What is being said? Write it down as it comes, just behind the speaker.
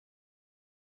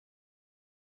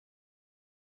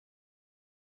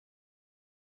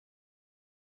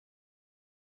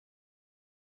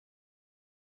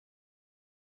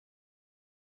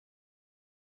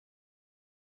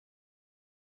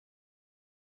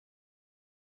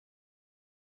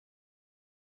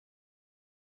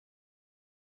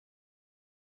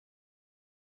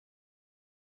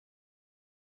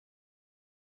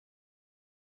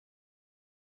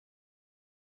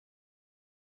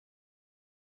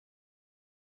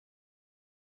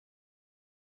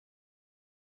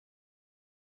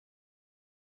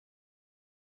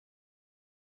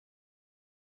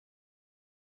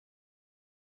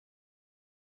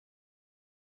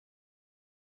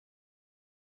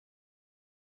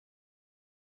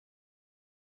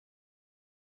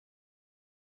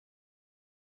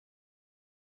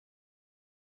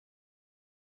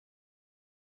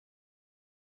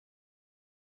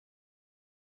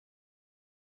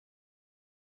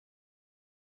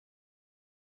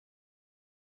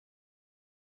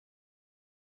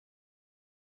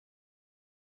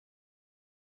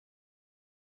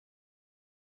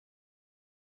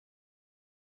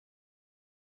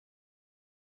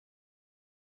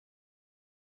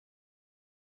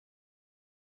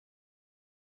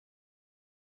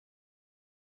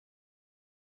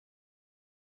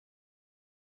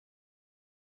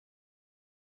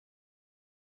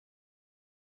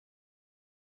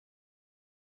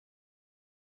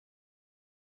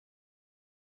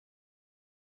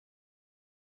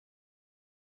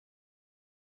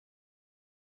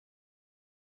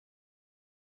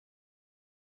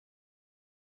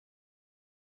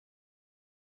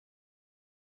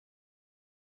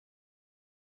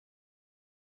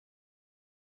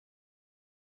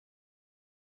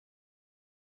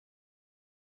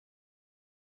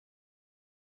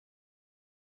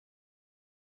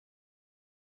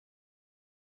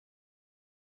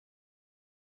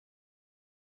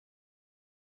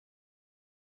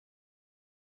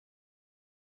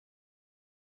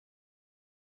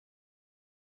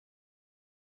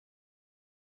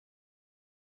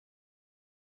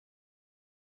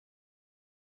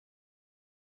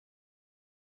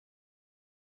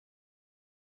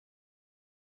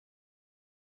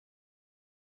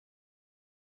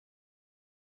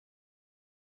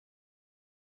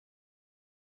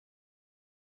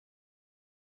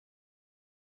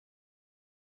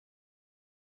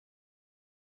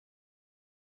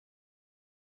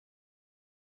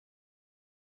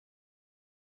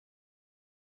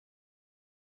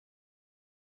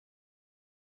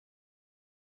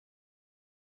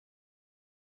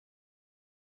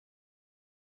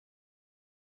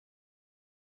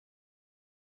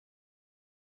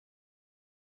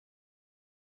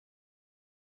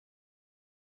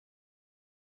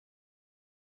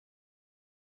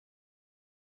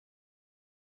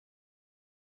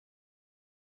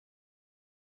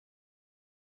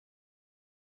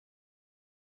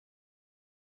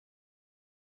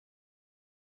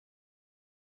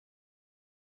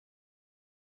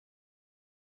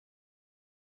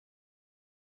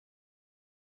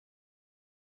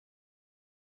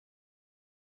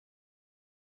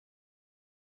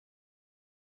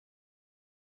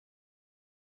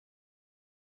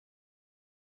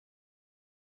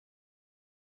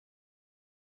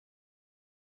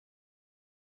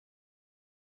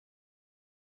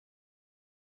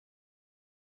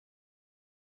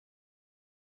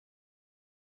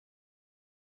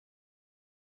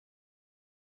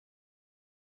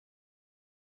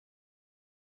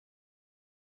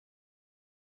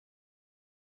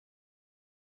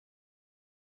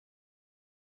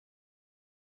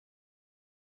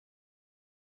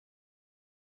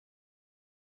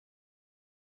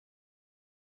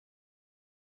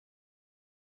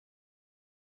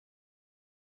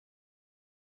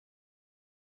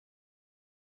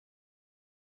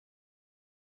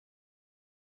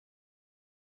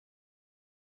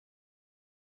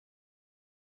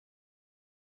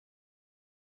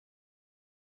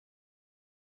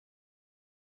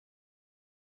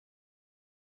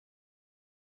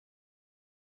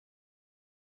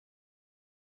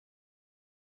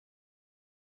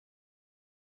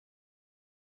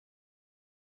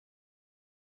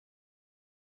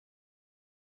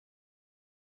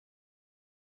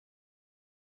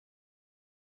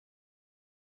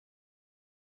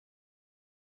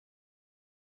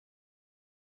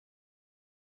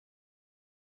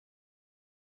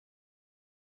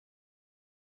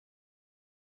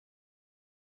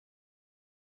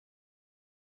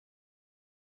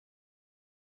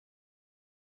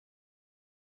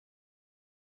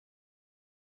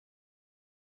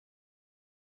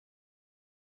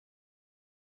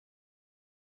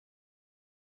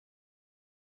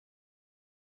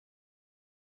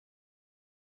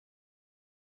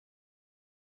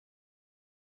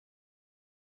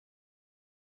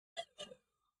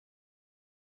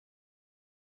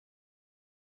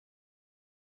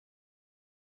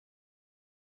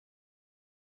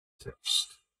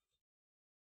Text.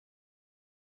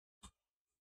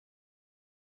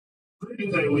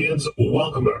 Greetings, aliens.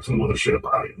 Welcome back to the Mothership.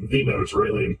 I am the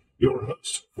Mediterranean, your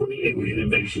host for the alien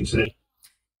invasion today.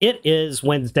 It is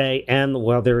Wednesday, and the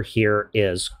weather here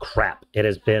is crap. It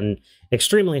has been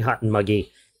extremely hot and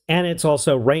muggy, and it's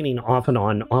also raining off and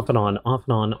on, off and on, off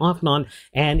and on, off and on,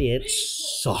 and it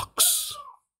sucks.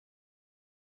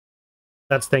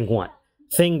 That's thing one.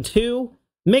 Thing two,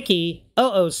 Mickey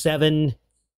 007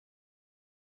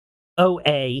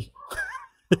 OA.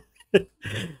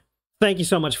 Thank you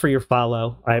so much for your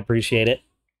follow. I appreciate it.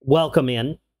 Welcome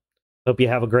in. Hope you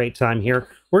have a great time here.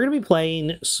 We're going to be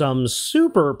playing some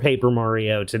Super Paper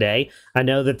Mario today. I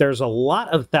know that there's a lot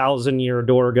of Thousand Year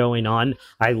Door going on.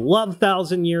 I love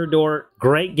Thousand Year Door.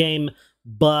 Great game.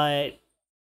 But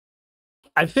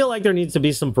I feel like there needs to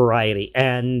be some variety.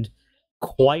 And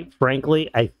quite frankly,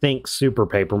 I think Super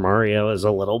Paper Mario is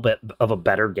a little bit of a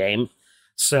better game.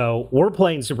 So we're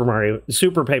playing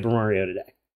Super Paper Mario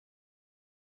today.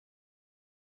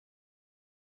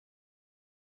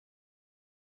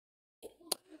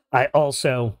 I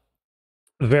also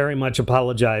very much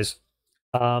apologize.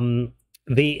 The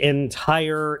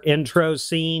entire intro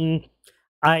scene,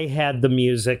 I had the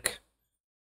music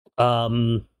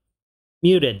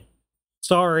muted.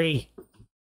 Sorry.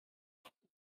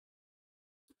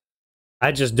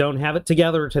 I just don't have it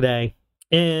together today.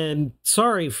 And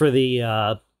sorry for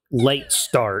the late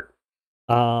start.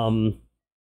 Uh-oh,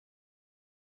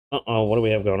 what do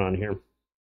we have going on here?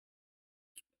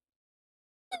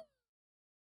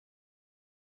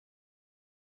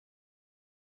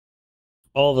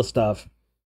 All the stuff.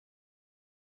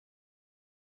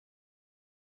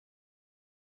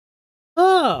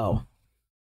 Oh.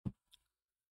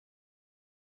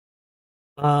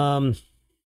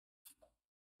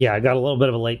 Yeah, I got a little bit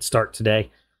of a late start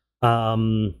today.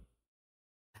 Had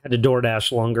to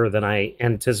DoorDash longer than I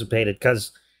anticipated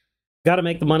because got to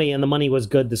make the money, and the money was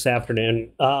good this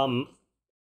afternoon.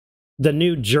 The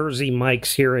new Jersey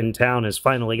Mike's here in town has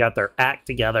finally got their act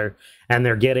together, and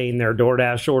they're getting their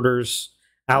DoorDash orders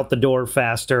out the door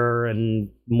faster and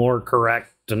more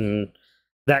correct and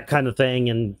that kind of thing.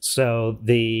 And so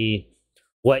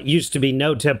what used to be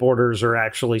no tip orders are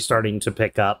actually starting to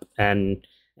pick up and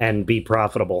be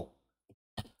profitable.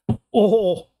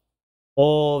 Oh,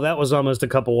 that was almost a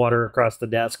cup of water across the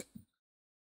desk.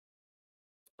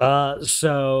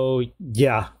 So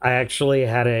yeah, I actually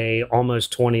had a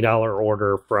almost $20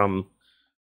 order from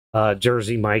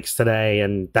Jersey Mike's today,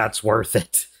 and that's worth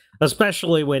it.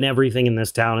 Especially when everything in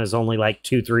this town is only like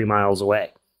 2-3 miles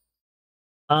away.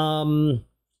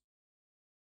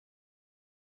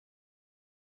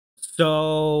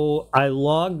 So I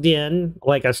logged in,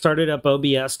 like I started up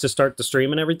OBS to start the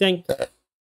stream and everything.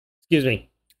 Excuse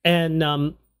me. And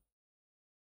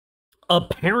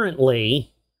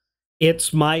apparently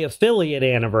it's my affiliate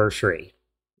anniversary.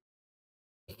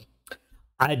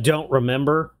 I don't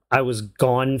remember. I was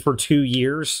gone for 2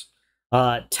 years.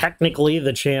 Technically,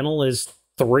 the channel is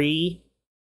 3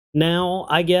 now,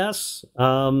 I guess.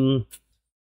 To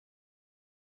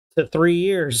 3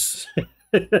 years.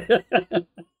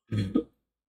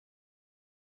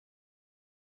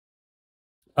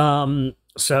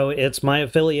 So it's my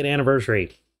affiliate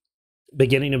anniversary.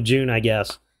 Beginning of June, I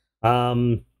guess.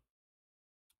 I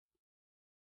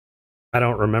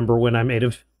don't remember when I made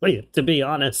affiliate, to be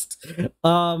honest.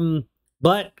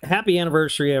 But happy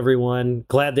anniversary, everyone.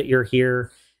 Glad that you're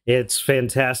here. It's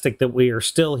fantastic that we are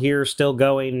still here, still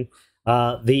going.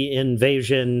 The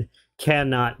invasion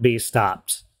cannot be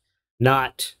stopped.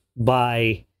 Not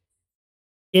by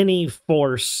any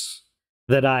force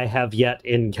that I have yet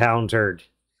encountered.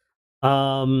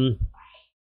 I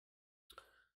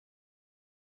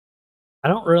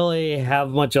don't really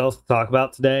have much else to talk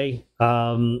about today.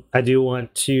 I do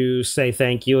want to say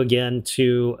thank you again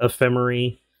to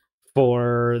Ephemery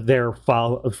for their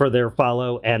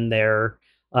follow and their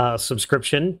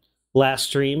subscription last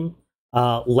stream.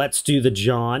 Let's Do the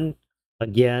John,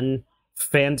 again,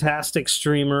 fantastic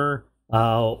streamer,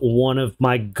 one of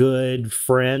my good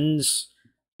friends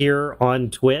here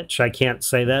on Twitch. I can't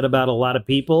say that about a lot of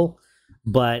people,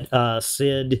 but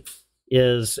Sid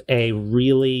is a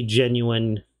really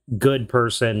genuine good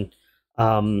person.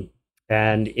 And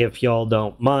if y'all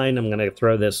don't mind, I'm going to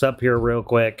throw this up here real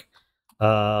quick.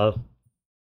 Let's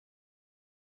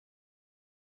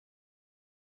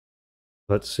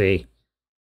see.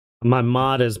 My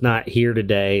mod is not here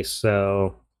today,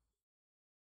 so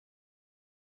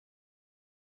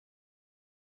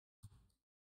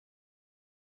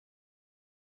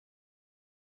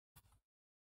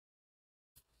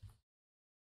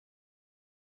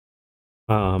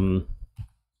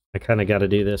I kind of got to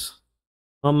do this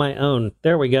on my own.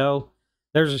 There we go.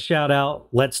 There's a shout out.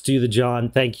 Let's do the John.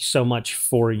 Thank you so much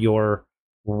for your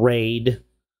raid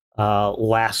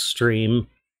last stream.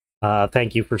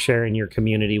 Thank you for sharing your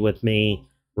community with me.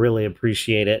 Really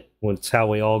appreciate it. It's how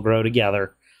we all grow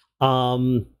together.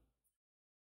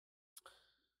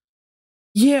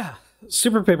 Yeah,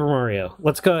 Super Paper Mario.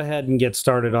 Let's go ahead and get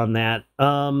started on that.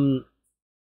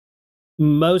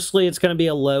 Mostly it's going to be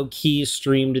a low-key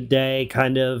stream today,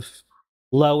 kind of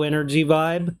low energy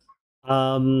vibe.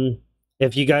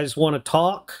 If you guys want to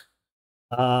talk,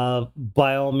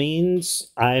 by all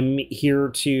means, I'm here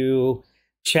to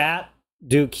chat,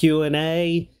 do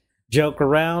Q&A, joke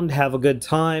around, have a good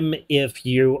time. If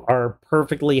you are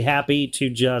perfectly happy to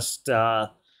just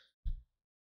vibe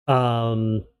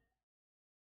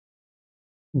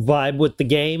with the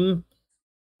game,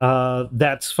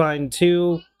 that's fine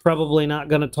too. Probably not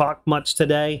going to talk much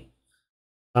today.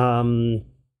 Like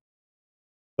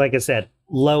I said,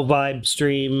 low vibe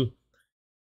stream.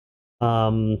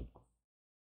 And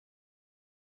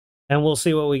we'll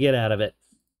see what we get out of it.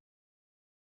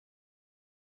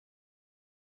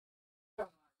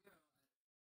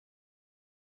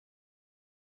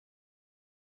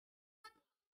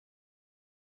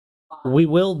 We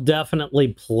will definitely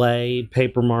play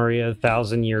Paper Mario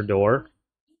Thousand Year Door.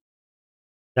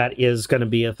 That is going to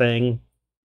be a thing.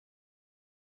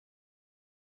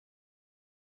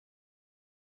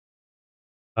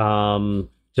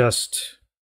 Just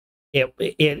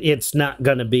it's not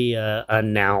going to be a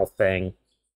now thing.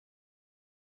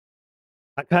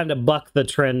 I kind of buck the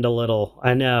trend a little.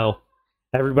 I know.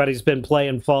 Everybody's been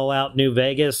playing Fallout New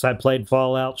Vegas. I played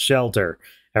Fallout Shelter.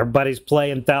 Everybody's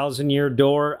playing Thousand Year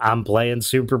Door. I'm playing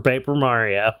Super Paper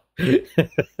Mario.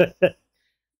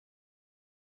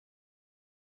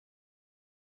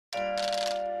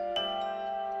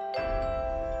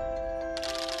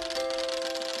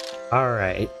 All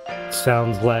right.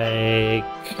 Sounds like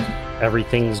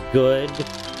everything's good.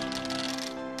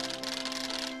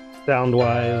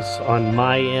 Sound-wise on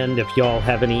my end. If y'all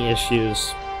have any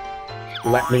issues,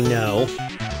 let me know.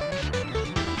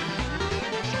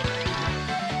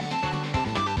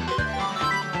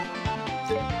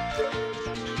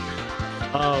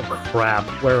 Oh crap,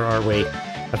 where are we?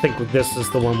 I think this is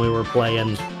the one we were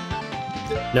playing.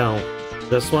 No,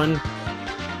 this one?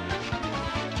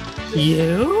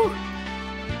 You?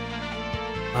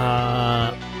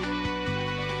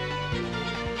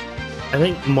 I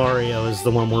think Mario is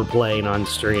the one we're playing on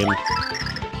stream.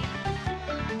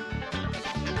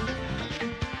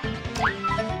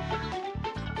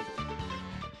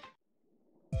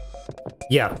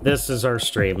 Yeah, this is our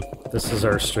stream. This is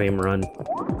our stream run.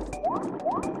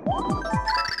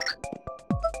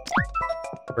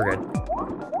 We're good.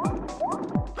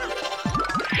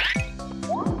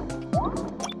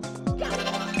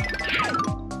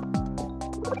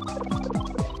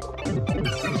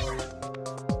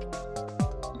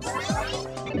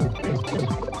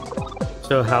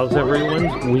 So how's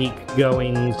everyone's week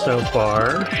going so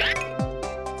far?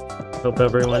 Hope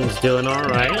everyone's doing all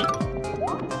right.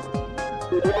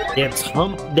 It's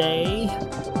hump day.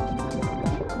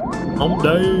 Hump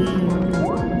day.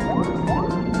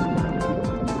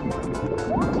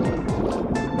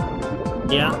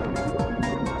 Yeah.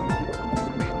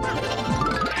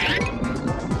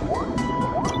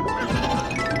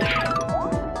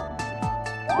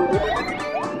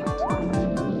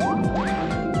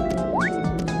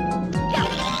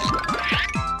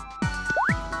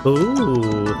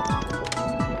 Ooh.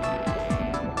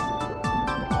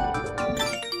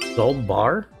 Gold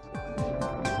bar?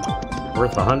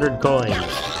 Worth 100 coins.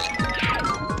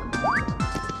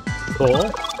 Cool.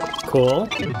 Cool.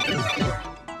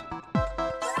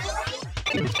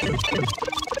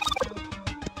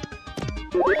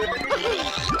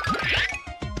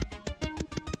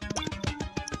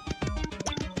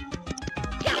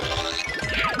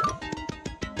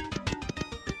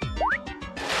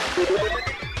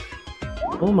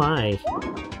 Oh my.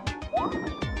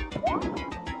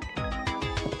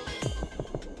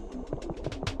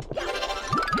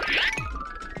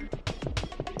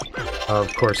 Oh,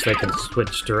 of course they can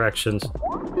switch directions.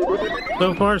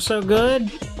 So far so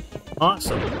good?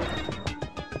 Awesome.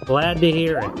 Glad to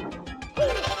hear it.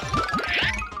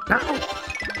 Ow.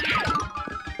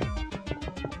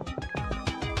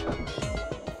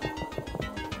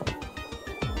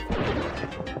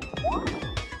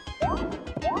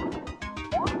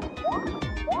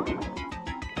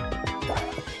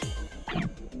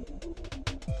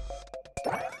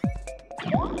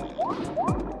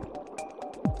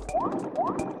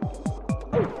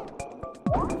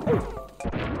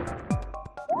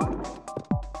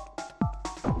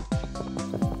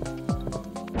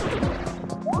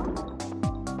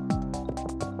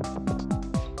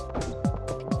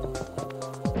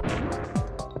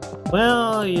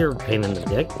 Well, you're a pain in the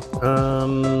dick.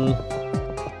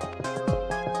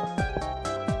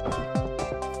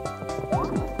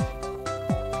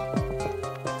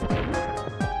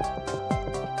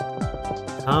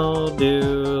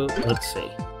 Let's see.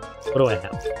 What do I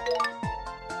have?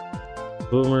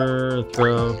 Boomer,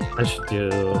 throw. I should do...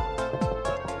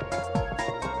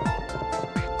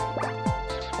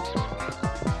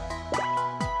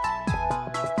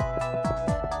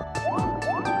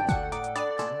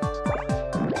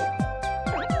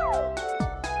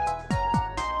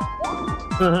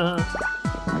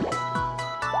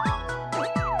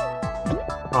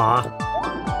 Aw.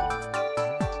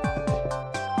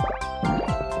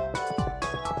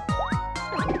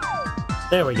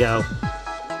 There we go.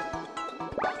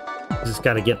 Just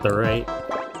gotta get the right.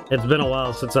 It's been a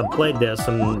while since I've played this,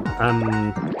 and I'm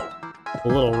a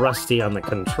little rusty on the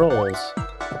controls.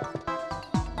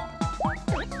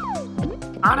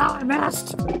 Oh no, I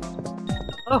missed!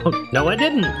 Oh, no I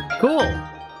didn't! Cool!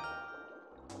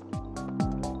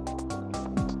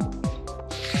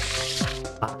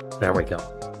 Ah, there we go.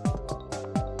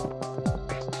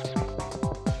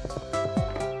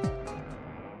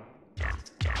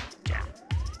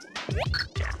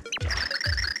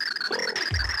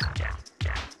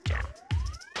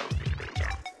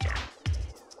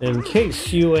 In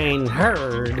case you ain't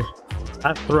heard,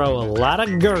 I throw a lot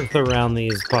of girth around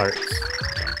these parts.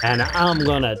 And I'm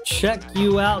gonna check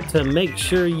you out to make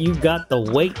sure you got the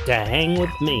weight to hang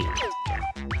with me.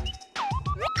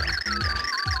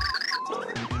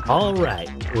 Alright,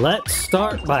 let's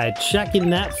start by checking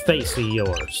that face of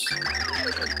yours.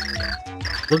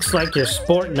 Looks like you're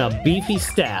sporting a beefy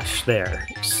stash there.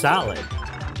 Solid.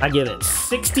 I give it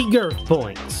 60 girth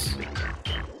points.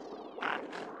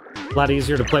 A lot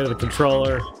easier to play with a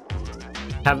controller.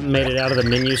 Haven't made it out of the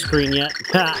menu screen yet.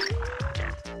 Ha!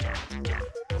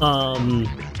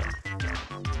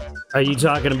 Are you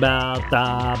talking about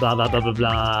blah blah blah blah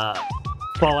blah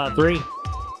Fallout 3?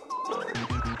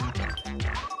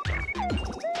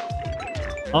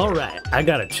 Alright, I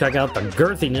gotta check out the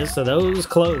girthiness of those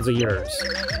clothes of yours.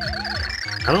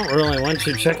 I don't really want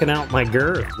you checking out my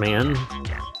girth, man.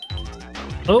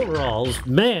 Overalls,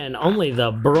 man, only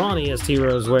the brawniest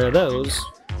heroes wear those.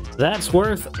 That's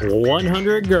worth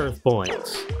 100 girth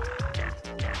points.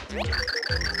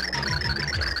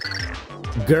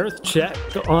 Girth check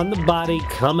on the body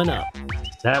coming up.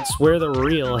 That's where the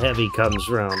real heavy comes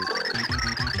from.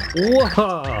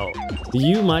 Whoa!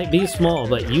 You might be small,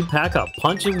 but you pack a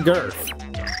punch of girth.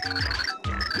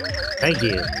 Thank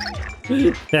you.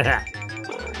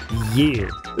 You.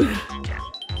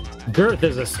 Girth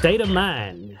is a state of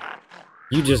mind.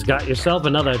 You just got yourself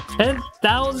another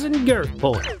 10,000 girth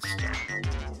points.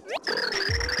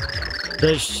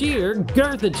 The sheer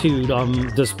girthitude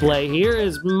on display here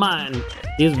is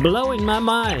blowing my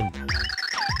mind.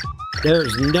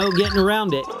 There's no getting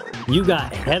around it. You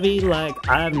got heavy like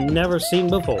I've never seen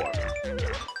before.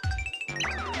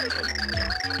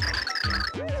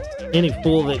 Any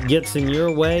fool that gets in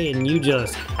your way and you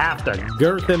just have to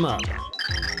girth him up.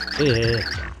 Yeah.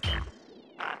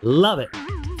 Love it.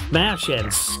 Smash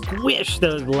and squish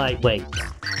those lightweights.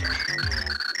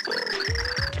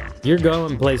 You're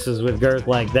going places with girth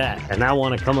like that, and I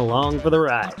want to come along for the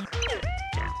ride.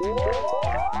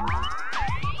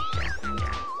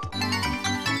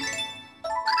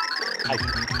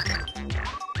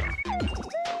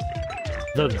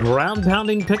 The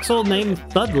ground-pounding pixel named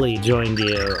Thudley joined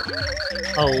you.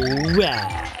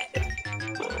 Alright.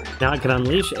 Now I can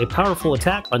unleash a powerful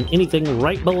attack on anything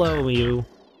right below you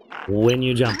when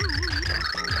you jump.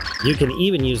 You can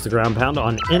even use the ground pound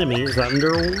on enemies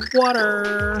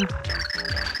underwater.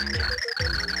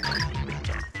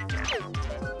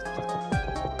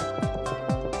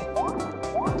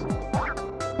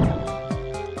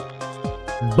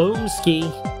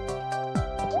 Boomski.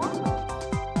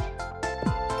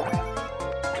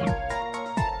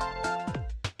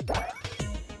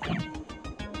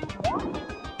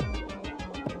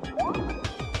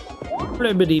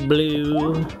 Flibbity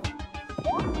blue.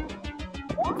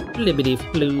 Flibbity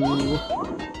flu.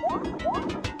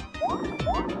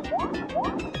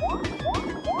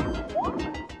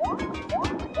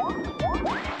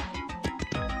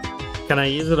 Can I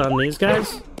use it on these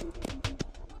guys?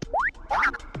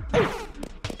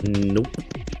 Nope.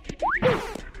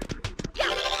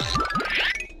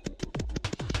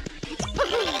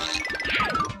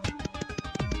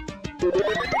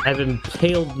 I've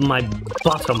impaled my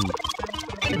bottom.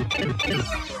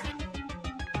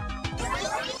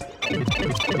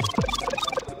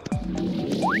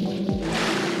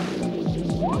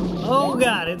 Oh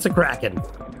god, it's a kraken.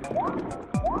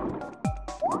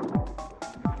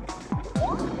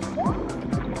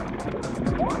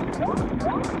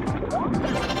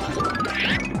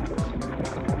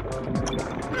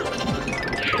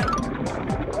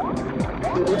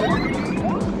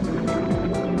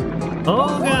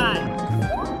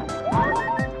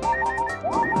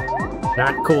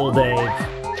 Not cool, Dave.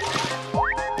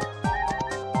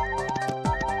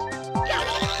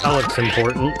 That looks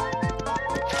important.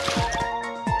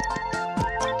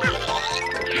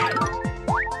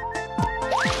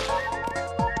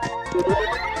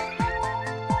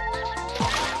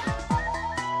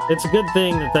 It's a good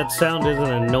thing that that sound isn't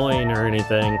annoying or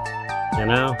anything, you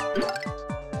know?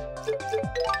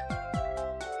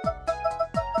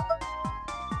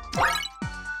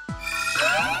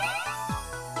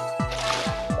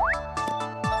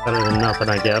 Better than nothing,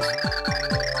 I guess.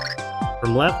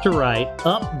 From left to right,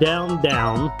 up, down,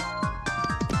 down.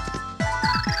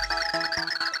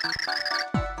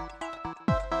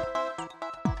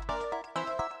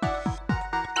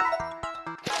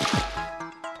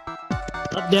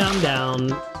 Up, down,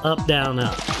 down, up, down,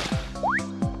 up.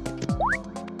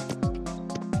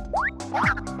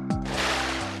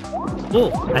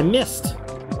 Oh, I missed.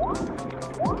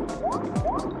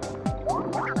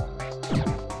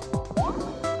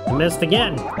 I missed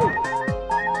again.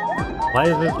 Why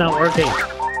is this not working?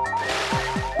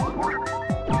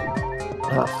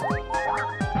 Ugh.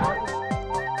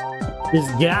 This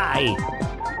guy.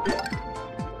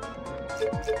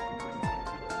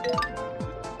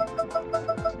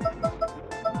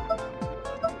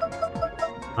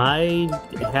 I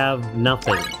have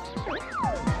nothing.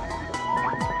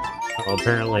 Oh,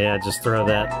 apparently I just throw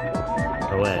that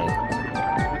away.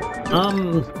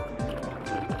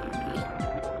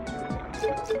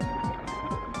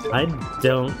 I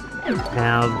don't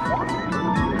have...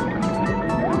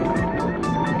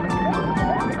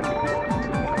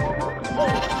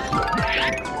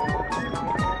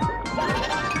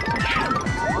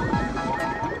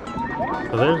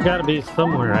 So there's got to be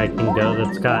somewhere I can go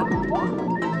that's got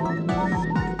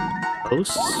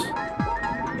posts.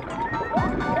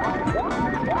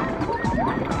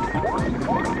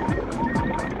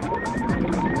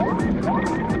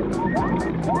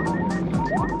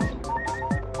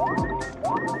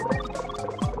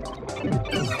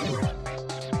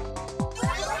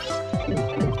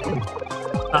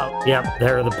 Oh, yep,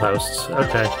 there are the posts.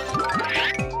 Okay.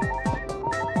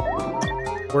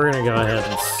 We're gonna go ahead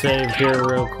and save here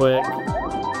real quick.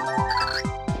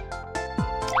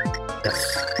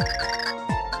 Yes.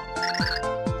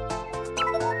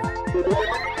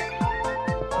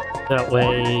 That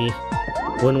way,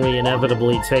 when we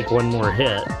inevitably take one more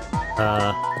hit,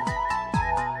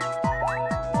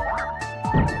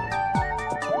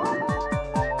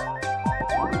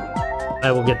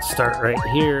 I will get to start right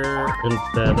here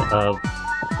instead of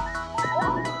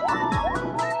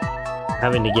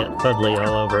having to get Fudley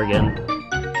all over again.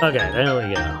 Okay, there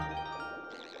we go.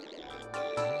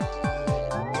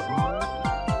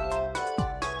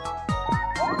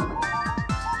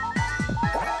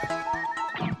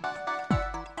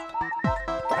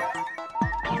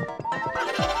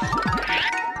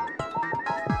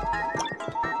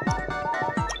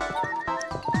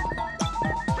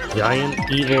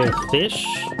 Giant evil fish?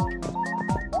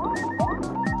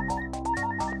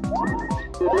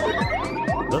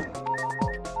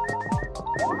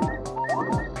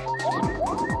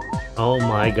 Oh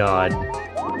my god.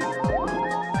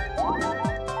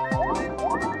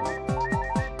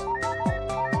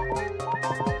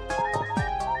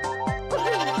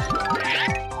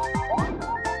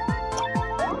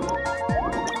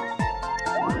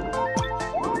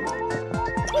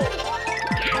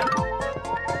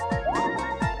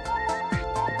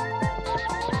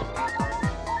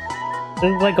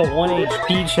 This is like a 1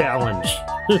 HP challenge.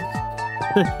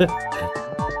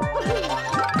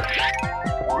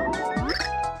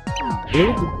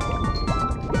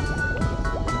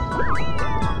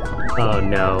 Oh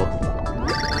no.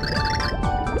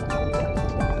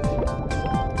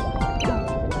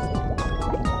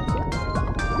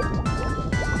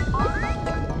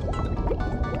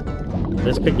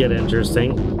 This could get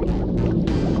interesting.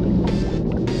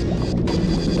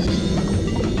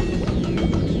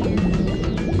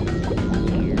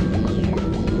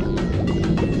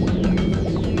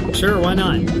 Sure, why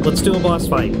not? Let's do a boss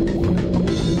fight.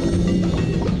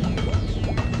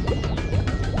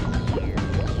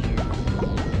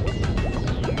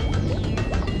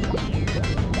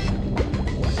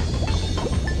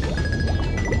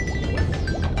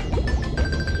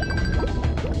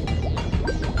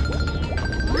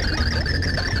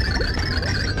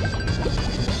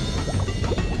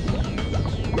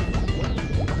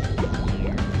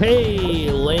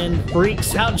 Hey, land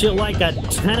freaks, how'd you like a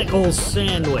tentacle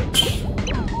sandwich?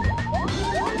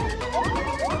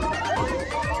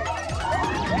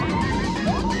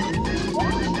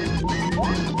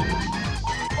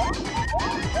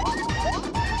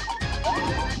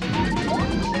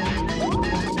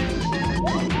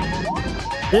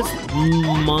 This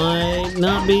might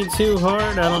not be too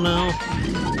hard, I don't know.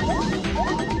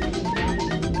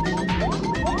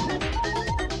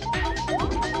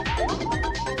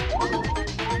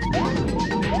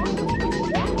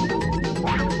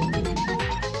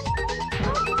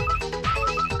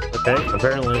 Okay,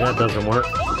 apparently that doesn't work.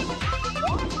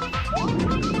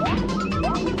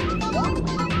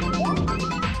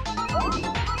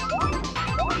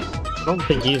 I don't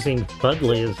think using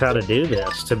Fudley is how to do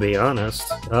this, to be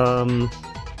honest.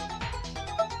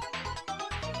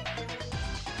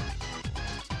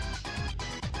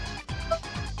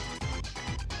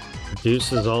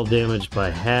 Reduces all damage by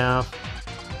half.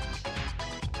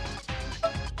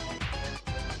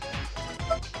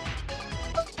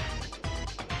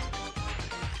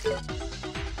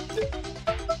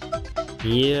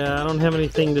 Yeah, I don't have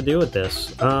anything to do with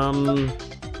this.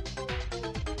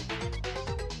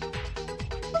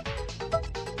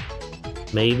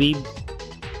 Maybe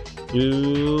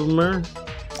Boomer?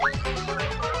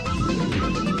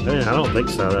 I don't think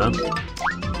so, though.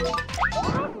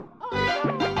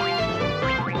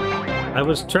 I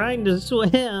was trying to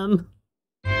swim.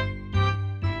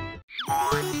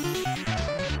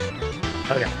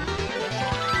 Okay.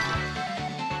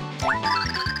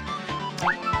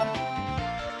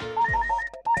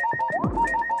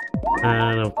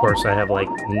 And of course I have, like,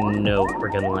 no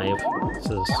friggin' life. This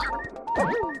is...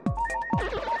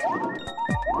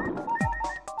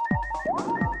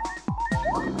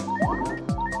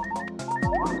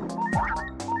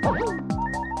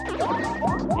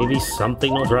 Maybe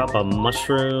something will drop a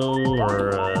mushroom or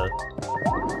a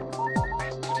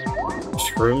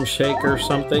shroom shake or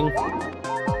something.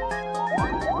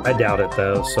 I doubt it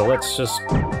though, so let's just...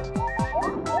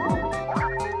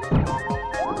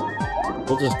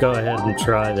 We'll just go ahead and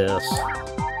try this.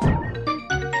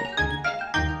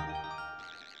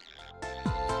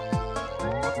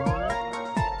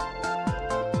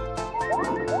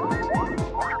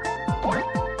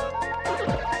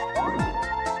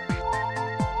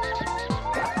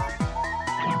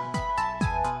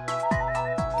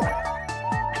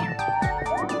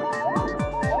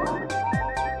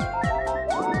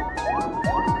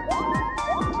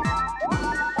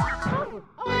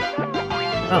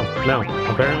 Oh, no,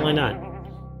 apparently not.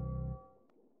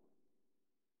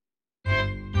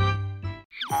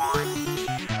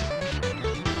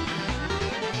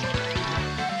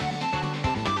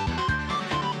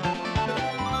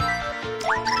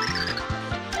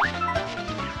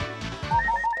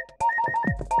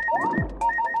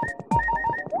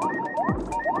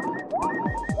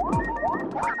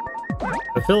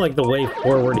 I feel like the way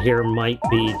forward here might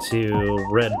be to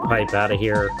red pipe out of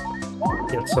here,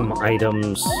 get some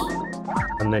items,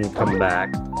 and then come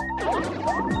back.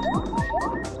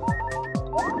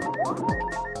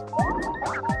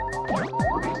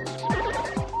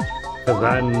 Because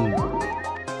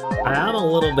I'm a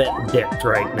little bit dicked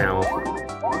right now.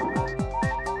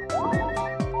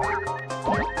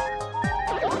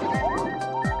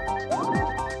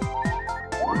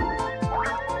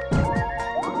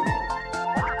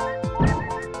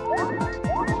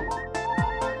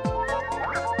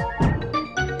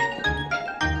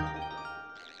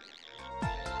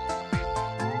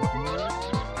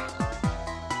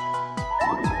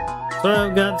 So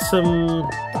I've got some...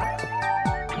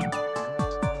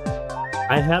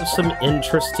 I have some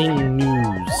interesting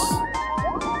news.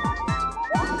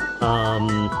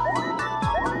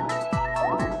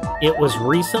 It was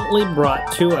recently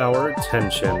brought to our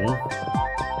attention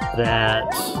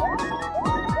that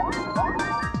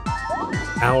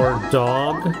our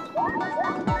dog,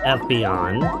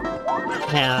 Effion,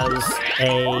 has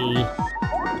a...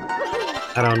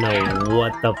 I don't know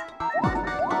what the...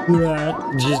 that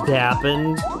just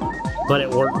happened, but it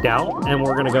worked out, and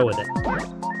we're gonna go with it.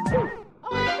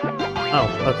 Oh,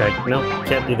 okay. Nope,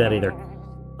 can't do that either.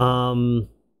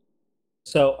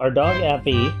 So our dog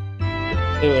Effie,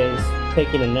 who is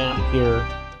taking a nap here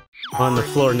on the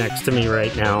floor next to me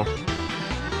right now,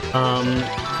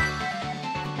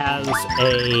 has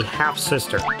a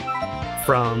half-sister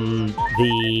from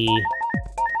the...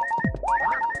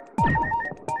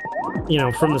 you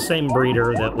know, from the same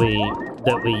breeder that we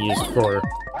used for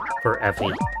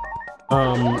Effie.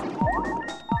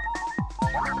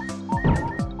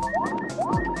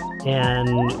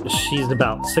 And she's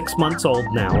about 6 months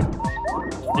old now.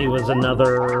 She was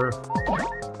another,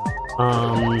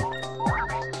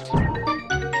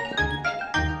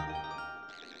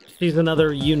 she's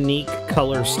another unique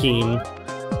color scheme.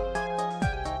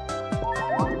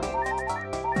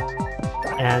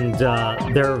 And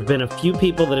there have been a few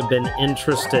people that have been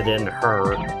interested in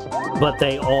her, but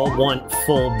they all want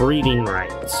full breeding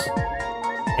rights.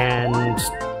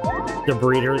 and the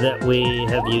breeder that we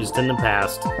have used in the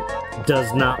past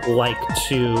does not like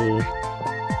to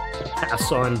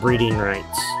pass on breeding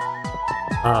rights.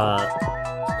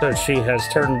 So she has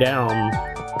turned down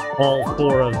all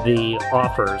 4 of the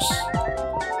offers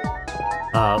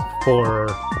for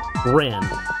Ren,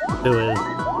 who is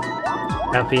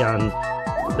Effion's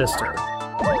sister.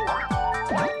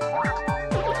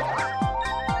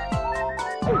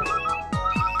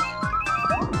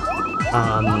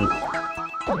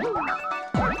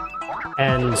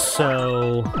 And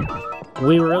so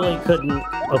we really couldn't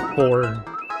afford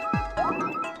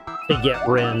to get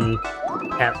Ren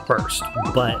at first,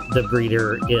 but the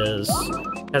breeder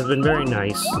has been very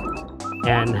nice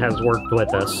and has worked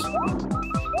with us.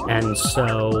 And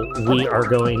so we are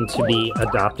going to be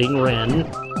adopting Ren.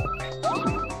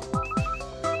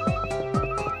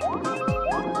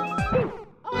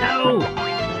 No!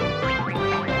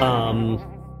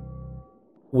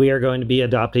 We are going to be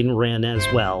adopting Ren as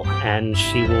well, and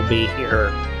she will be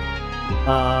here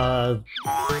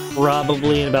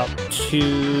probably in about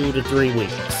 2 to 3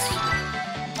 weeks.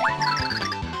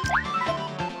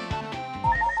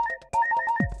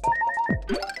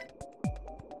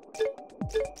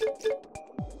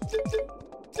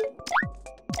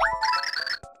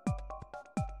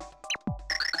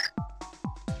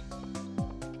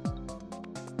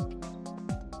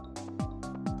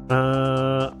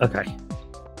 Okay.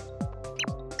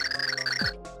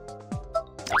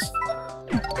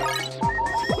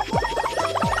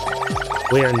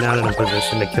 We are not in a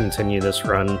position to continue this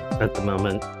run at the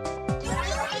moment.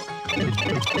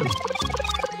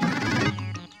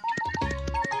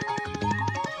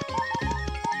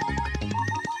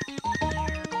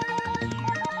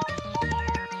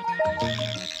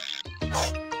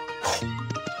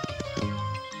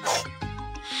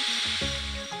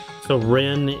 So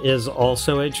Ren is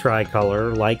also a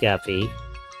tricolor like Effie,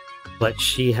 but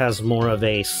she has more of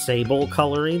a sable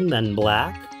coloring than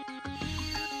black.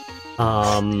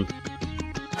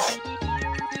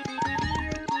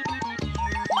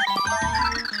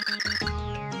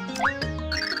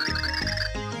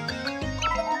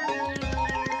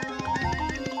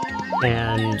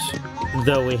 And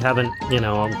though we haven't,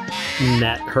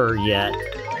 met her yet,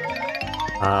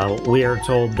 we are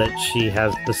told that she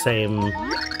has the same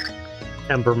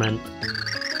temperament.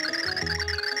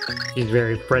 She's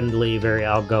very friendly, very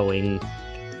outgoing,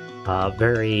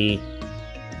 very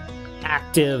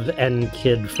active and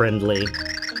kid-friendly.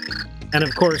 And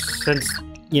of course, since,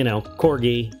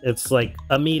 Corgi, it's like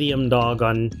a medium dog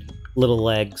on little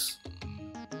legs.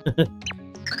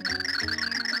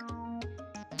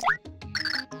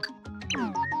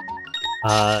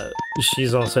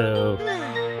 She's also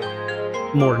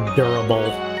more durable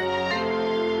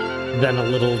than a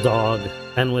little dog.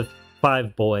 And with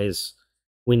 5 boys,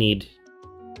 we need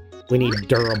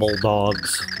durable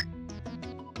dogs.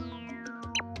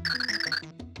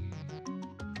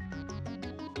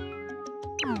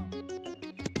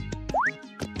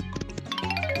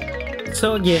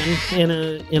 So again,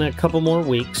 in a couple more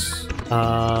weeks,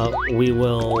 we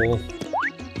will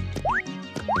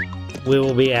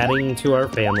be adding to our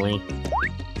family.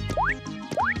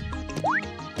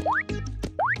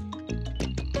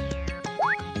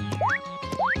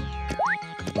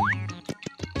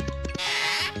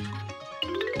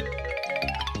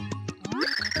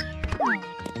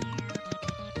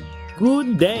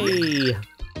 Good day!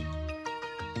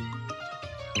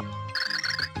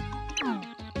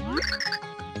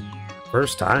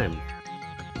 First time.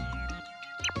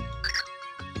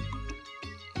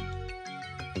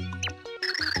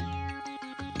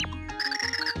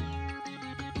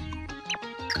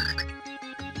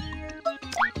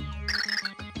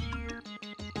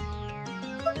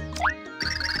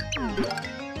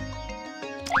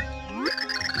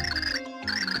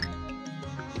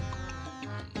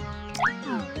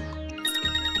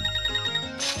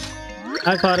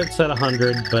 I thought it said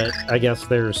 100, but I guess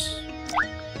there's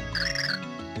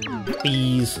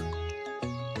fees.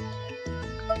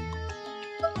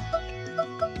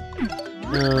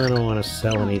 I don't want to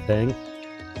sell anything.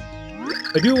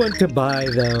 I do want to buy,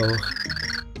 though.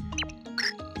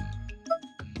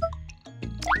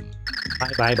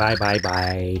 Bye, bye, bye, bye,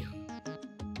 bye.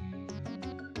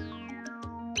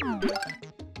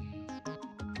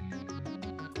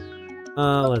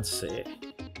 Let's see.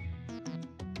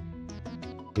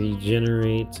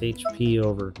 Regenerates HP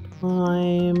over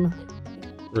time.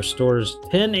 Restores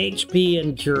 10 HP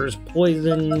and cures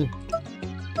poison.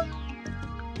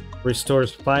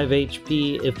 Restores 5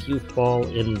 HP if you fall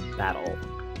in battle.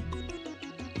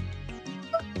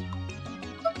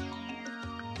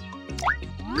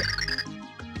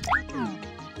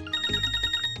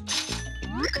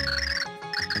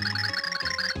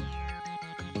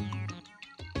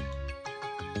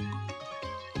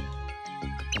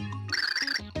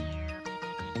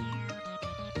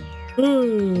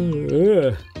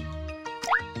 Ugh.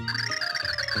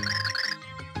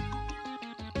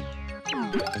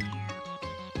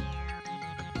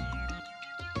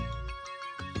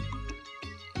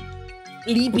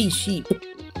 Sleepy sheep.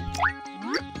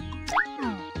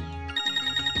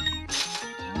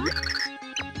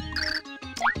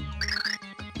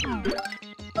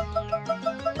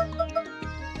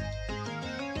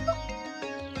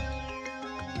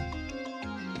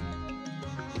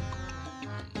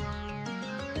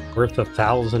 Worth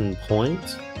 1,000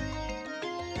 points?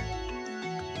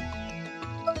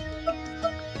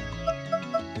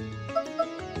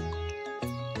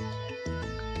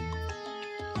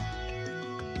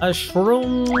 A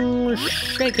shroom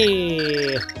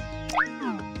shaky.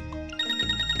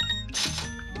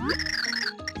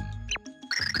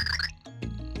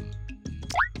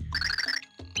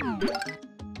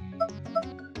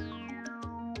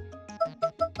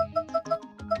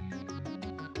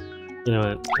 You know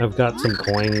what? I've got some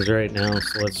coins right now,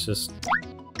 so let's just...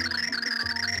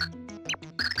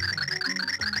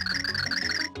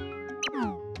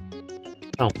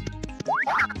 Oh. I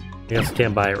guess I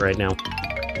can't buy it right now.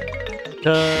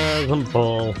 'Cause I'm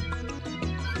full.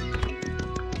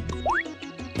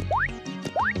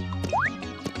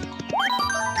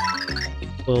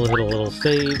 We'll hit a little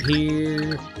save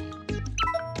here.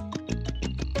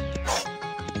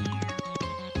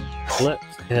 Let's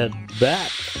head back.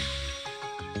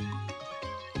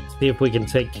 See if we can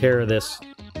take care of this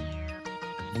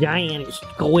giant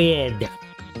squid.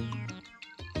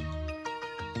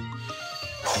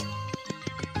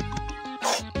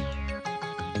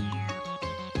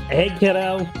 Hey,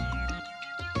 kiddo.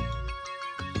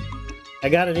 I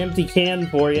got an empty can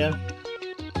for you.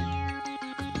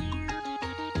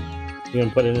 You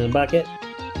gonna put it in a bucket?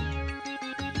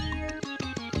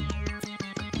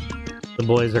 The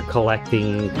boys are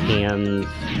collecting cans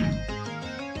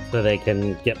so they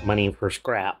can get money for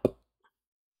scrap.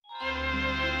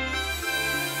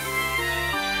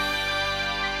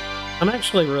 I'm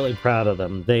actually really proud of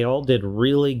them. They all did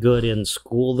really good in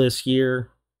school this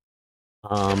year.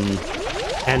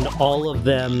 And all of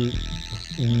them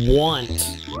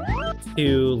want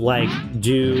to, like,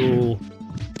 do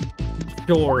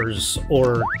chores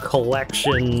or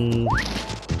collection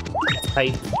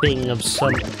type thing of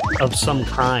some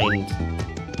kind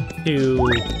to,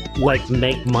 like,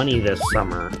 make money this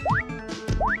summer.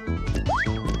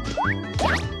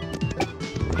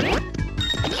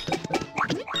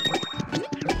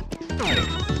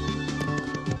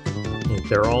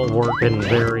 They're all working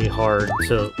very hard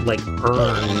to, like,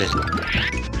 earn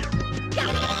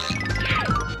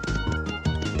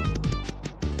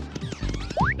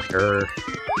their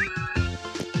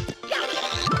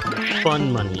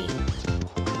fun money.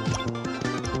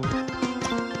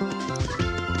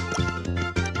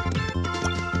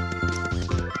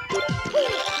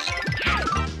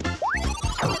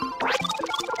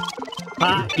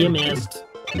 Ah, you missed.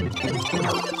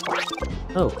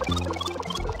 Oh.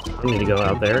 I need to go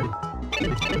out there.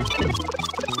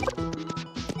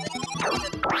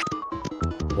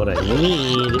 What I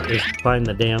need is to find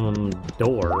the damn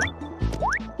door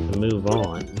to move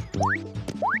on.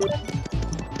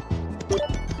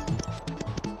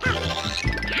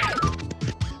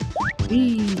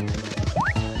 Whee!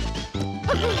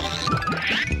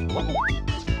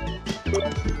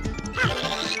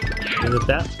 Is it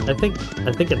that? I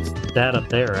think it's that up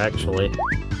there, actually.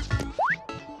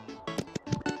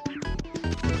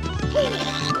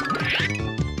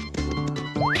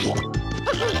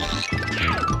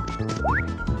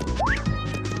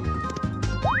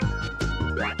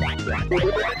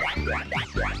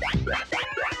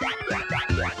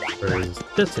 Where is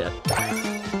this it?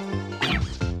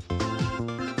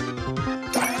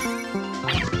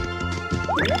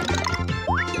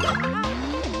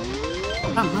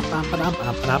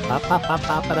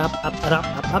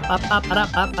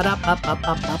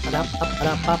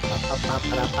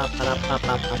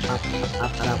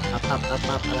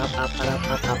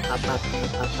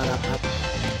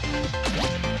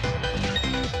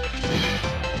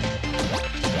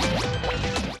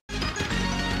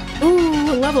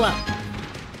 Ooh, level up!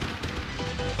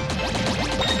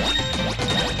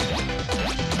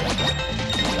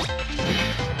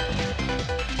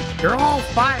 You're all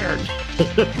fired!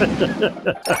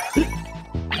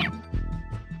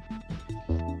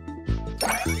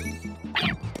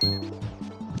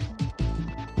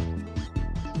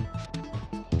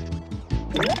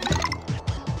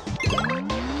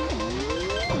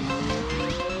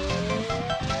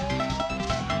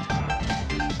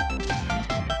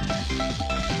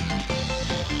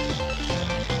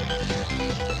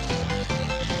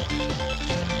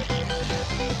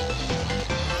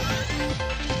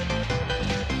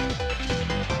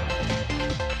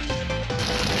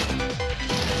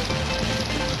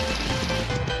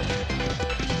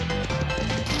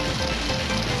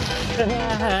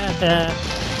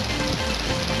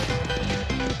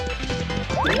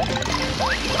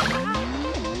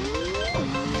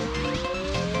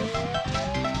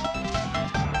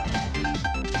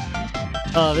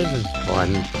 Oh, this is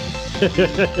fun.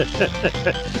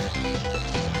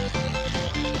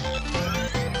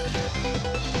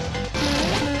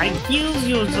 I killed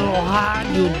you so hard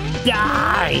you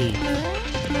die!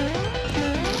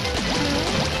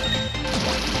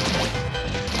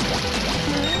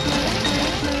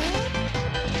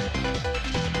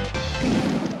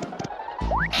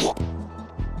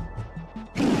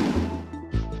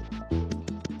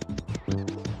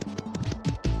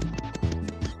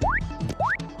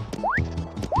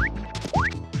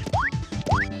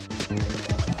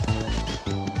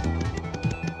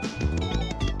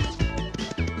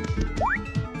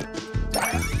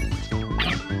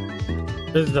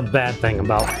 This is the bad thing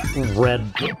about red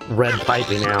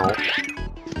piping out.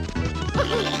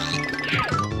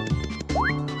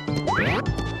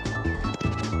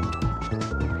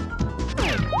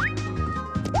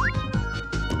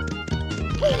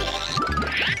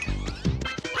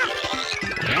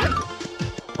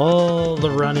 Oh, the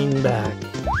running back.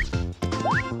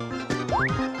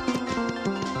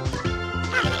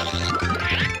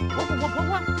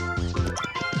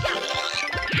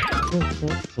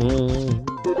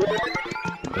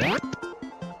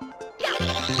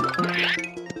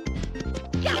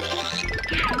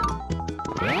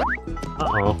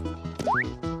 Uh-oh.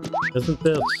 Isn't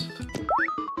this...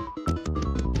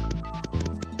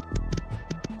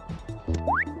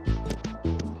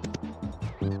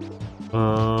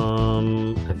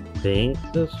 I think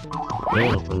this...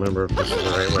 I don't remember if this is the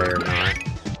right way or not.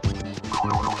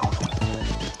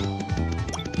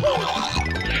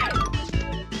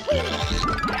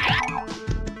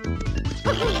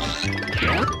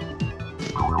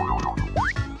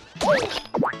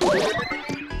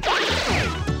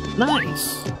 Nice!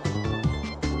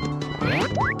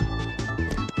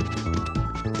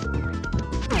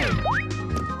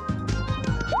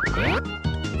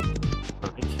 I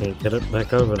can't get it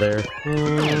back over there.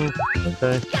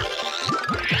 Okay.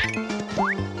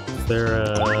 Is there a...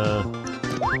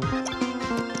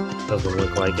 Doesn't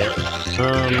look like it.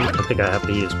 I think I have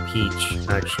to use Peach,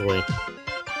 actually.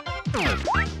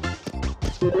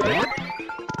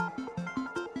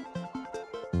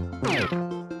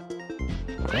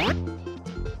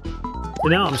 So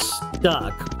now I'm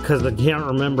stuck, because I can't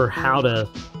remember how to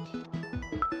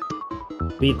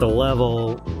beat the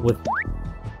level with...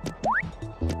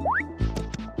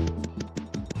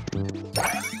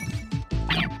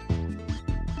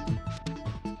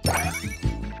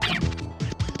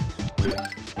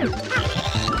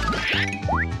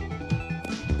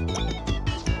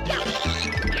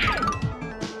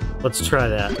 Let's try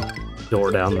that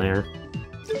door down there.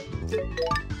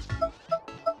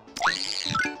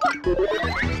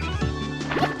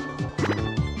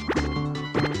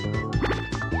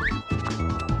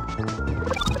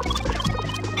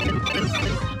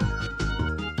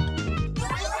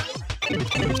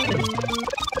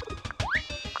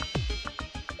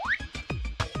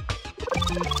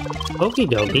 Okie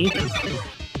dokie.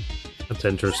 That's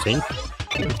interesting.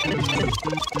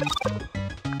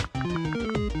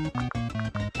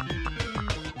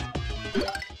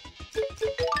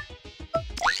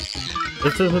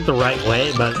 This isn't the right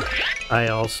way, but I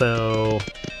also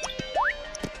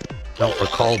don't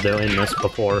recall doing this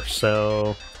before,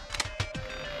 so...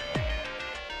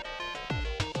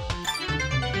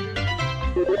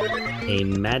 A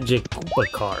magic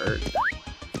card.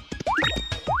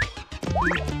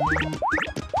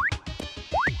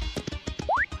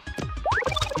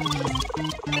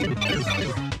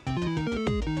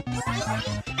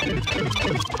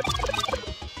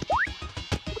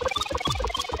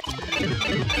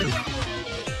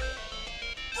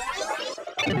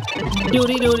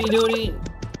 Doody doody doody.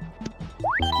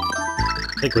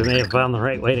 I think we may have found the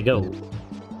right way to go.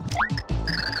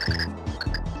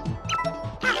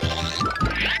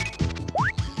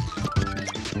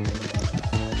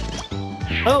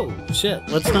 Oh shit!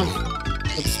 Let's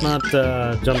not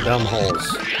jump down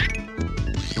holes.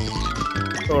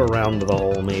 Go around to the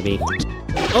hole, maybe.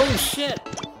 Oh shit!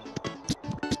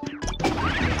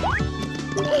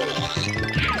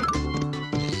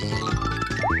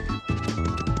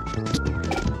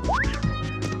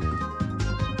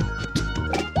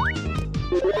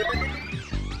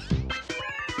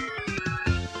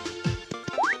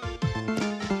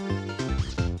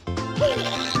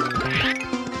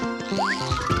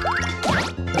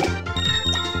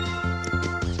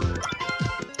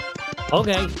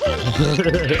 Okay.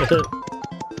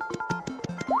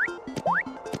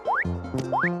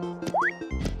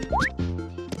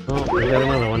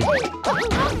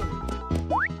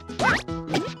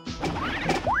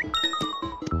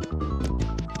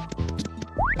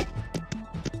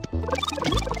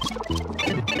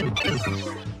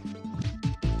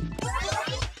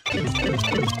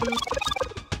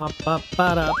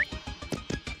 Ba-ba-ba-da.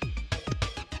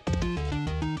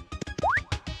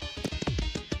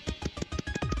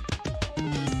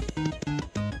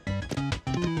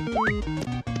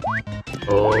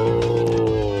 Oh.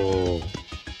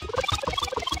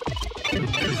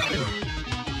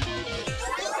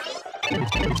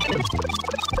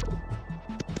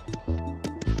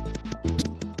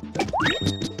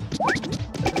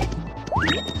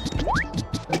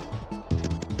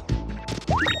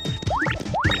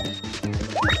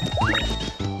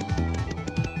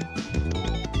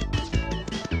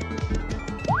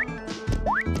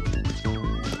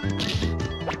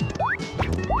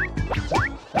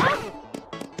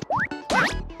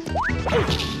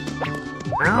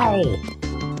 Ow!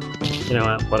 You know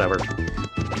what? Whatever.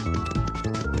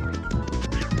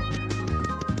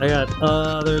 I got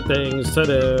other things to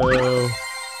do.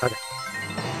 Okay.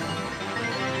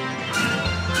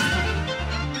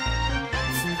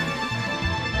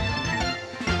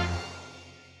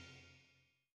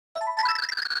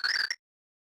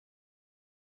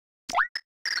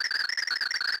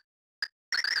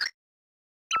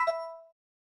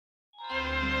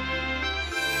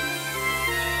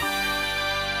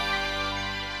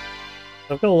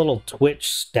 I've got a little Twitch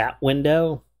stat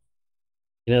window,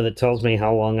 you know, that tells me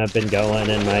how long I've been going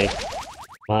and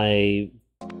my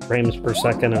frames per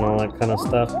second and all that kind of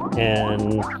stuff,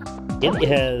 and it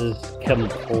has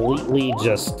completely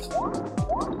just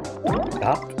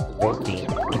stopped working.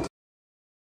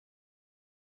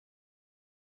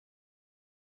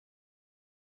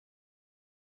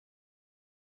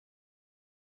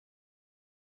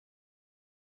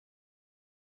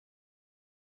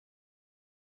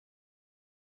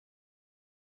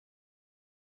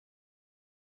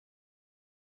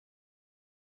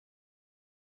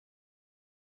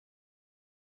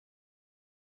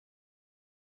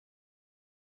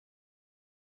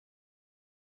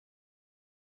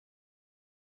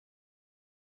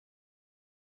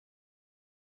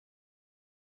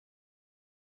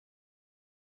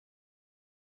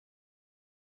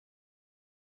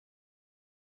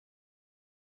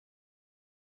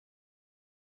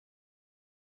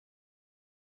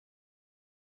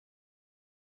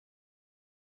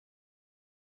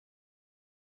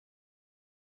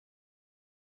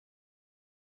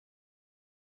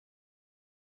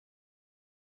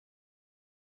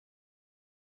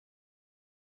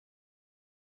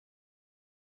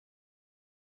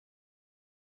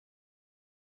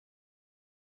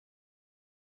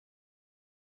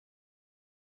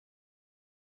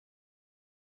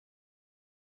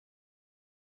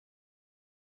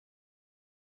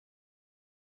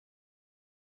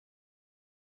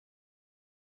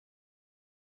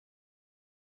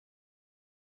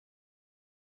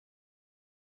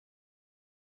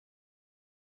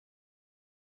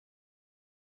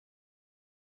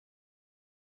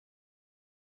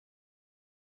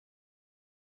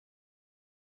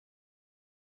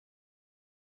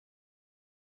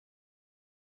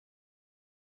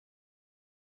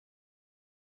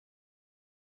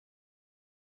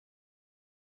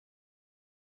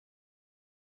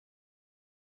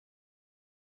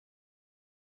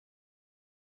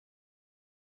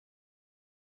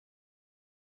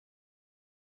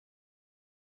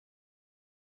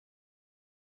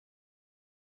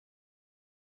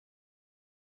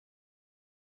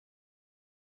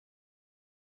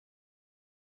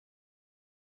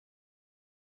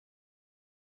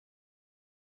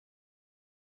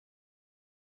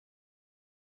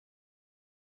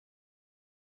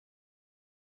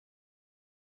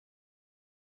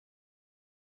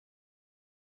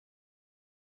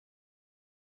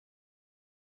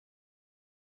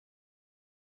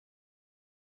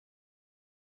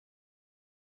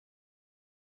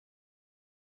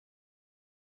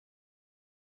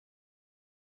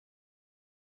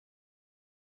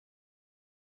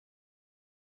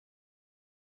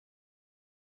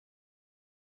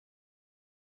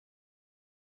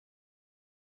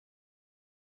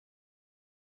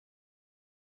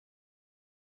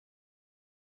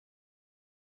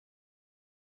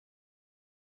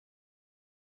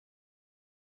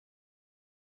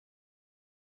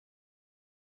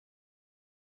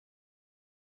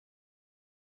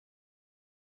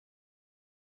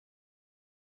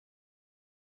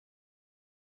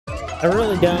 I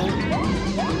really don't.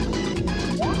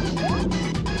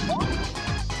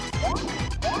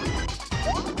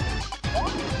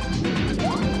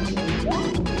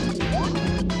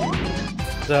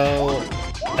 So,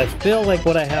 I feel like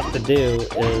what I have to do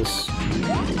is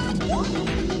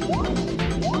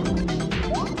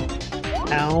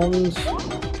pound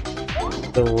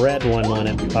the red one when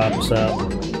it pops up.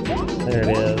 There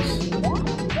it is.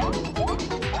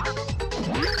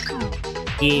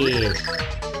 Yeah.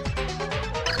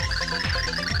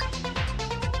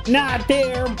 Not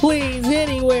there, please,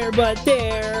 anywhere but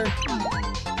there.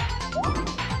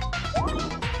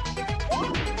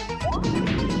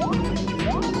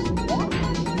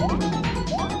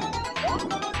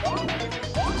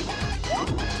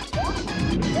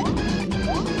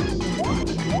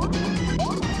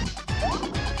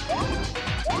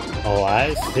 Oh,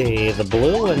 I see. The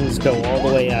blue ones go all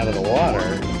the way out of the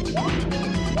water.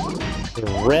 The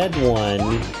red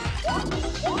one...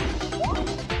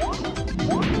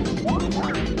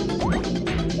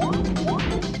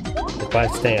 If I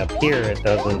stay up here, it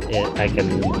doesn't... I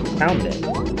can pound it.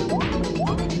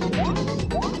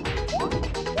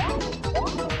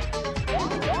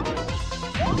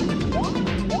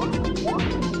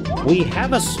 We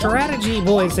have a strategy,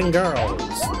 boys and girls!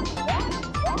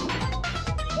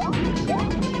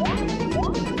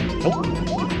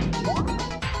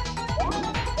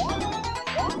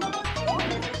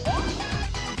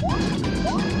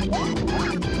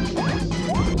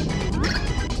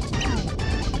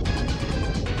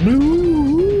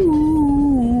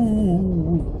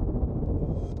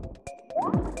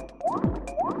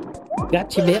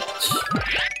 Gotcha, bitch.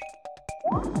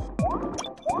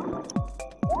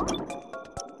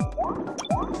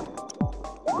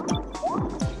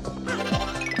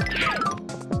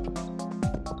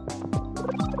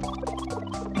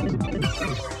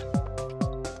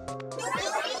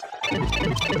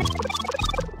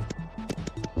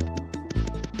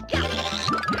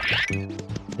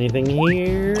 Anything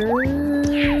here?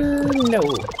 No.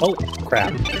 Oh,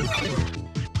 crap.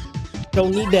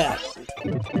 Don't need that.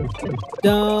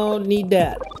 Don't need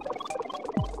that.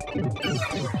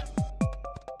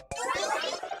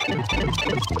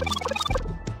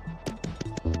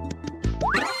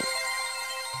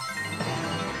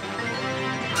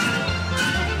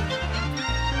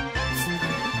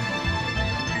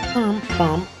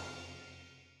 Bum.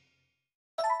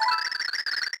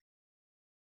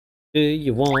 Do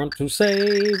you want to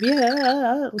save?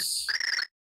 Yes.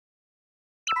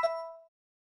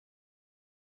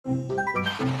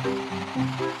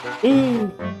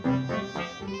 Ooh.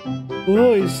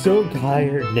 Oh, he's so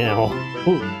tired now.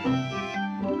 Ooh.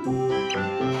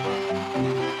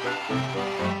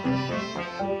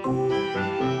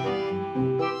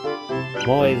 I'm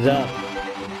always up.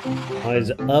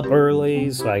 Always up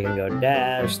early so I can go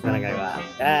dash, then I gotta go out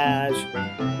and dash,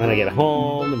 then I get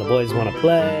home and the boys want to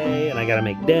play and I gotta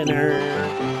make dinner.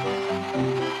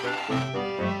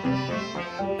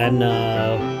 And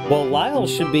well, Lyle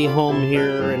should be home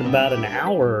here in about an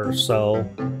hour or so.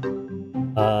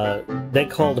 They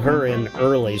called her in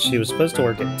early. She was supposed to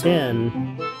work at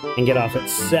 10 and get off at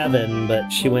 7, but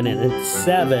she went in at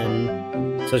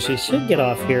 7, so she should get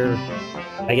off here,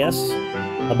 I guess,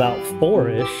 about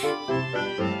 4-ish.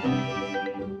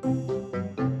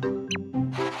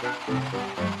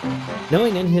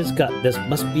 Knowing in his gut this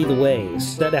must be the way,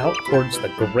 set out towards the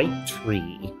great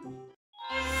tree.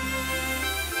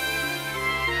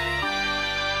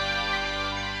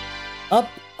 Up,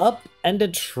 up, and a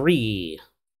tree.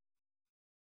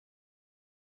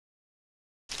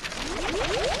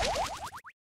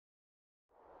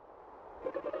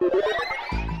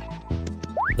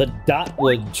 The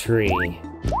Dotwood Tree.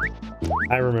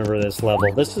 I remember this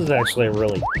level. This is actually a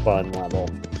really fun level.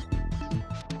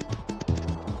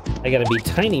 I gotta be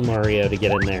Tiny Mario to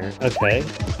get in there. Okay.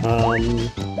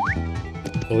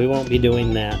 So we won't be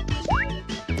doing that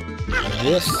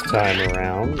this time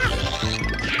around.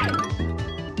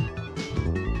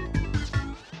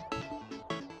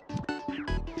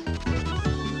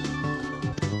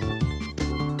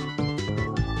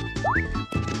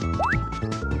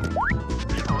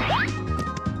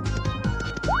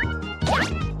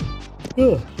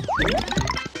 Ugh.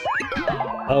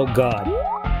 Oh god.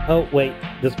 Oh wait,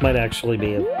 this might actually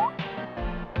be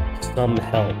some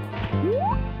help.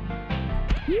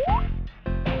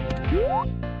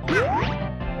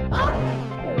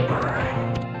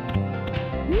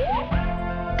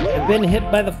 I've been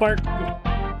hit by the fart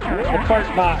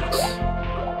box.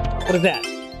 What is that?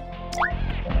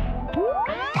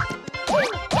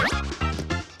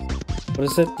 What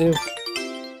does it do?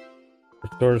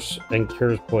 Restores and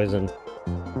cures poison.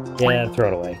 Yeah, throw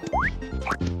it away.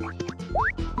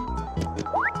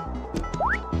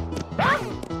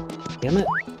 Damn it.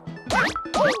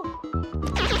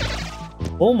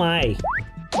 Oh my.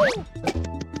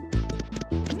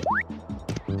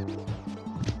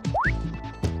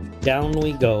 Down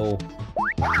we go.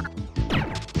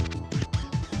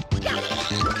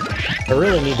 I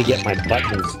really need to get my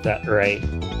buttons set right.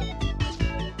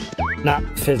 Not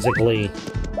physically,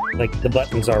 like the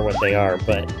buttons are what they are,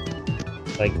 but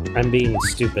Like, I'm being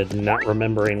stupid and not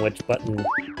remembering which button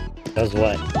does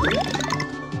what.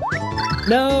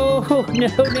 No! No,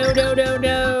 no, no, no,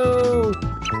 no!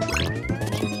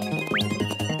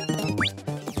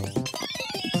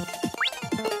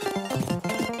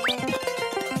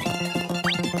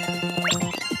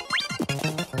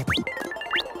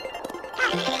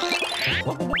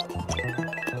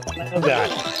 Oh,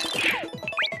 God.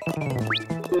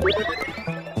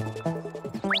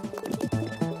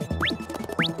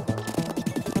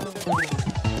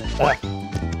 Ah.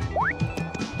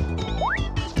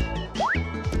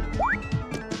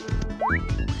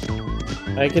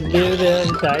 I can do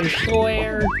this, I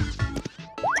swear.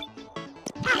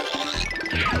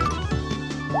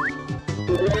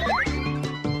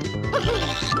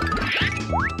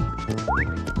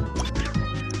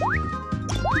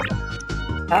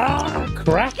 Ah,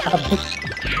 crap!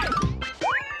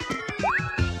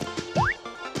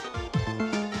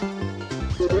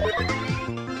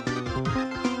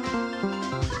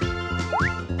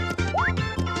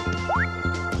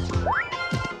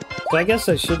 So I guess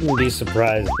I shouldn't be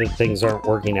surprised that things aren't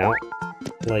working out,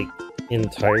 like,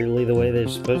 entirely the way they're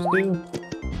supposed to.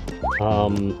 How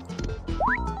am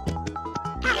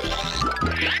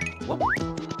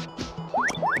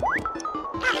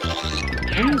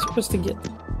I supposed to get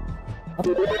up?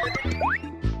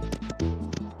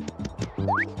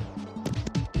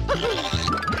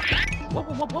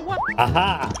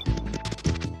 Aha!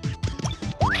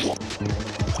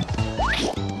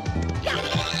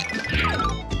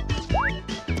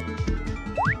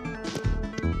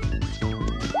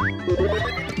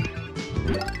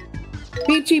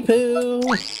 Peachy Poo!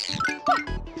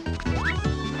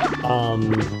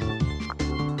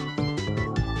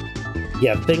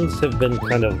 Yeah, things have been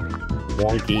kind of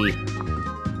wonky.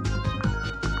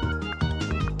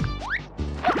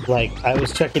 Like, I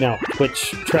was checking out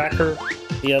Twitch Tracker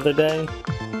the other day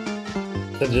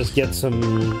to just get some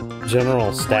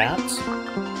general stats,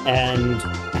 and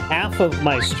half of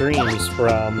my streams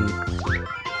from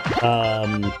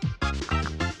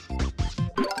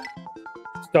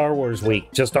Star Wars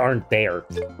Week just aren't there.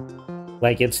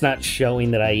 Like, it's not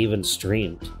showing that I even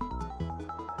streamed.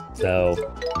 So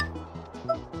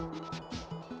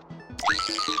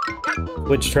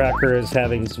Twitch Tracker is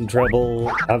having some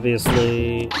trouble,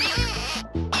 obviously.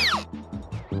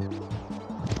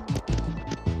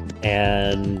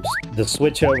 And the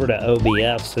switch over to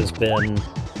OBS has been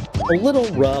a little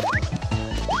rough.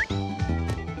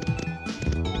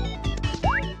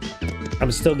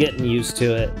 I'm still getting used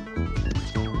to it.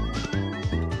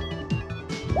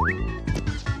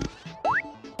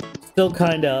 Still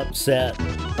kind of upset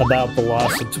about the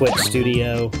loss of Twitch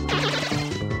Studio.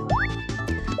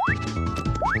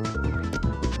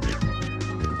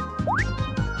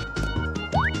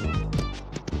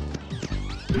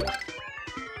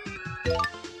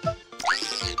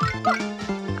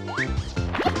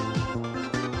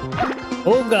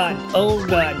 Oh god, oh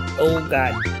god, oh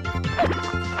god.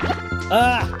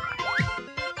 Ah!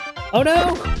 Oh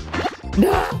no!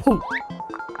 No!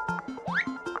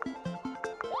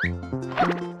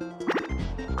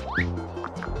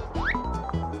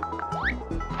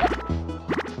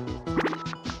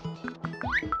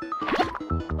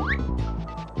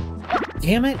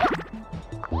 Damn it!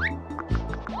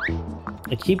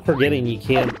 I keep forgetting you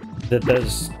can't, that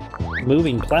those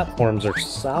moving platforms are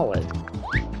solid.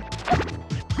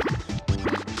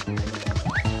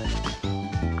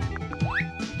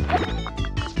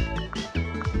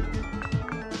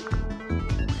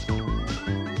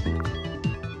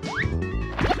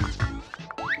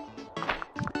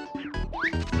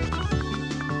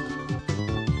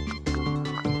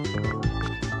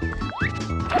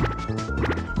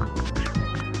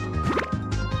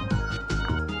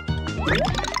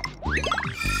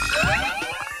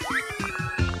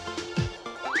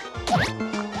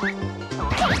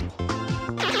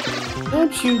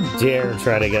 Don't you dare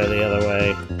try to go the other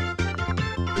way.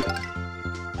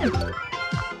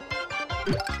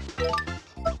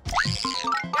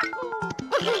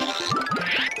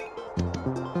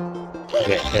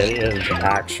 Okay, it is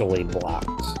actually blocked.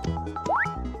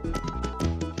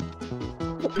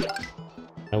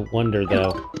 No wonder,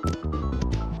 though.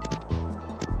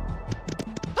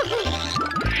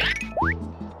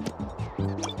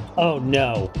 Oh,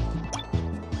 no.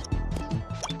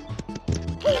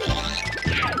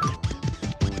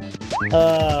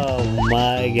 Oh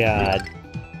my god.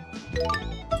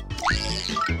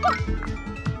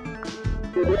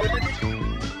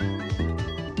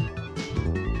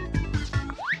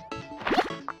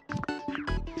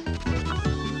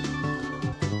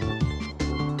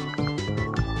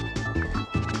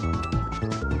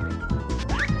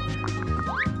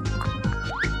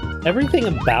 everything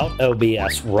about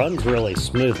OBS runs really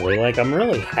smoothly. Like, I'm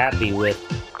really happy with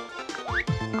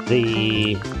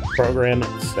the program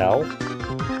itself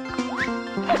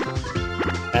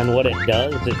and what it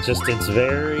does. It's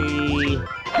very...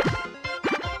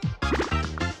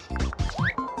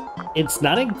 It's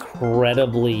not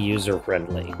incredibly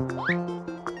user-friendly.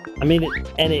 I mean,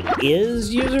 it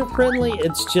is user-friendly,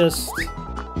 it's just...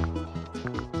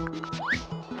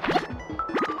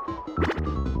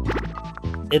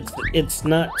 It's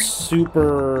not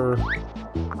super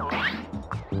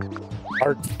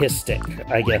artistic,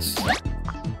 I guess.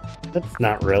 That's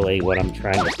not really what I'm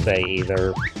trying to say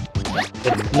either.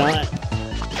 It's not...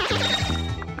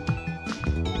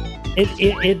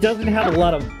 It doesn't have a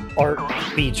lot of art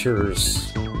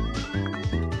features,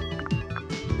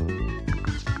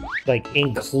 like,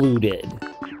 included.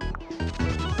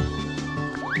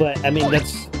 But, I mean,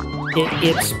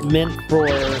 it's meant for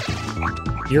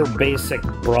your basic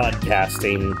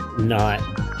broadcasting, not,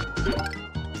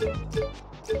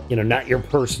 you know, not your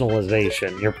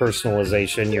personalization. Your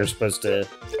personalization, you're supposed to,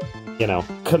 you know,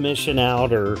 commission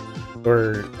out or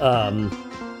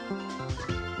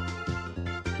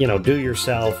you know, do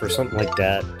yourself or something like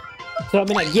that. So, I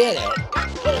mean, I get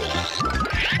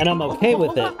it. And I'm okay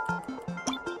with it.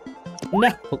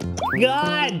 No!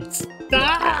 God!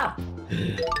 Stop!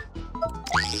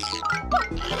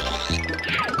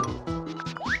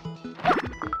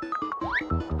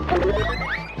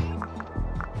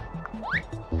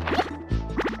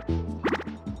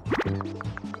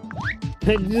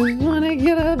 I just want to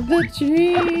get up the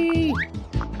tree!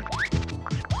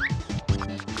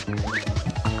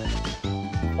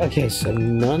 Okay, so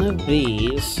none of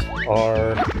these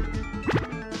are...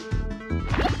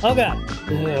 Oh god!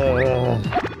 Oh.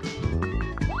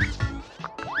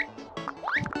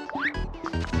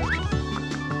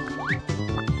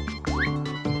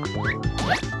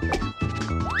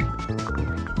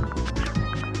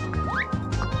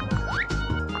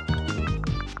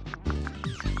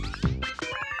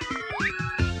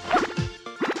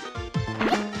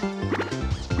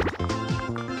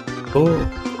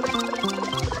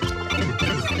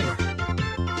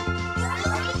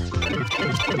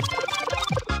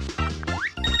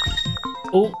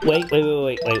 Oh, wait.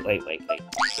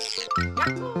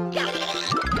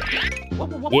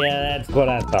 Yeah, that's what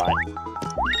I thought.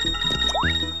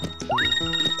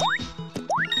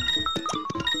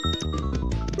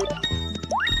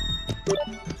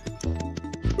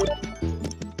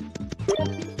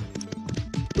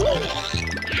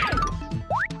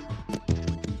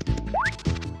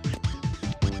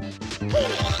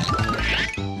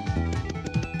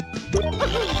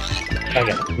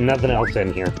 Okay, nothing else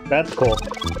in here. That's cool.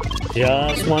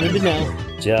 Just wanted to know.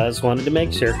 Just wanted to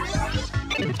make sure.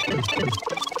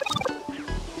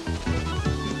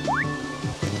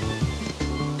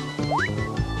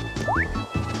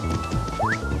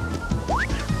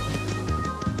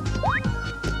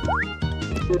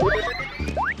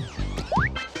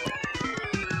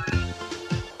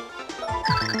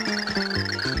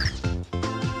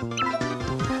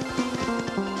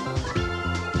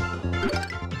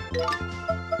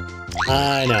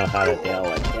 I know how to deal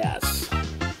with this.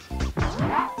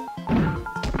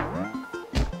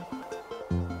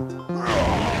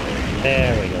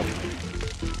 There we go.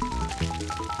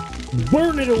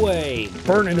 Burn it away!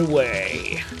 Burn it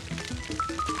away!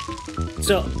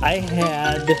 So, I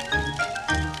had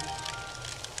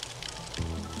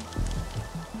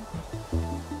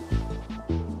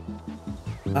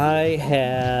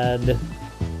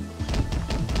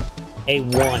a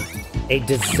want, a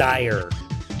desire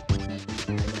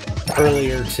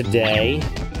earlier today.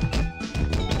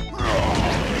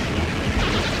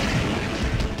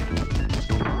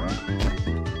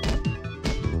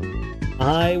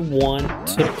 I want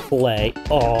to play...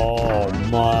 Oh,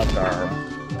 mother.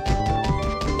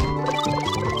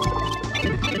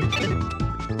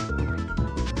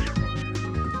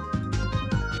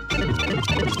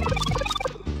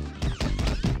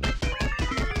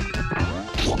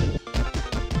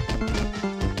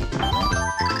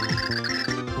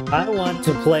 I want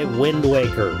to play Wind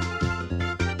Waker.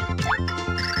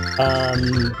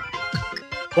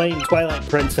 Playing Twilight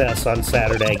Princess on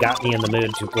Saturday got me in the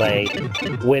mood to play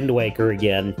Wind Waker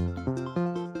again.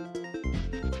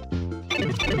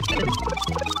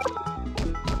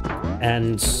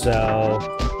 And so...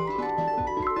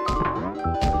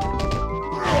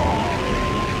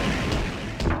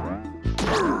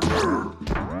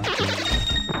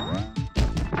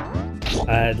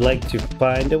 I'd like to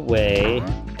find a way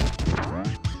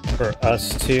for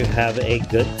us to have a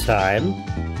good time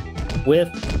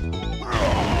with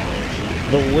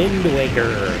the Wind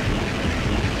Waker.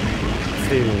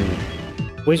 soon.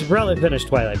 We should probably finish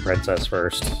Twilight Princess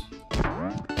first.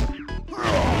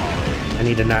 I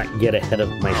need to not get ahead of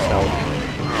myself.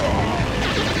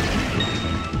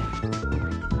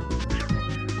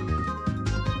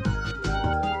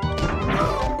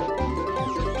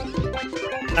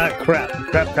 Ah, crap.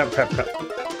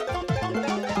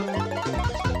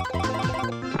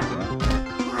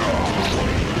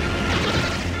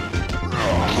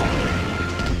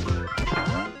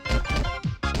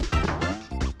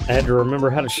 I had to remember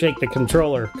how to shake the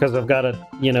controller because I've got a,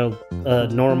 you know, a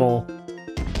normal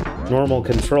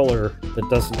controller that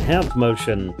doesn't have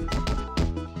motion.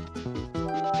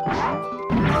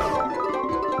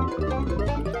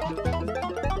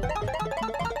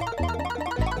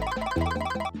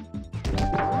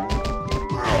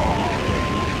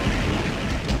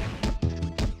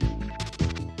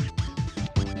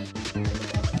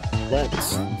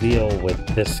 Let's deal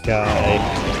with this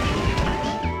guy.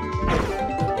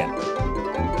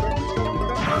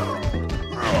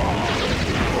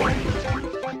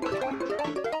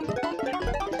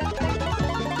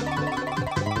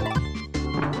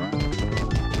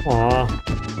 Aw.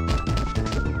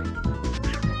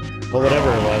 Well, whatever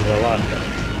it was, I lost it.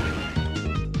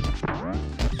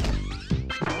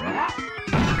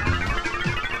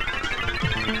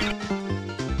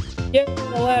 Get the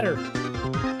ladder!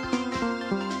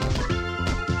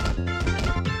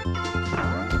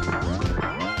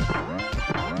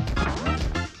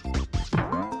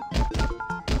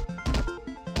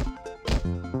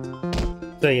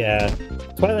 So yeah,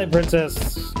 Twilight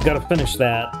Princess, gotta finish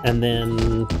that, and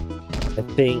then I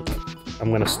think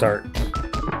I'm gonna start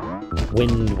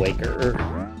Wind Waker.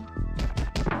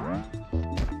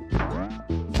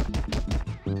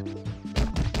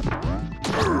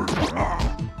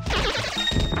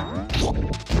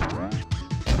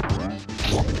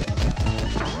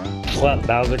 What,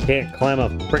 Bowser can't climb a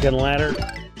frickin' ladder?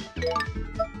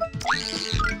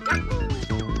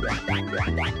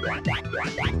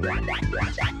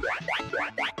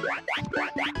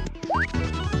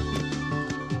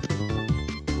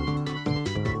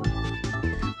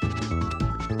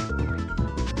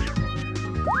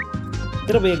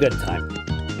 It'll be a good time.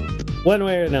 One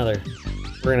way or another,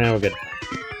 we're gonna have a good time.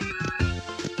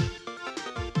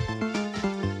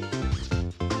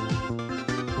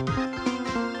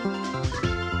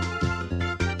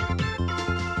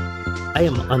 I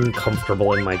am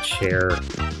uncomfortable in my chair.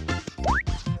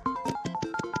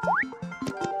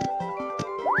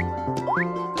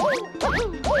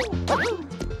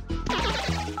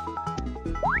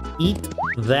 Eat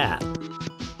that.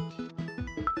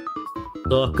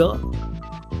 Sucker.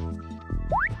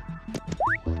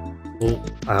 Oh,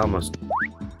 I almost...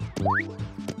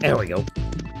 There we go.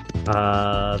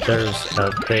 There's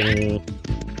a thing...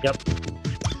 Yep.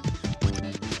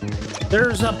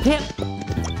 There's a pit!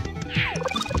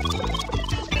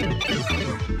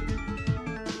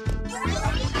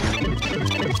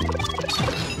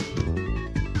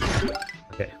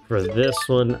 Okay, for this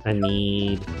one, I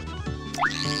need...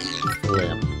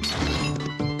 Slim.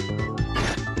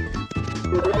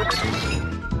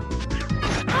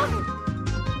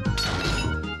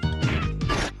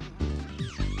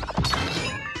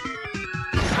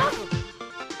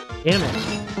 Damn it.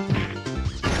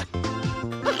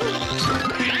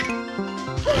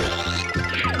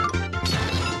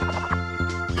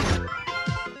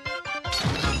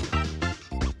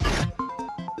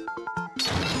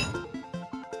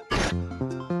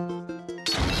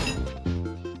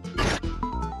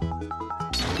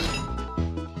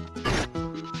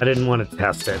 I didn't want to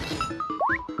test it.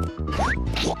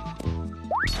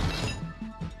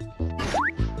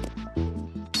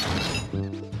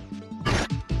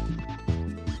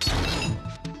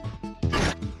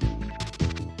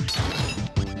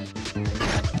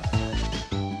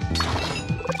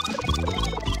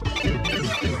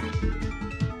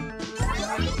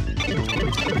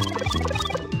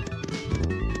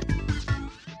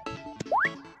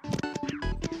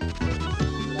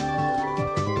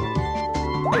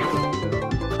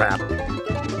 Crap.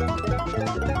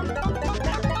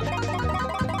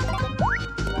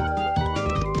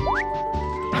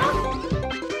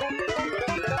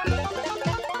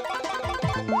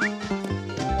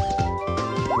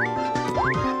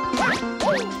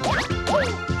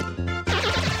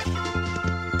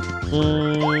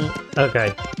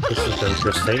 Okay, this is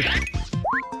interesting.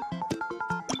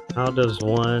 How does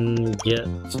one get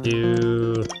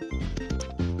to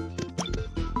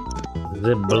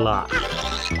the block?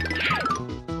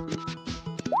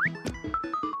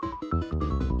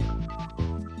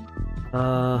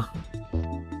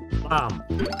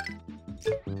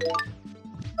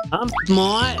 I'm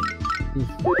smart.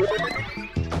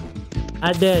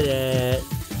 I did it.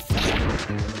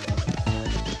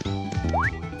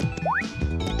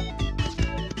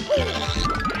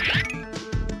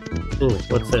 Ooh,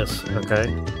 what's this? Okay.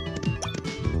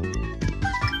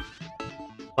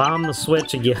 Bomb the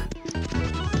switch again.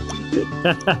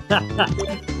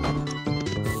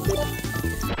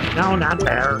 No, not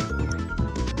there.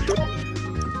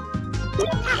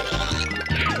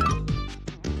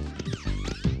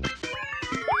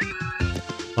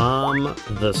 Bomb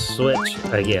the switch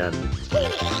again.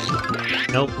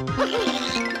 Nope.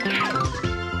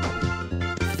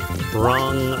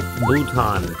 Wrong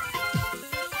button.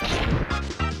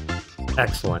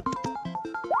 Excellent.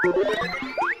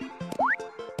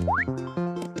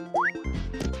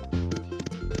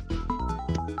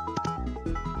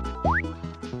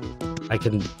 I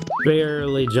can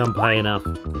barely jump high enough,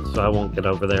 so I won't get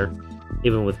over there.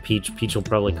 Even with Peach, Peach will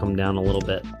probably come down a little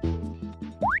bit.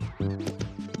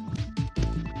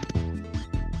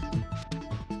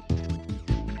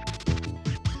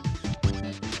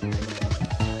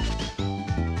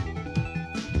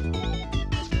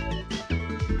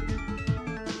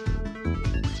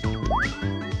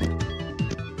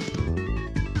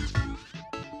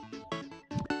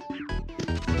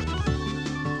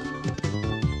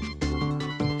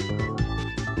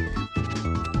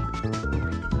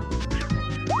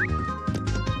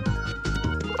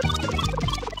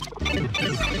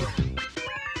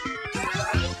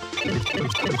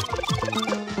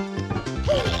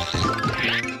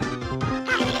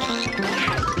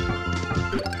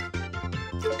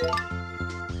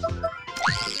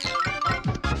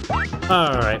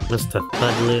 Alright, Mr.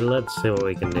 Fudley, let's see what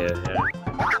we can do here.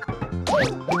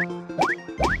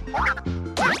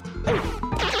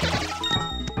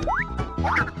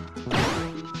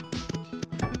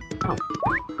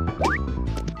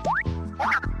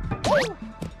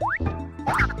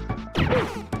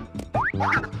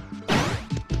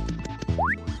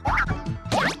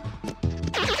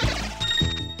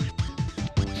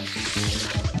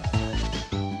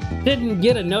 Didn't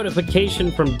get a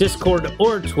notification from Discord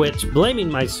or Twitch blaming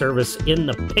my service in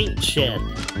the paint shed.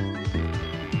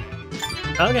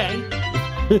 Okay.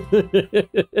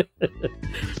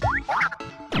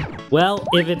 Well,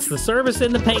 if it's the service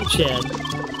in the paint shed,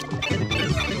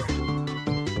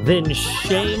 then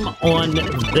shame on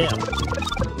them.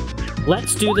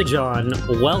 Let's do the John.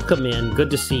 Welcome in. Good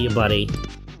to see you, buddy.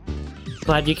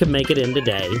 Glad you can make it in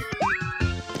today.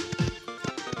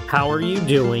 How are you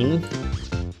doing?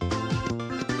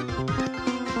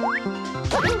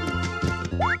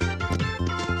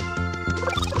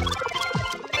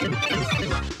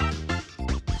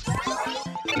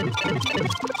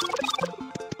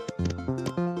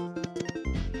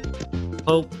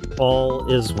 Hope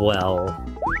all is well.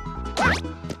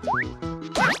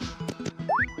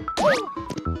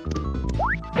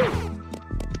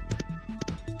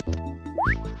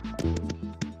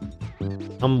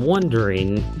 I'm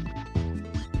wondering...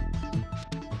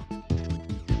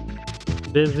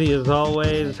 Busy as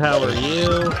always, how are you?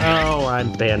 Oh,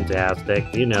 I'm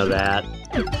fantastic, you know that.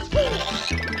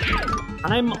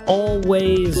 I'm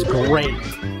always great.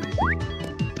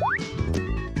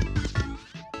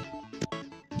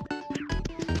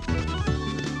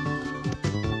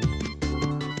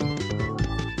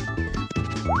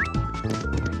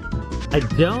 I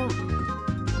don't...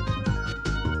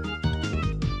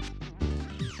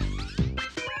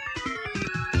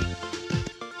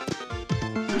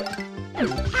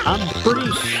 I'm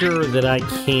pretty sure that I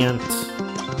can't...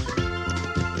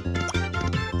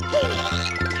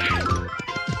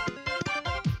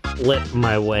 flip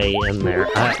my way in there.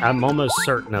 I'm almost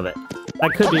certain of it. I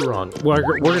could be wrong. We're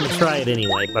going to try it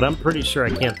anyway, but I'm pretty sure I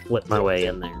can't flip my way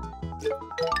in there.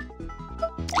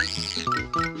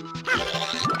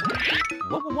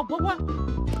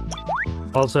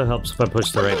 Also helps if I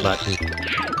push the right button.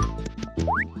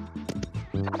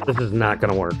 This is not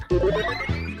gonna work.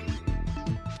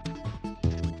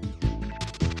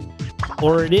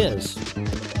 Or it is.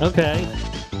 Okay.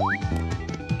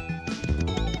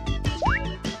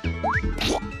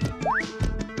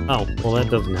 Oh, well that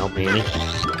doesn't help me any.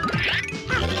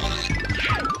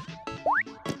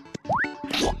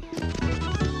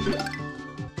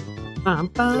 Bum,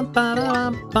 bum,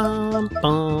 ba-dum, bum,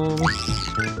 bum.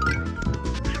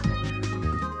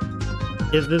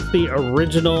 Is this the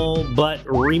original but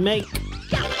remake?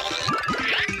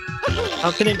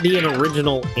 How can it be an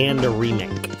original and a remake?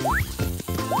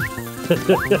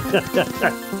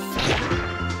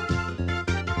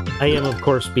 I am, of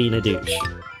course, being a douche.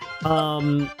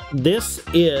 This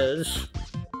is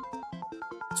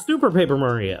Super Paper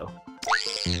Mario.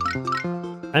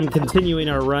 I'm continuing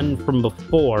our run from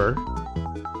before.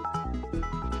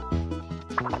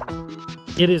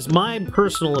 It is my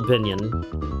personal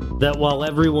opinion that while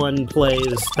everyone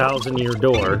plays Thousand Year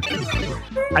Door,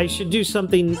 I should do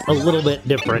something a little bit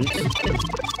different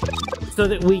so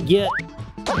that we get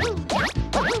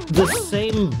the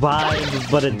same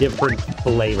vibe but a different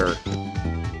flavor.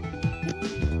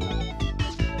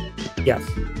 Yes.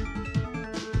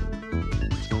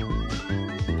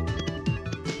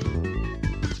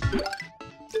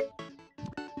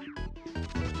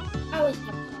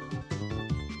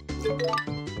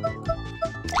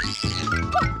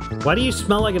 Why do you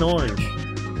smell like an orange?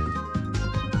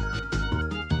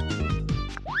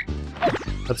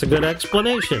 That's a good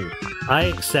explanation. I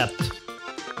accept.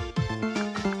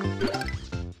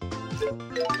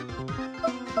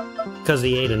 Because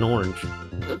he ate an orange.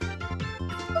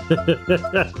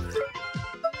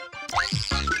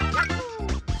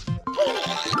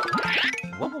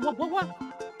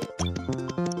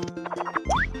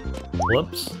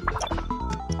 Whoops.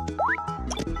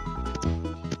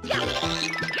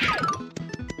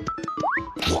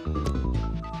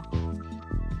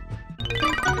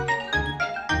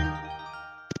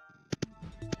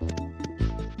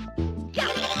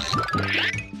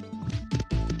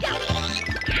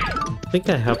 I think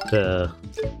I have to...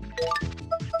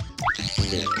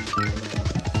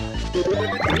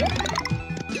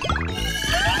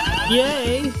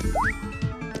 Yay!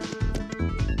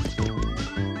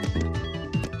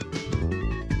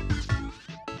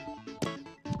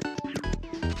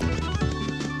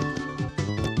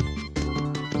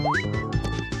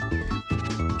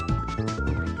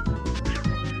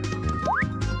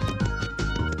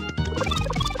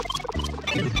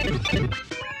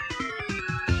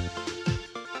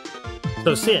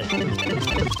 So Sid,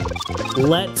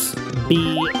 let's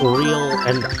be real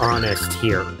and honest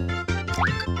here.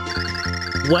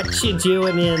 What you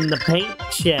doing in the paint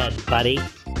shed, buddy?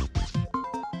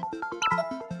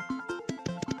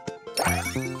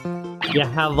 You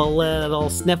have a little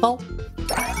sniffle?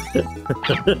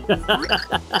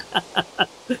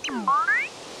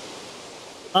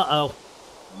 Uh-oh.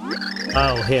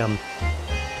 Oh, him.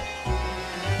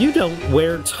 You don't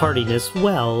wear tardiness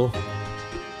well.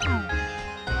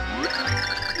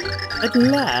 At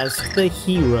last, the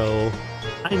hero.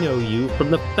 I know you from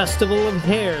the festival of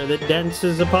hair that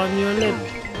dances upon your lip.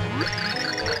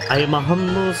 I am a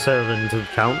humble servant of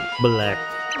Count Black.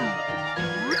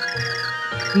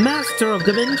 Master of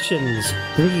dimensions,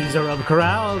 pleaser of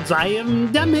crowds, I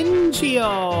am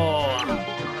Dimentio!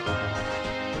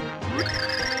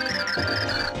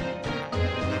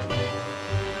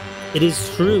 It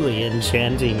is truly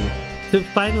enchanting to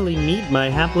finally meet my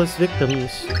hapless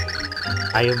victims.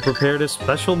 I have prepared a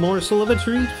special morsel of a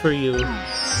treat for you.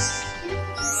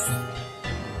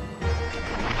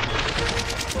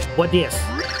 What this?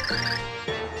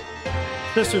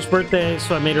 Sister's birthday,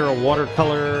 so I made her a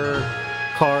watercolor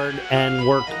card and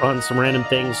worked on some random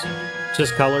things.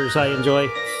 Just colors I enjoy.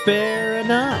 Fair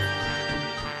enough.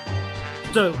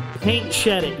 So, paint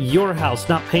shed at your house,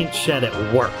 not paint shed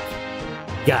at work.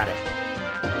 Got it.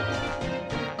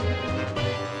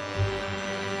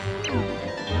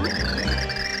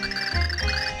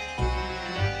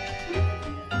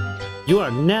 You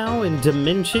are now in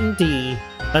Dimension D,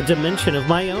 a dimension of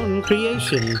my own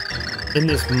creation. In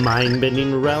this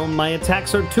mind-bending realm, my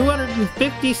attacks are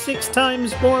 256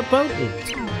 times more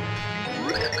potent.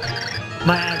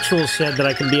 My actual said that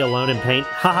I can be alone and paint.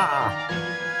 Haha!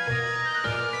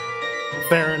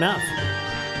 Fair enough.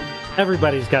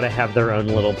 Everybody's got to have their own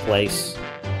little place.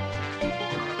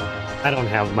 I don't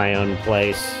have my own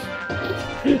place.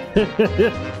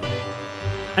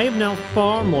 I am now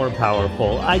far more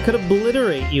powerful. I could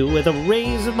obliterate you with a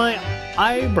raise of my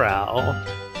eyebrow.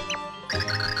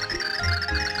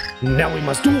 Now we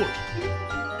must duel!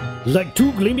 Like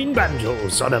two gleaming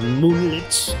banjos on a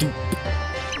moonlit stoop.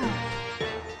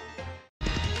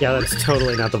 Yeah, that's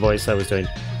totally not the voice I was doing.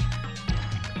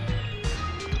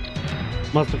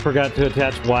 Must have forgot to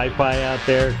attach Wi-Fi out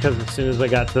there, because as soon as I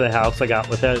got to the house, I got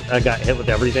hit with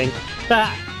everything.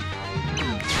 Ah!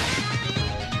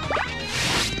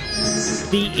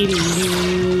 The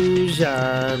illusion.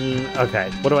 Okay,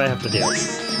 what do I have to do?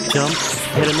 Jump,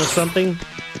 hit him with something.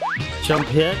 Jump,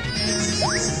 hit.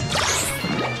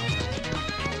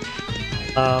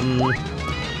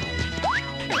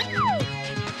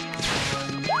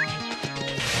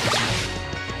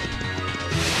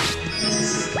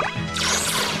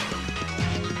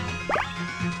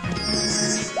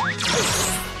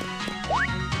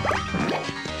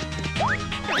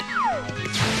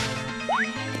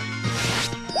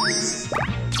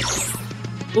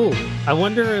 Ooh, I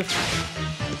wonder if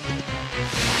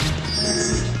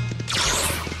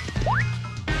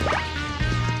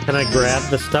Can I grab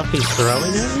the stuff he's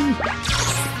throwing at me?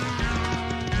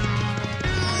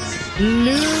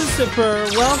 Lucifer,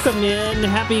 welcome in.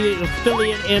 Happy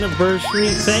affiliate anniversary.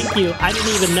 Thank you. I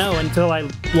didn't even know until I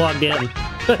logged in.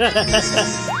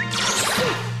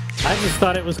 I just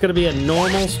thought it was going to be a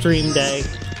normal stream day.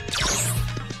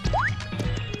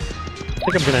 I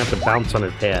think I'm going to have to bounce on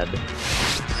his head.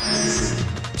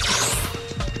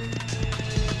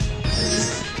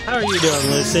 How are you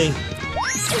doing, Lucy?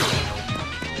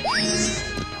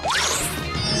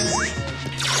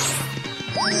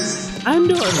 I'm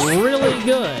doing really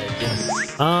good.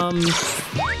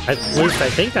 At least I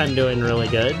think I'm doing really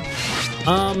good.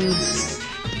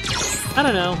 I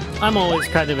don't know. I'm always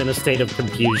kind of in a state of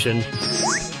confusion,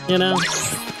 you know?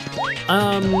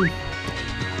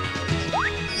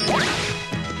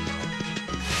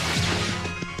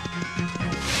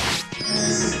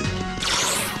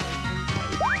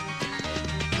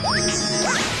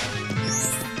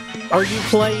 Are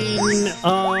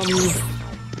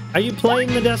you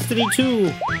playing the Destiny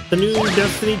 2, the new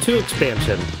Destiny 2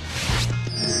 expansion?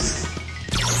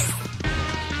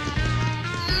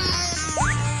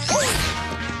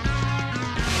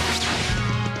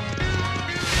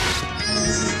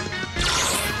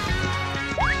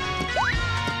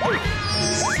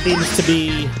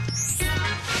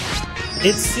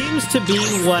 It seems to be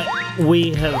what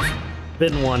we have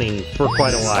been wanting for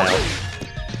quite a while,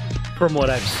 from what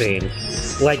I've seen.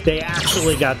 Like, they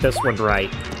actually got this one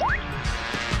right.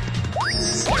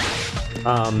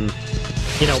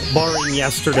 You know, barring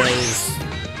yesterday's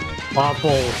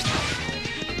awful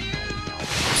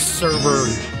server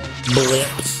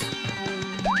blips.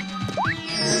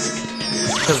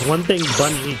 Because one thing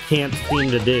Bungie can't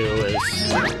seem to do is,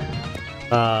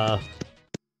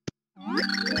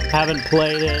 haven't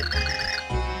played it,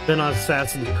 been on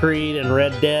Assassin's Creed and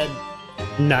Red Dead.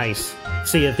 Nice.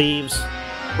 Sea of Thieves.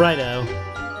 Righto.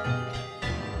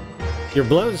 Your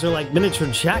blows are like miniature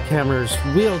jackhammers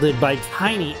wielded by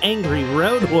tiny, angry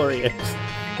road warriors.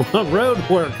 Road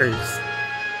workers.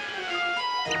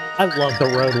 I love the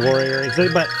Road Warriors.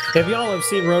 But if y'all have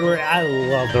seen Road Warrior, I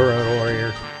love the Road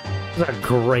Warrior. It's a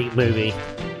great movie.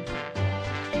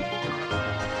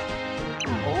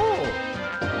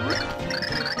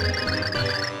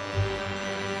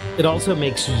 It also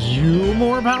makes you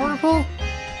more powerful?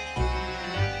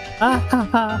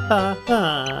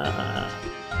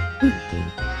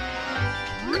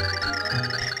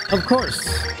 Of course,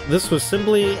 this was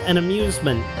simply an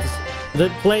amusement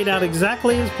that played out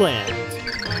exactly as planned.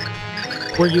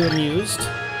 Were you amused?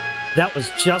 That was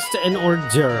just an hors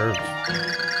d'oeuvre.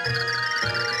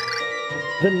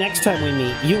 The next time we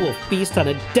meet, you will feast on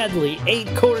a deadly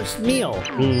 8-course meal.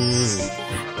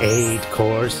 8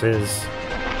 courses.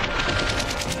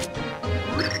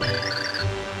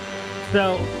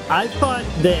 So, I thought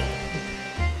that,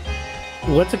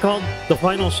 what's it called? The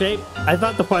Final Shape? I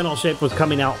thought the Final Shape was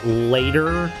coming out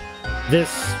later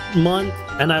this month,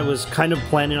 and I was kind of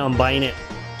planning on buying it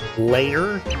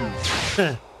later.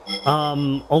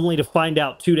 Only to find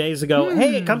out 2 days ago,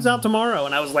 hey, it comes out tomorrow,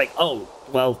 and I was like, oh,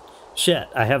 well, shit,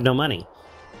 I have no money.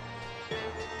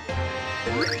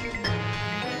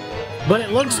 But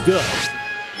it looks good.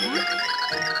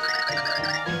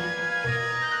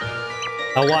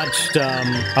 I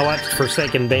watched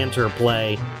Forsaken Banter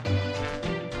play.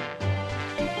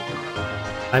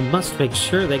 I must make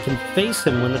sure they can face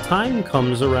him when the time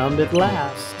comes around at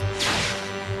last.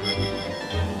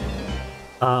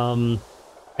 And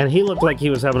he looked like he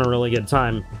was having a really good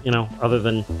time, you know, other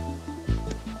than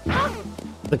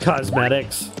the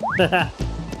cosmetics.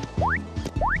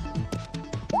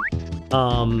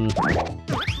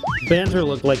 Banter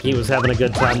looked like he was having a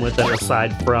good time with it,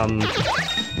 aside from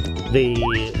the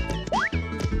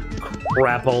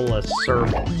crapola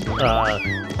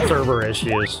server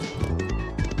issues.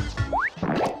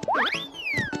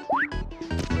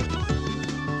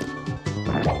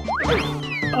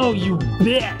 Oh, you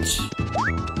bitch!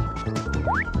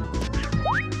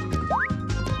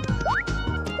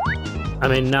 I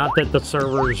mean, not that the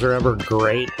servers are ever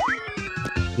great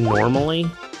normally.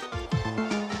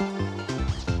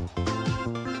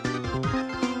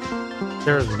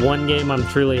 There's one game I'm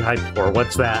truly hyped for.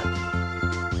 What's that?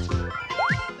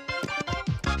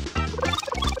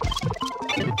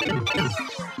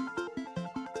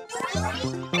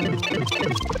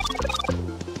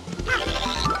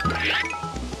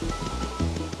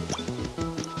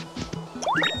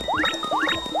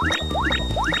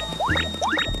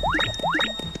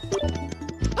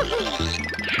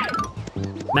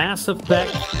 Mass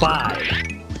Effect 5.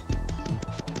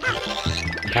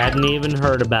 Hadn't even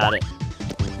heard about it.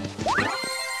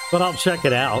 but I'll check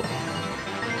it out.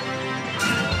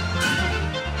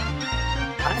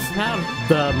 I have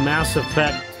the Mass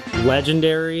Effect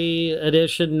Legendary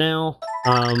Edition now.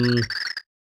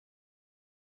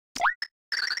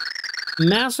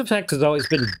 Mass Effect has always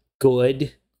been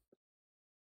good.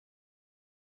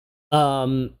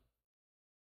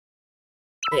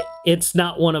 It's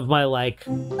not one of my, like,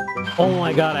 oh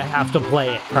my god, I have to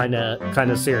play it kind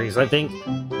of series. I think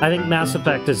Mass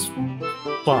Effect is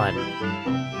fun.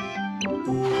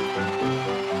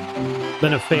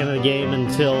 Been a fan of the game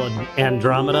until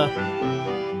Andromeda.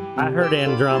 I heard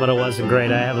Andromeda wasn't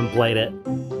great. I haven't played it.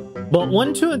 But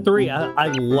 1, 2, and 3, I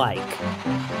like.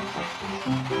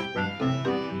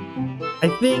 I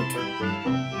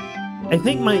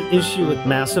think my issue with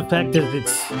Mass Effect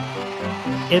is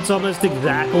it's almost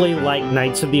exactly like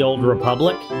Knights of the Old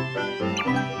Republic,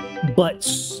 but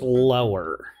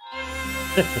slower.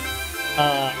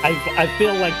 I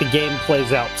feel like the game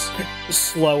plays out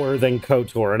slower than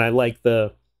KOTOR, and I like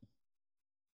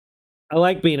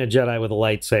being a Jedi with a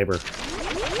lightsaber.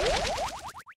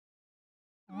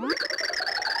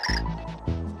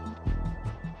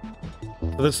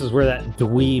 So this is where that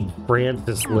dweeb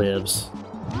Francis lives.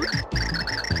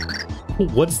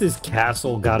 What's this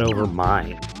castle got over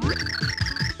mine?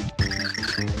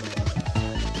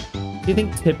 Do you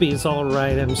think Tippy's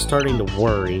alright? I'm starting to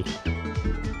worry.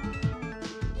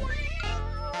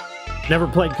 Never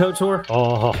played KOTOR?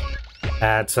 Oh,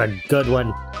 that's a good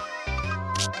one.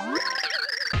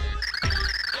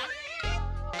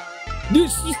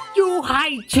 This is too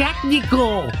high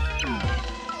technical!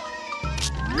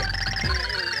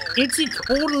 It's a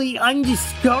totally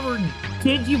undiscovered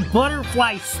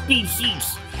Digibutterfly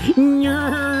species.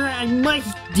 I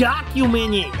must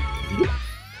document it.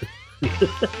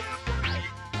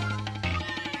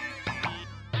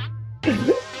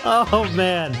 Oh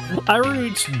man, I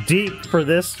reached deep for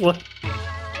this one.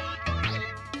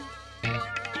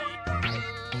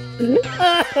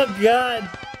 Oh god.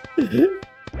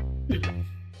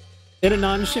 In a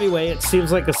non-shitty way, it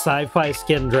seems like a sci-fi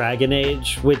skin Dragon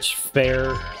Age, which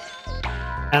fair.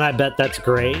 And I bet that's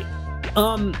great.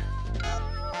 Kinda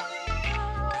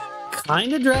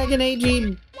Dragon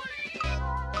Age-y?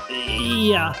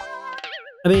 Yeah.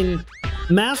 I mean,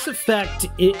 Mass Effect,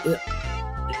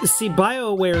 see,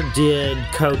 BioWare did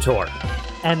KOTOR,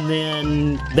 and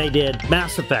then they did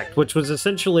Mass Effect, which was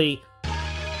essentially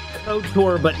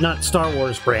KOTOR, but not Star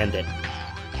Wars branded.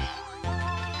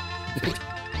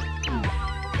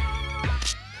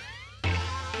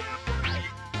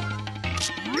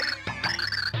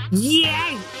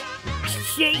 Yeah!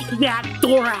 Shake that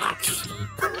thorax!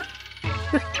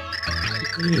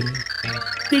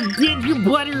 The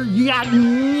Digibutter got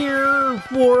near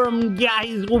for them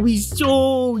guys will be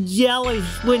so jealous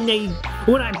when I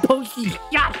post these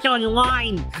shots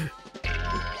online.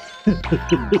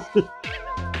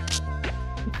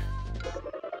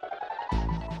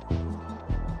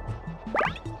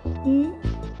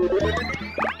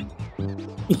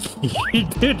 You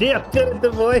do damn good at the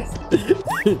voice.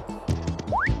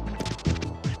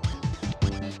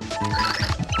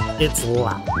 It's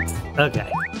locked.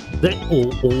 Okay.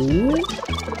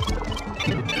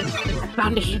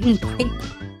 Found a hidden pipe.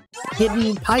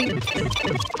 Hidden pipe.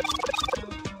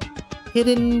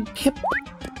 Hidden pip.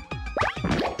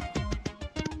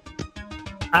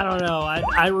 I don't know.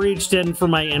 I reached in for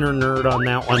my inner nerd on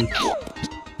that one.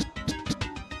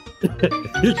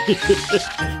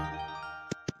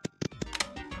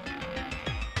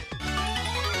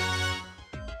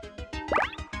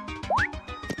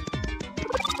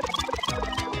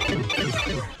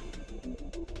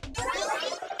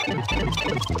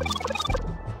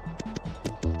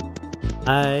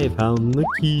 I found the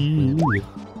key.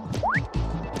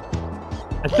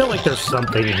 I feel like there's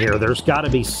something here. There's got to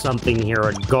be something here.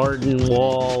 A garden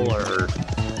wall or...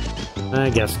 I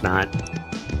guess not.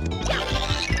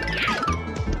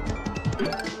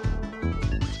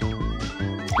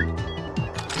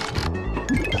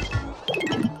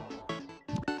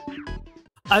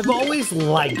 I've always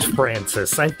liked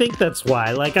Francis. I think that's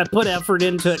why. Like, I put effort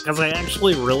into it because I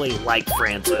actually really like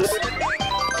Francis.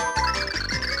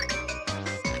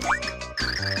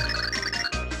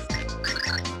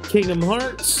 Kingdom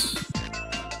Hearts.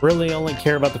 Really only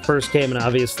care about the first game, and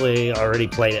obviously already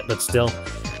played it, but still.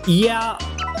 Yeah,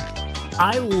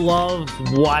 I love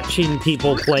watching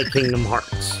people play Kingdom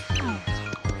Hearts.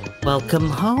 Welcome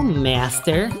home,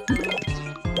 Master.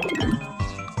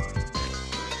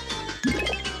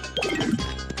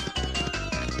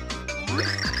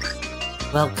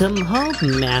 Welcome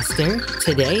home, Master.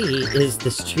 Today is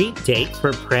the street date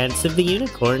for Prance of the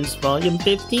Unicorns, Volume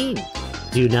 15.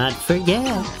 Do not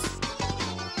forget.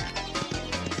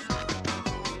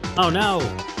 Oh no!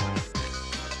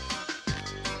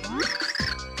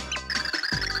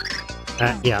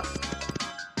 Yeah.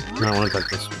 No, I want to touch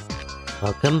this one.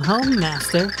 Welcome home,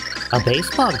 Master. A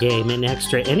baseball game in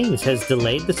extra innings has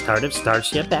delayed the start of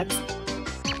Starship X.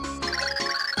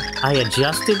 I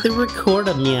adjusted the record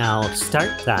meow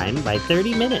start time by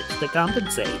 30 minutes to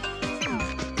compensate.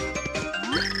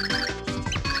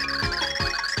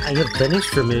 I have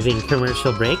finished removing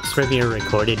commercial breaks from your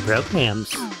recorded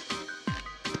programs.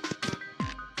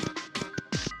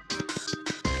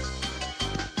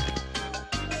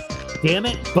 Damn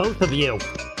it, both of you!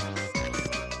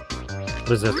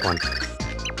 What is this one?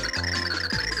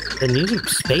 The new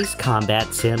space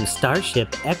combat sim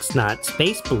Starship X-Naut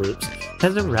Space Bloops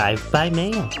has arrived by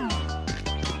mail.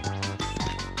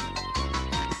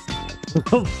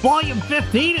 Volume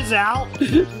 15 is out!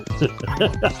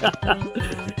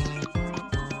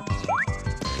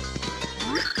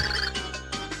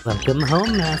 Welcome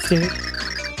home, Master.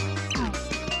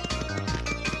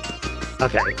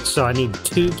 Okay, so I need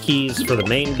 2 keys for the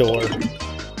main door.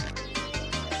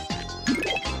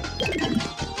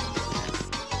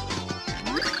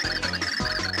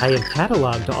 I have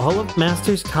cataloged all of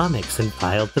Master's comics and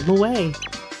filed them away.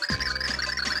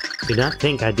 Do not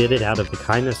think I did it out of the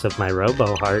kindness of my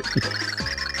robo-heart.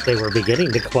 They were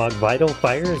beginning to clog vital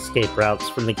fire escape routes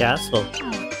from the castle.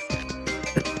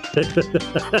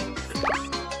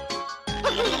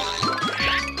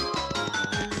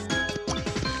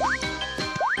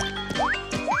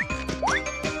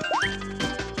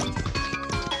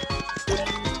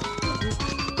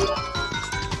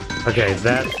 Okay,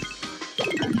 that...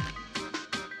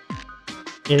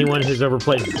 Anyone who's ever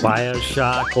played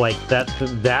Bioshock, like, that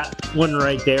one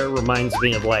right there reminds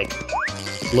me of, like,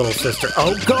 Little Sister.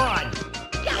 Oh, God!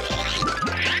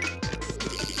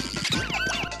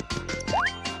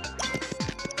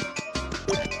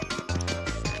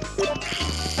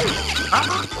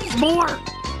 Ah, more!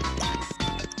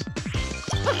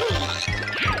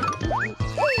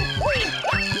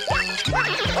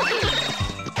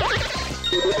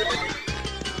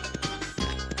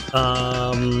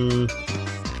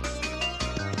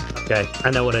 Okay,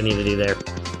 I know what I need to do there.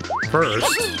 First...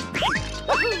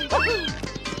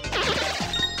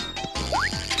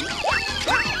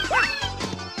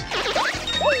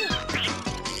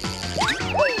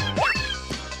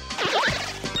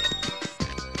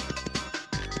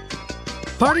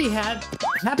 Party hat!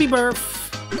 Happy birth!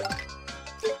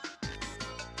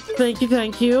 Thank you,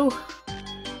 thank you.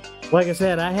 Like I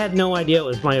said, I had no idea it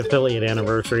was my affiliate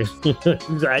anniversary.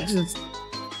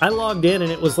 I logged in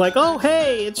and it was like, oh,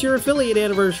 hey, it's your affiliate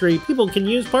anniversary. People can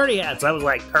use party hats. I was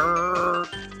like,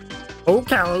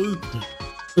 okay.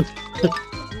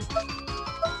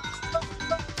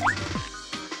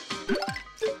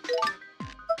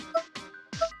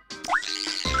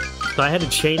 So I had to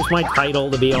change my title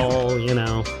to be all, you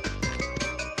know.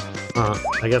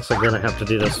 I guess I'm gonna have to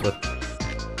do this with...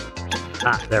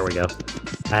 Ah, there we go.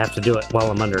 I have to do it while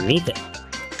I'm underneath it.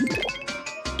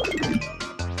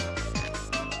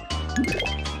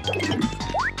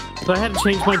 So I had to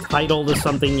change my title to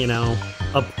something, you know,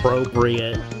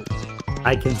 appropriate.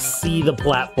 I can see the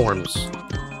platforms.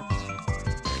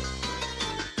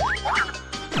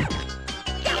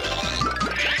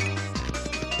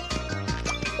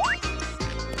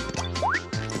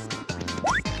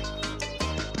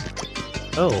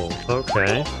 Oh,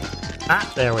 okay.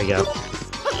 Ah, there we go.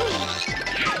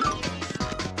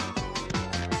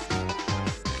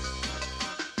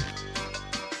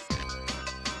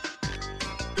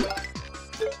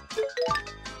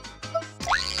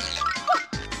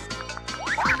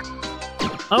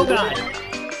 Oh, God!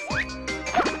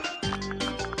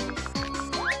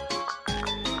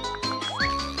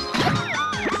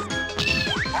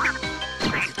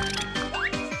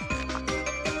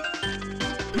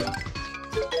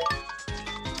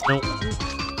 Nope.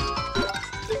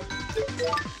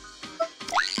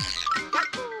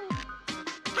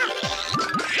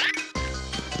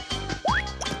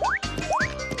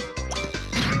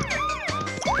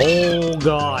 Oh,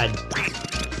 God.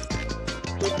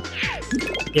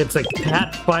 It's a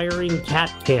cat-firing cat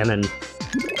cannon.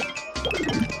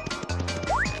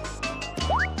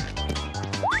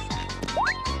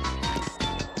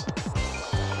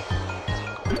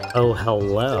 Oh,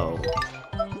 hello.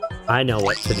 I know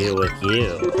what to do with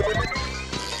you.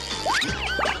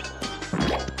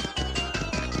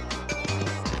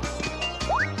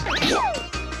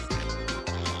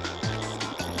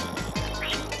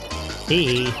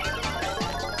 He...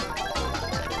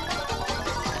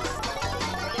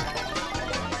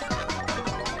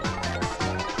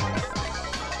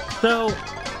 So,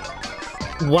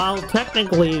 while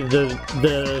technically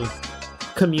the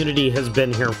community has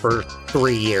been here for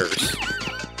 3 years,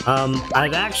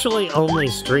 I've actually only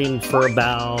streamed for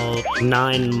about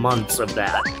 9 months of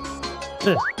that.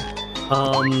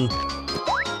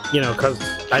 You know, because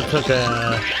I took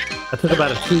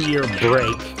about a 2-year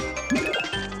break.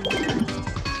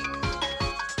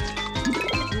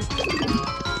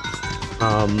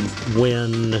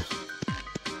 When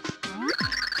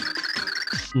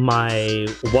my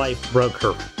wife broke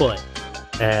her foot,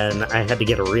 and I had to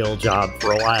get a real job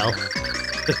for a while.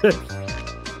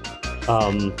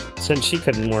 Since she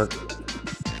couldn't work.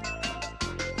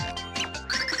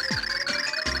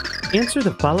 Answer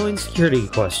the following security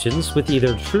questions with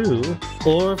either true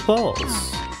or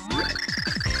false.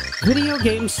 Video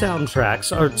game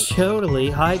soundtracks are totally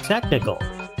high technical.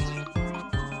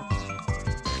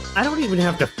 I don't even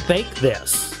have to fake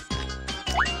this.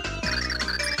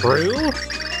 True?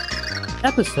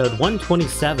 Episode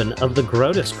 127 of the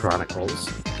Grotus Chronicles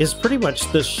is pretty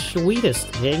much the sweetest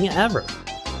thing ever.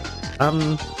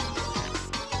 I'm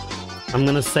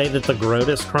gonna say that the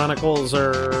Grotus Chronicles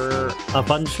are a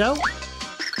fun show.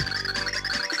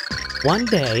 One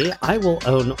day, I will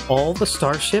own all the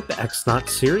Starship Xnaut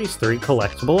Series 3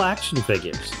 collectible action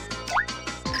figures.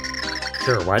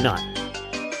 Sure, why not?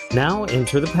 Now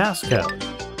enter the passcode.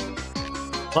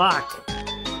 Fuck!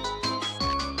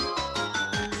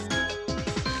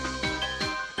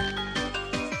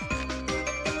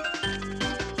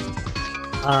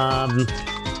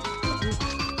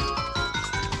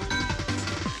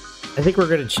 I think we're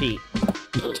gonna cheat.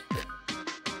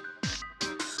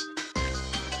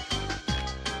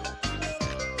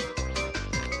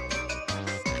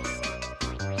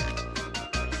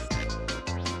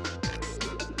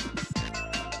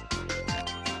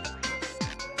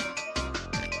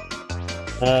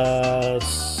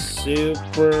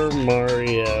 Super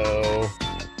Mario.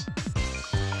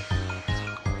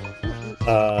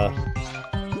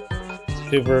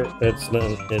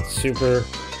 It's Super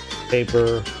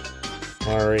Paper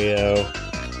Mario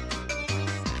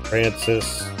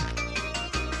Francis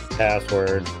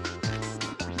password.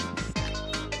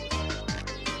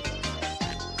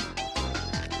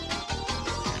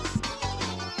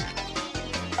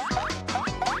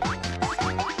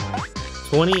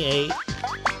 $28.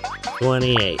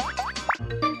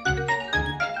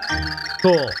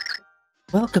 Cool.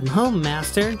 Welcome home,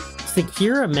 Master.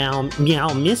 Secura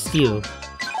Meow missed you.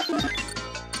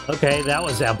 Okay, that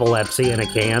was epilepsy in a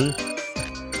can.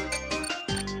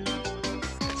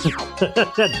 Do it!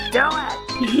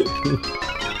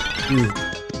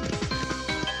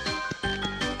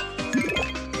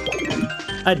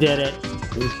 I did it.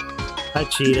 I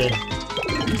cheated.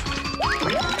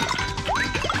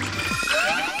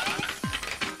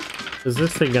 Is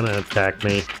this thing gonna attack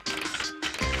me?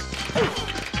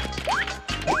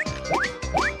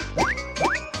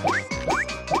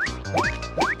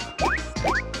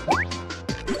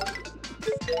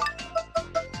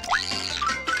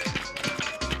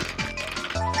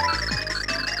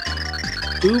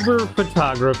 Uber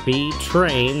Photography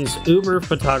Trains, Uber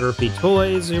Photography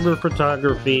Toys, Uber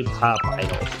Photography Pop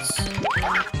Idols.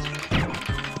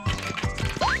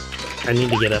 I need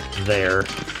to get up there.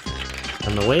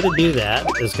 And the way to do that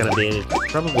is going to be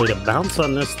probably to bounce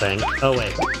on this thing. Oh,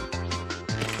 wait.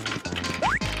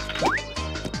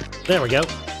 There we go.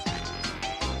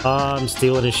 Oh, I'm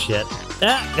stealing his shit.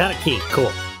 Ah, got a key.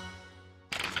 Cool.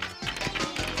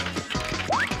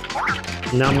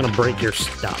 Now I'm going to break your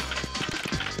stuff.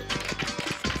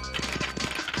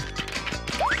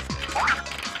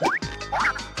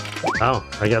 Oh,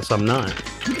 I guess I'm not.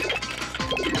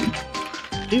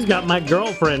 He's got my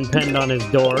girlfriend pinned on his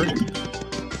door.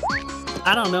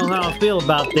 I don't know how I feel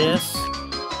about this.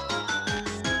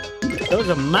 Those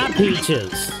are my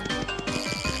peaches.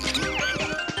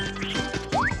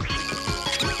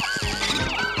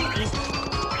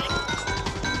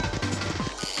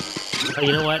 Oh,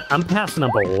 you know what? I'm passing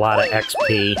up a lot of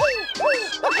XP.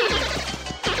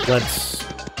 Let's...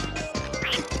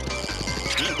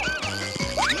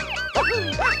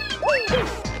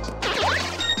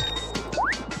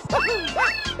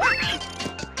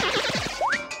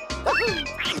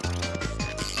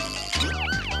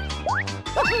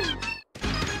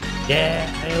 Yeah,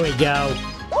 there we go.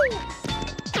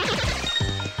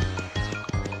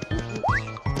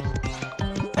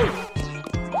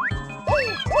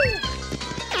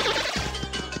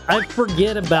 I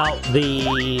forget about the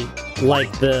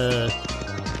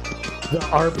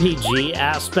RPG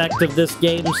aspect of this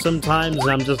game sometimes.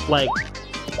 I'm just like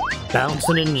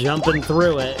bouncing and jumping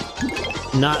through it,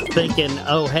 not thinking,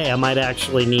 oh hey, I might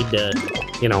actually need to,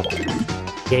 you know,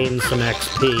 gain some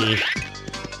XP.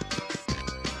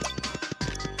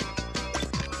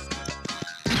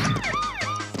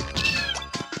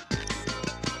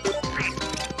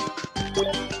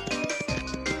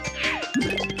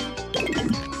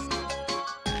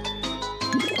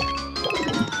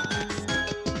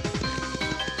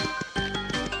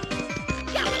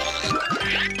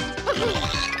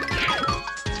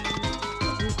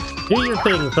 Do your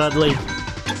thing, Fudley.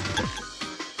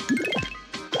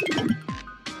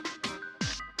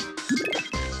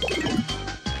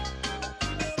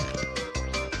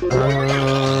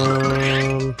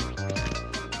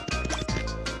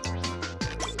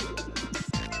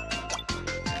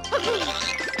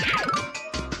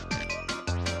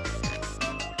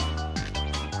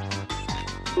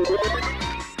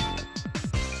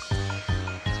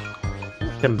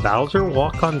 Can Bowser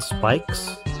walk on spikes?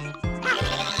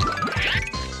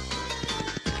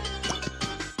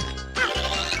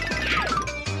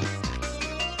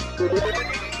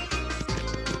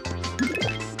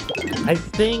 I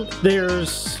think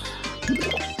there's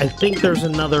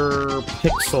another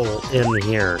pixel in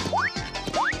here.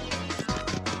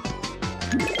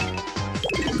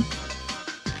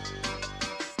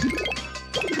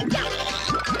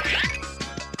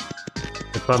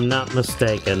 If I'm not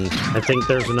mistaken, I think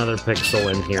there's another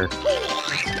pixel in here.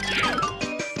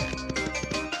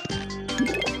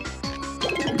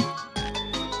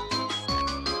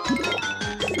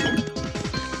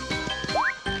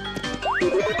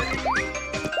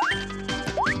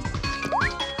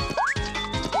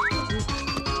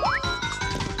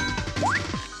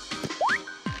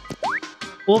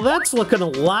 Well, that's looking a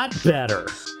lot better.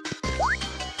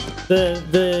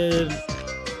 The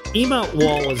emote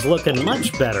wall is looking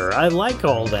much better. I like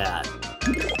all that.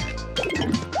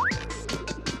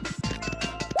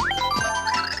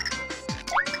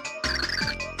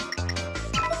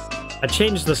 I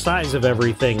changed the size of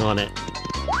everything on it.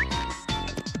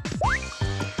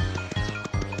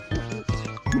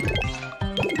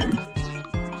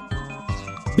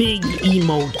 Big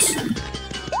emotes.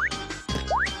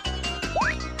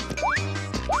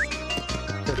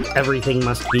 Everything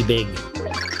must be big.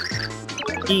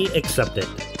 Accepted.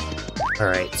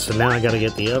 Alright, so now I gotta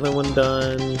get the other one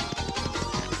done.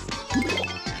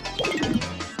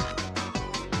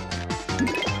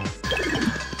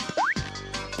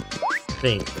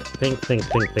 Think.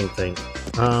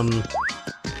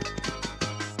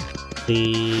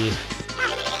 The...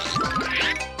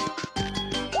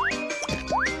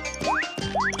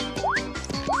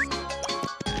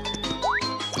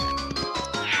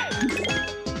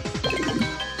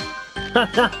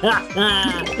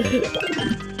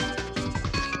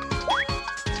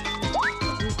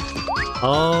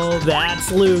 Oh,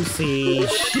 that's Lucy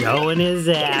showing his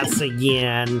ass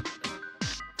again.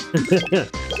 Is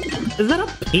that a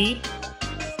peep?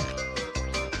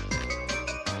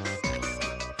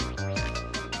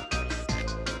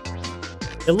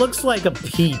 It looks like a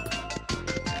peep.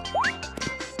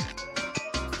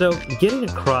 So, getting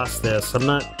across this, I'm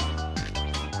not...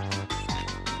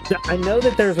 I know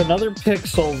that there's another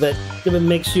pixel that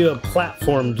makes you a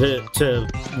platform to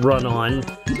run on,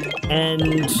 and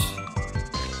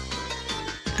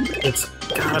it's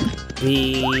gotta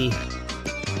be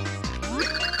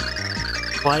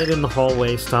quiet in the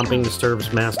hallway, stomping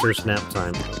disturbs master's nap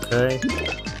time. Okay.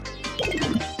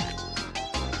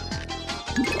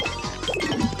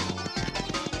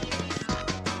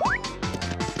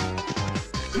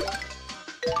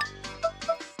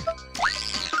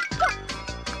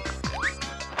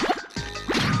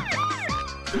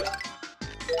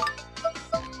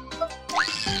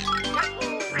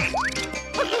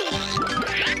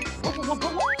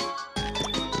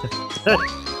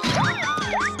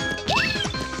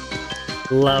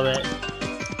 Love it.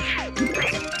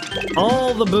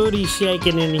 All the booty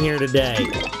shaking in here today.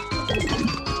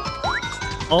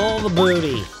 All the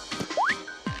booty.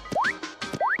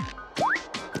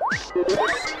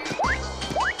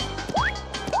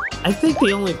 I think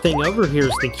the only thing over here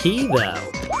is the key, though.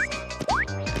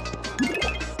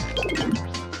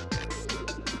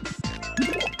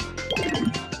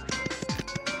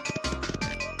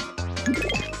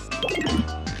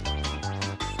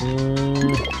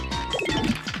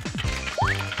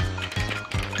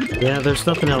 Yeah, there's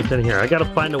nothing else in here. I gotta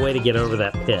find a way to get over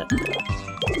that pit.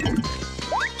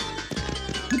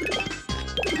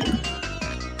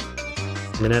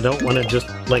 I mean, I don't want to just,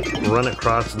 like, run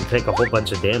across and take a whole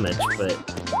bunch of damage, but...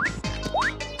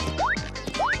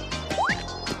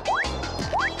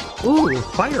 Ooh,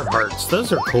 fire hearts.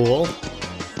 Those are cool.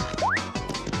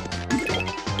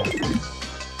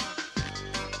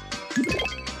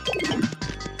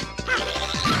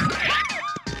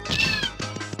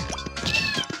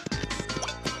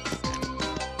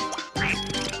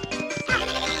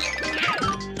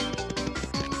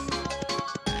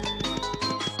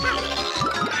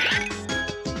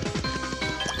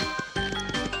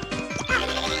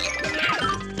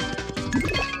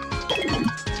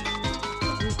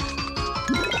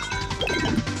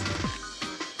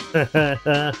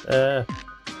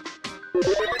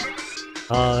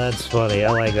 Oh, that's funny.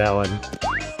 I like that one.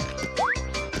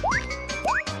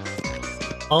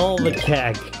 All the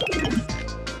keg.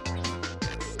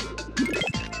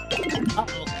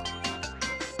 Uh-oh.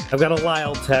 I've got a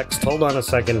Lyle text. Hold on a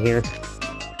second here.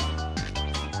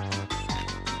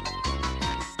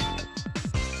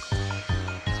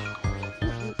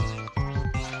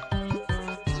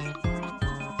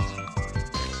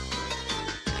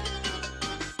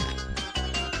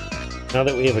 Now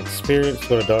that we have experienced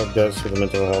what a dog does for the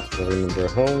mental health of every member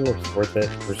at home, it's worth it.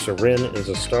 For Rin is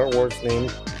a Star Wars name.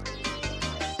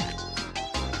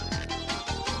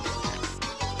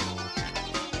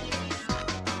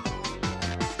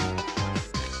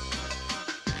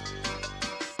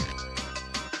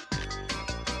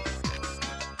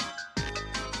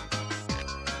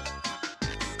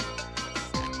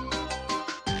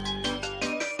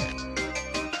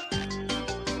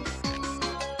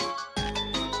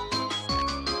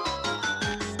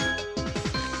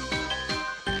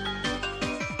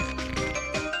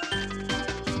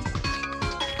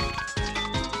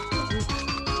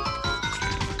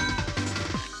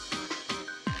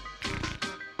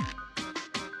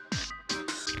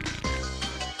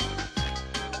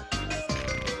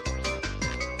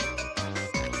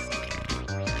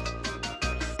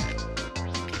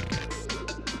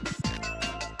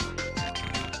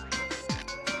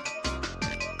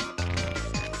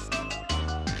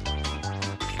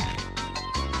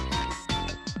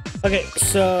 Okay,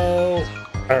 so,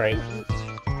 alright.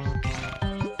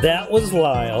 That was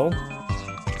Lyle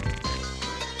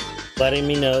letting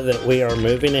me know that we are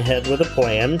moving ahead with a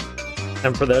plan.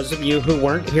 And for those of you who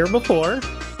weren't here before,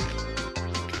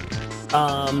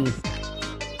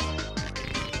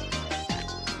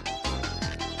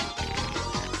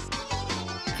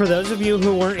 for those of you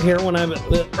who weren't here when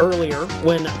earlier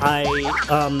when I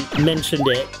mentioned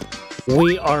it,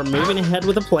 we are moving ahead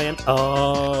with a plan.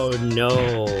 Oh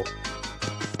no.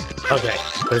 Okay,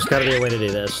 there's gotta be a way to do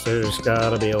this. There's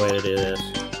gotta be a way to do this.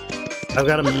 I've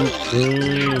gotta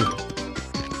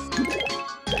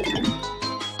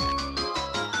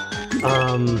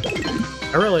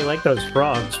I really like those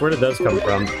frogs. Where did those come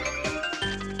from?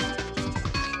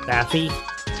 Baffy?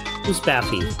 Who's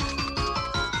Baffy?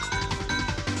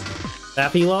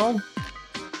 Baffy Lol?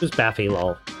 Who's Baffy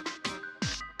Lol?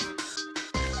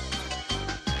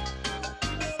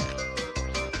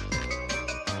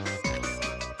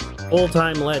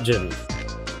 Full-time legend.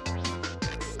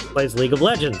 Plays League of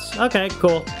Legends. Okay,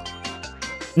 cool.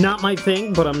 Not my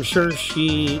thing, but I'm sure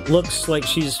she looks like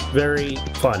she's very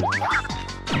fun.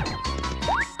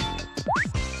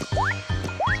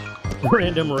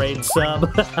 Random raid sub.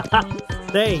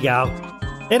 There you go.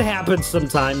 It happens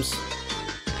sometimes.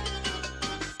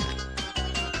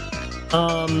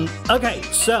 Okay,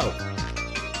 so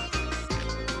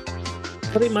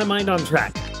putting my mind on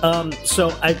track.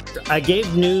 So I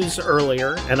gave news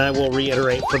earlier, and I will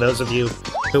reiterate for those of you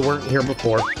who weren't here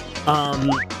before.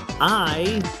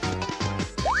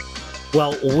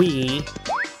 We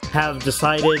have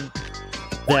decided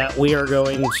that we are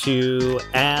going to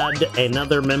add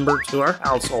another member to our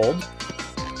household.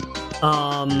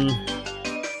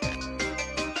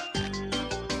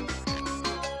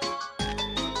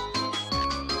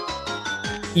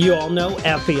 You all know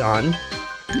Effion,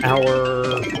 our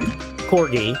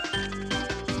corgi.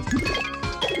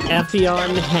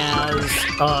 Effion has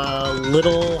a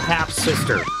little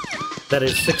half-sister that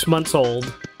is 6 months old,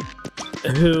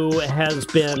 who has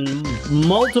been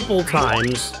multiple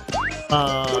times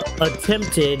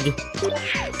attempted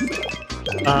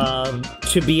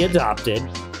to be adopted,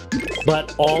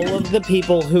 but all of the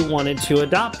people who wanted to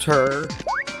adopt her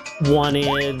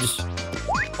wanted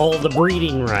all the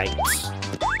breeding rights.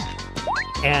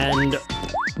 And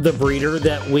the breeder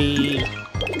that we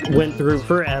went through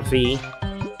for Effie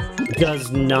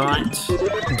does not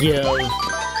give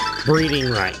breeding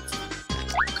rights.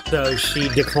 So she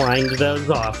declined those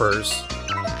offers.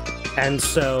 And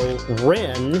so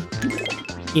Ren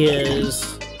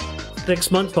is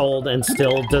 6 months old and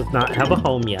still does not have a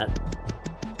home yet.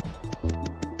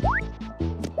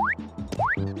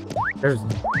 There's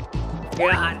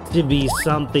got to be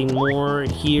something more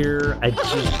here. I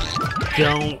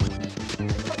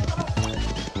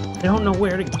don't know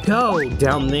where to go.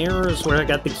 Down there is where I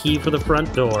got the key for the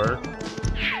front door.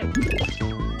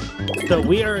 So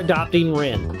we are adopting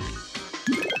Ren.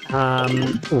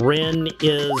 Ren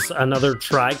is another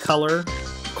tricolor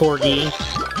corgi.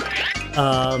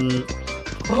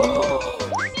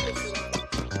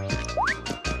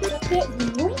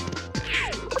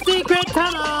 Secret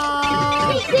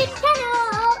tunnel! Secret tunnel!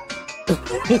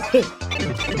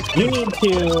 You need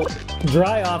to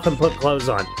dry off and put clothes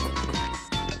on.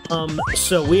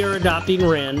 So we are adopting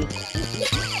Ren,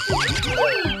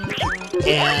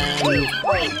 and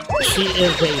she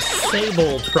is a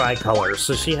sable tricolor,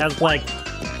 so she has like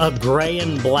a gray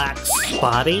and black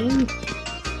spotting.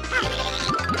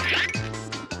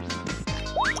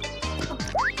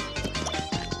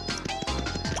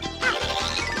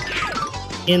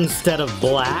 Instead of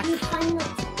black.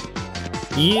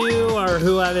 You are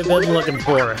who I've been looking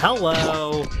for.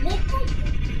 Hello.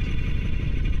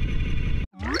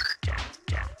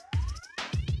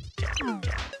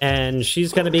 And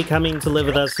she's going to be coming to live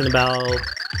with us in about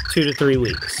 2 to 3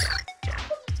 weeks.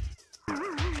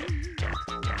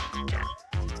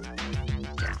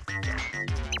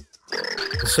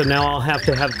 So now I'll have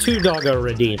to have 2 doggo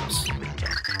redeems.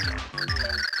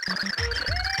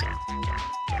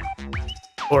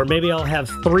 Or maybe I'll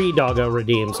have 3 doggo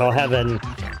redeems. I'll have an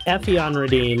Effion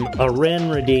redeem, a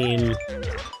Ren redeem,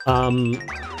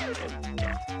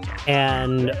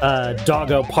 and a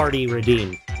doggo party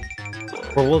redeem.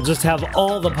 Or we'll just have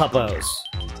all the puppos.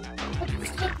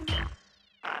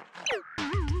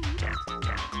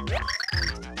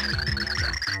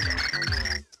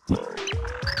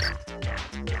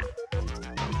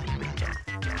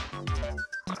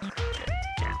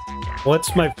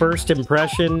 What's my first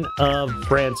impression of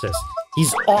Francis?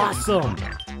 He's awesome!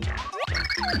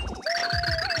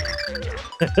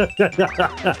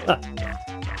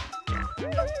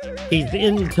 He's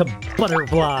into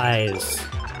butterflies.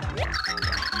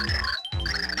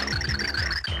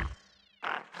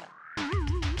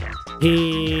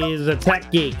 He's a tech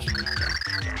geek.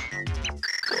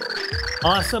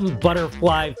 Awesome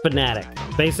butterfly fanatic.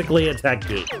 Basically a tech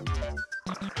geek.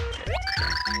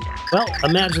 Well,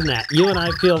 imagine that. You and I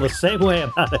feel the same way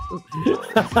about it.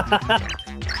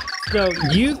 So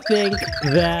you think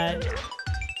that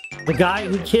the guy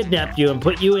who kidnapped you and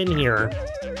put you in here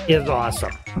is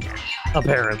awesome,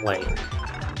 apparently.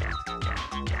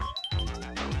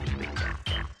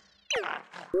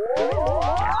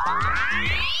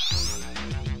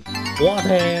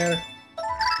 Water.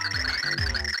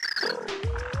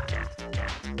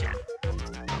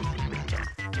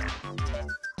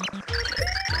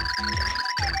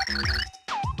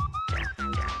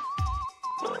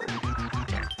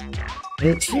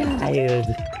 The child.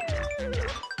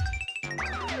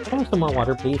 Can I have some more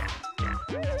water, please?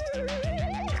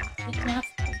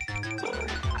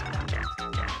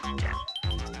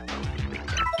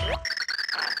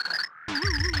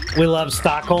 We love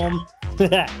Stockholm.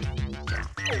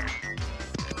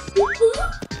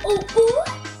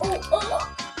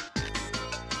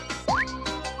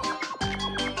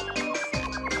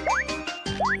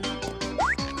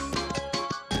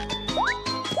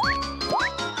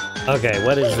 Okay,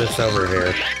 what is this over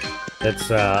here?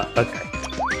 It's, okay.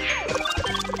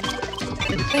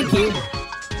 Thank you.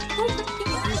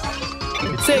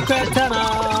 Secret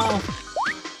tunnel!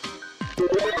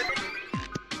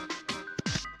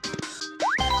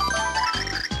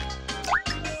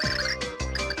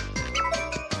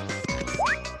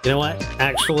 You know what?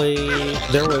 Actually,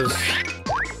 there was...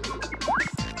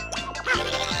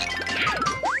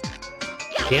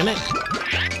 Damn it.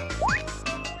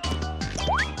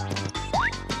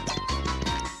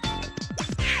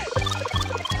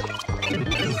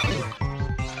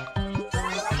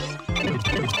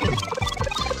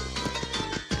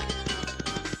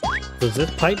 Does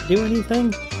this pipe do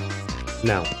anything?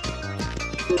 No.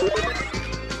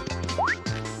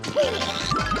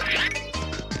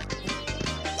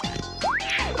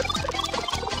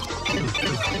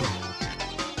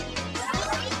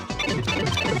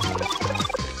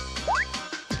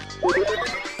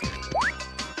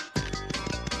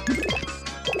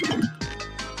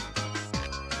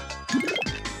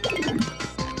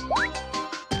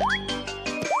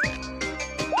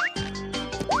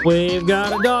 We've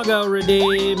got a doggo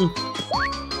redeem.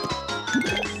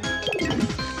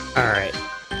 Alright.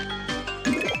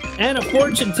 And a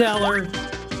fortune teller.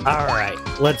 Alright,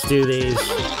 let's do these.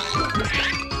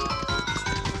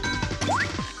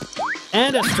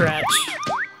 And a stretch.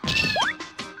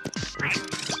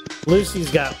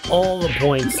 Lucy's got all the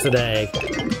points today.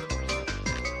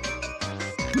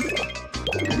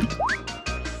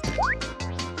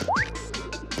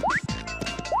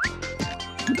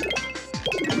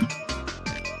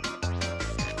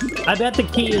 I bet the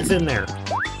key is in there.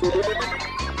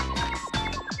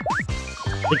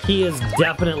 The key is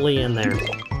definitely in there.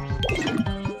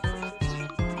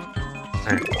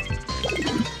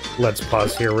 Alright. Let's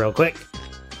pause here real quick.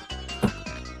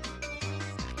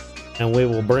 And we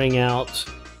will bring out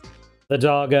the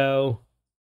doggo.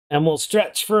 And we'll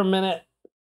stretch for a minute.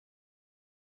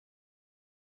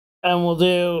 And we'll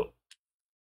do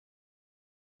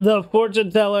The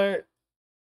fortune teller.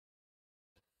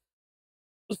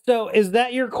 So, is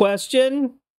that your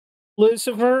question,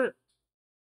 Lucifer?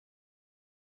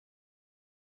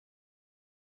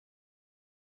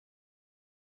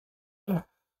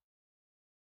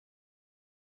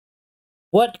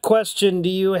 What question do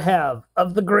you have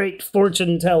of the great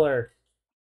fortune teller?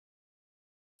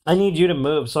 I need you to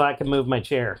move so I can move my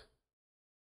chair.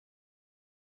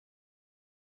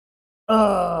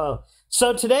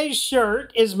 So today's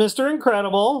shirt is Mr.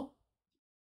 Incredible.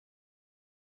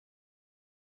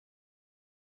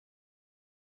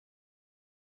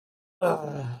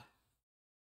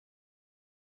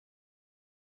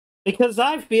 Because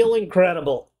I feel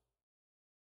incredible.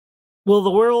 Will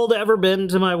the world ever bend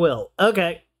to my will?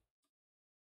 Okay.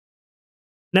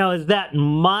 Now, is that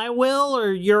my will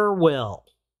or your will?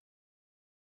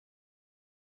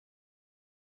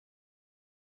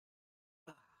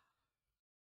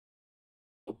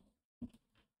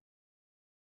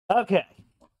 Okay.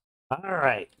 All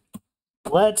right.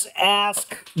 Let's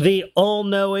ask the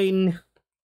all-knowing,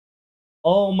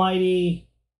 almighty.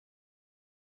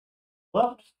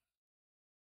 Well,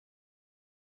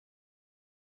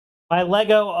 my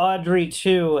Lego Audrey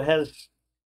 2 has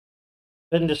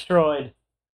been destroyed.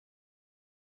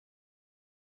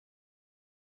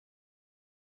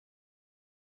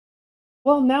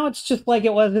 Well, now it's just like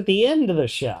it was at the end of the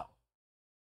show.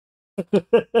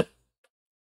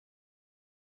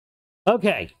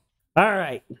 Okay. All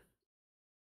right.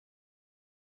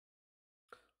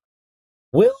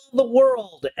 Will the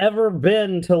world ever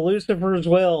bend to Lucifer's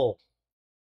will?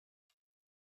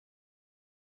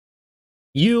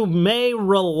 You may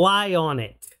rely on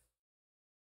it.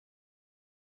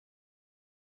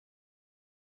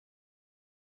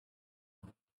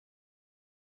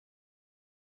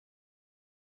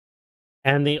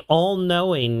 And the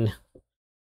all-knowing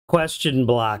question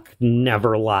block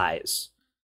never lies.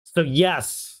 So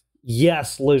yes,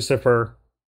 yes, Lucifer,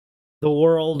 the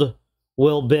world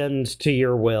will bend to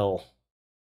your will.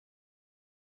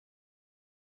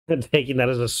 I'm taking that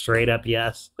as a straight up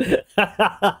yes.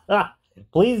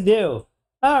 Please do.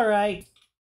 All right.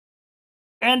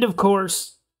 And of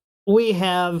course, we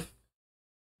have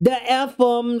the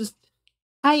F-ums.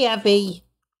 Hi, Effie.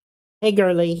 Hey,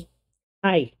 girly.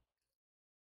 Hi.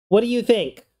 What do you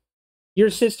think? Your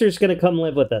sister's going to come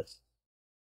live with us.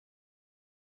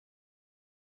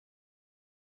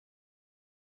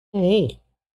 Hey.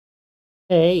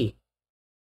 Hey.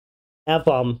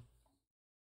 F-um.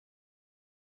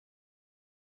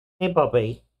 Hey,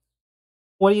 puppy.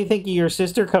 What do you think of your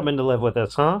sister coming to live with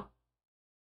us, huh?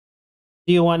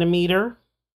 Do you want to meet her?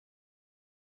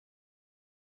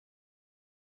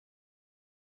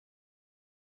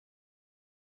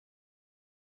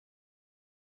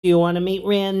 Do you want to meet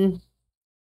Rin?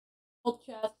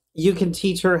 You can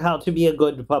teach her how to be a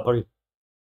good puppy.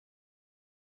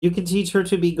 You can teach her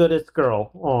to be good as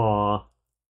girl. Aw.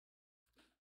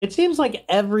 It seems like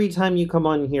every time you come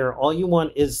on here, all you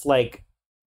want is like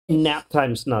nap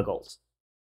time snuggles.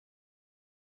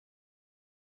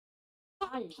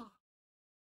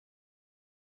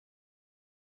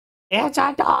 It's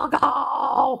a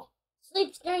doggo!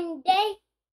 Sleeps during the day?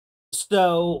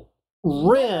 So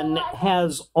Rin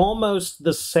has almost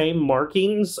the same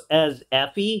markings as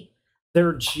Effie.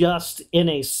 They're just in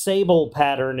a sable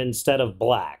pattern instead of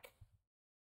black.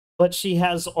 But she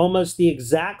has almost the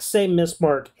exact same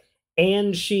mismark,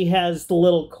 and she has the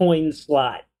little coin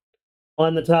slot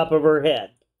on the top of her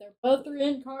head. They're both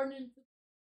reincarnated.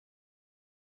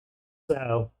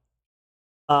 So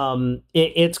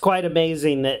it's quite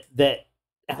amazing that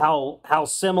how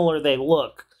similar they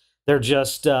look. They're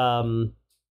just a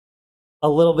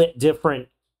little bit different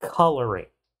coloring.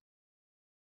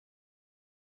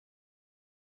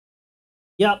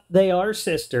 Yep, they are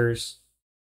sisters.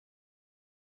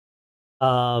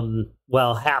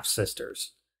 Well, half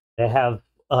sisters. They have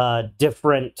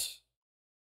different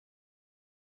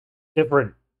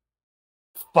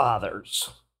fathers.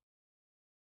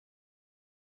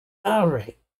 All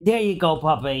right, there you go,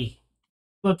 puppy.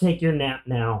 Go take your nap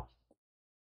now.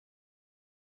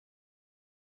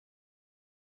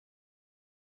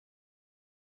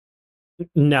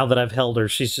 Now that I've held her,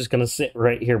 she's just gonna sit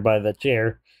right here by the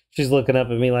chair. She's looking up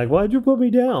at me like, "Why'd you put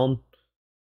me down?"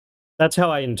 That's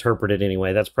how I interpret it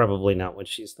anyway. That's probably not what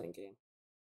she's thinking.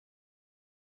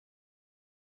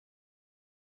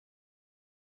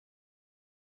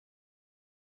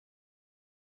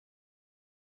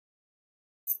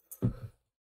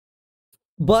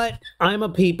 But I'm a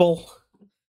people,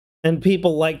 and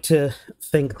people like to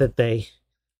think that they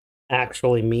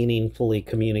actually meaningfully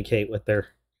communicate with their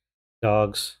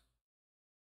dogs.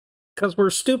 Because we're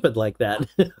stupid like that.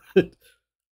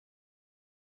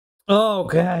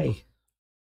 Okay.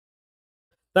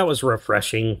 That was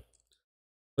refreshing.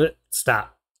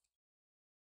 Stop.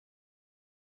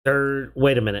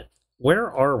 Wait a minute.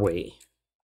 Where are we?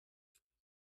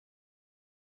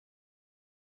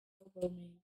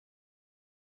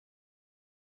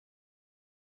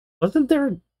 Wasn't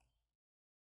there...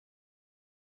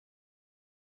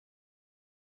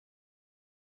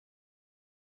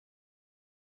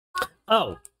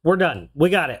 Oh, we're done. We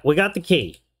got it. We got the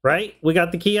key, right? We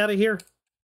got the key out of here?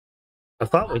 I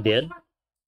thought we did.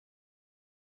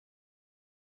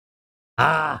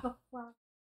 Ah,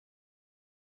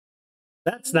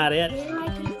 that's not it.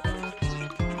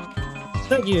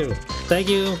 Thank you. Thank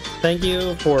you. Thank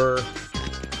you for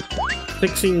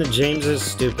fixing the James's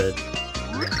stupid.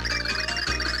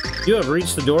 You have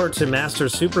reached the door to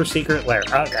Master's super secret lair.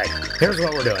 Okay, here's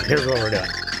what we're doing. Here's what we're doing.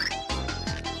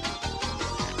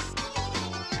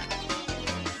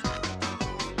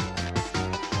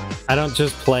 I don't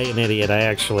just play an idiot, I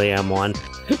actually am one.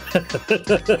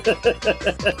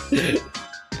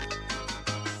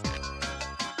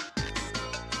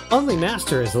 Only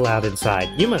Master is allowed inside.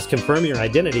 You must confirm your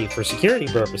identity for security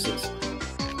purposes.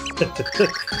 To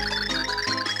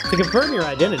confirm your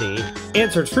identity,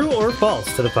 answer true or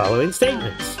false to the following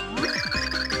statements.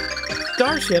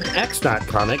 Starship X-Naut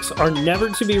comics are never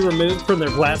to be removed from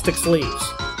their plastic sleeves.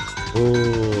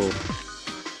 Ooh.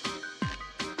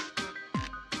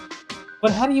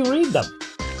 But how do you read them?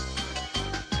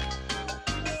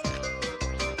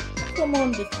 Put them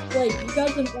on display. He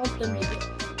doesn't want them to get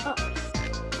up.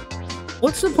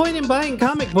 What's the point in buying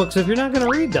comic books if you're not going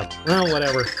to read them? Oh,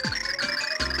 whatever.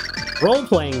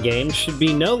 Role-playing games should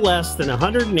be no less than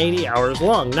 180 hours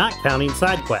long, not counting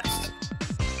side quests.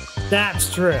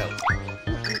 That's true.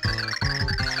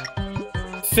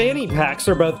 Fanny packs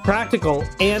are both practical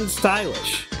and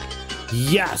stylish.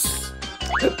 Yes!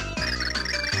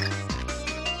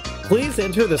 Please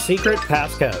enter the secret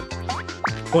passcode.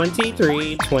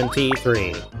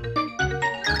 2323.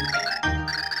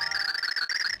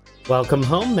 Welcome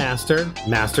home, Master.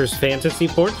 Master's Fantasy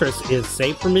Fortress is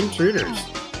safe from intruders.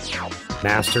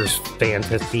 Master's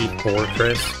Fantasy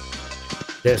Fortress.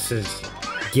 This is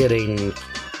getting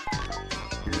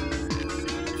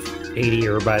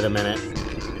 80er by the minute.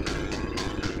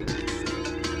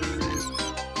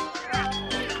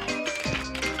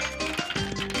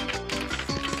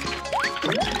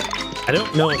 I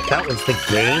don't know if that was the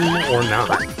game or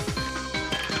not.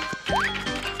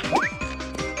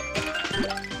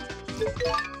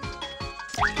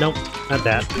 Nope, not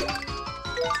that.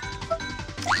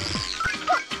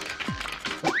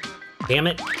 Damn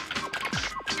it.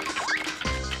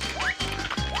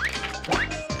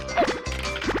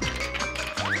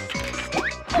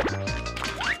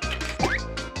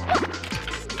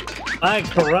 Ay,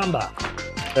 caramba.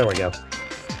 There we go.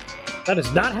 That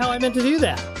is not how I meant to do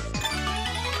that.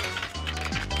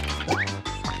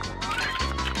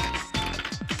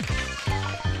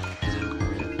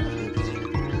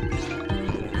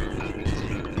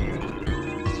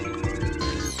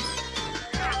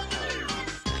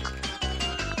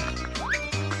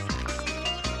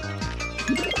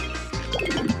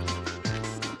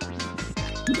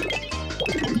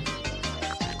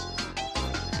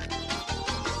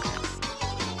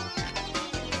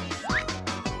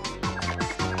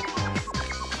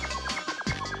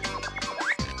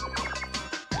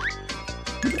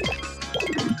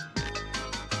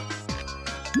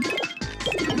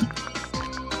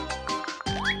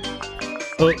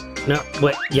 Oh, no,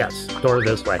 wait, yes, door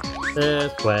this way.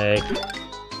 This way.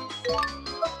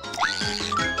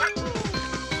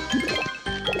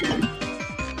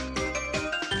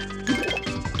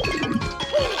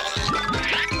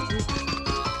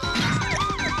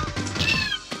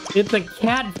 It's a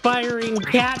cat-firing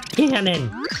cat cannon!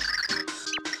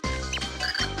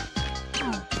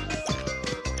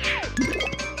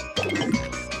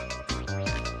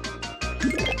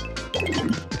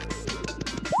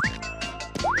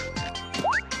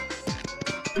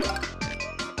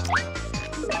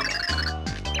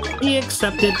 He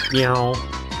accepted. Meow.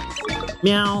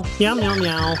 Meow. Meow, meow,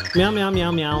 meow. Meow, meow,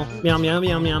 meow, meow. Meow, meow,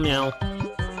 meow, meow, meow.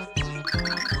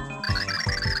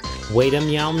 Wait a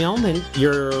meow, meow minute.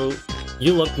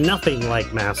 You look nothing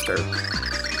like Master.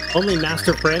 Only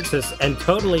Master Francis and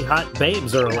totally hot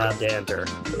babes are allowed to enter.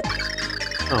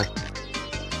 Oh.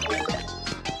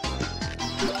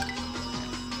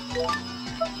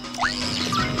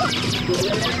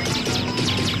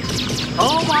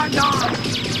 Oh my god!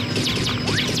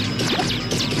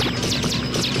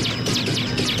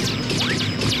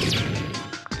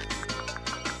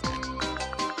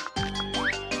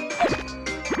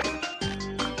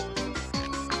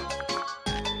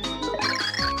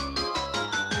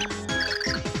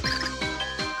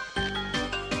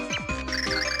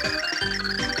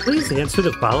 Please answer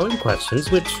the following questions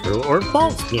with true or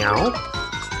false, meow.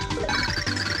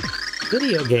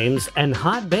 Video games and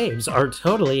hot babes are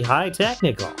totally high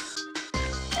technical.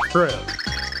 True.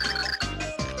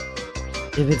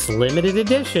 If it's limited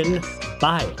edition,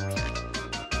 buy it.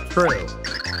 True.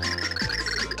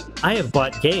 I have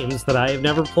bought games that I have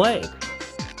never played.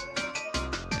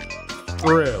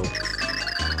 True.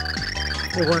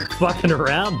 They weren't fucking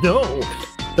around. No,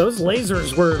 those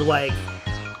lasers were like,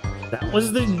 that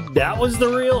was the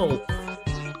real.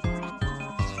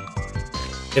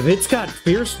 If it's got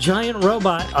fierce giant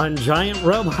robot on giant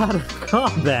robot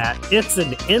combat, it's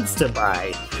an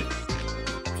insta-buy.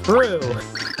 True.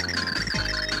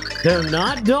 They're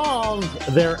not dolls,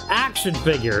 they're action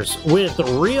figures with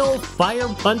real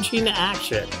fire-punching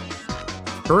action.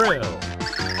 True.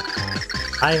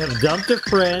 I have dumped a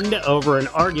friend over an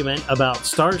argument about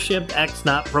Starship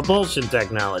X-Naught propulsion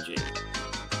technology.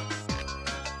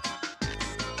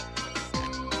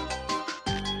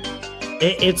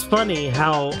 It's funny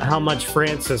how much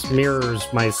Francis mirrors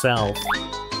myself.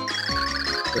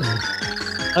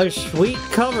 A sweet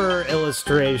cover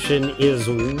illustration is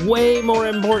way more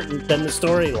important than the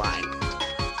storyline.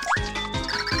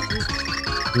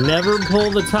 Never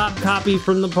pull the top copy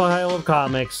from the pile of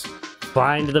comics.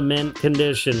 Find the mint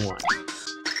condition one.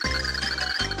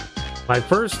 My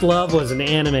first love was an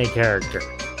anime character.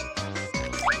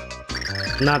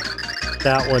 Not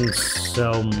that one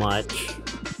so much.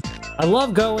 I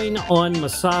love going on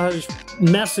massage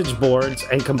message boards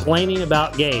and complaining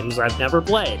about games I've never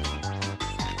played.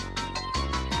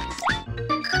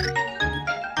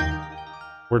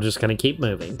 We're just gonna keep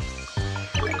moving.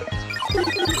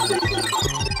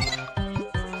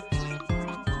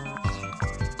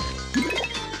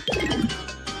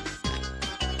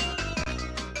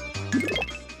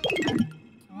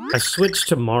 I switched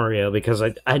to Mario because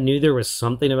I knew there was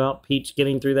something about Peach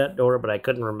getting through that door, but I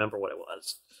couldn't remember what it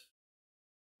was.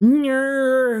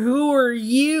 Who are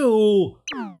you?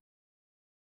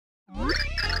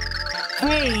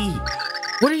 Hey,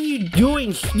 what are you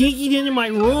doing sneaking into my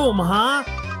room, huh?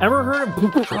 Ever heard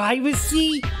of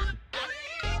privacy?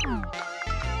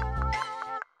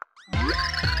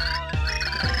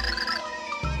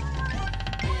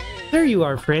 There you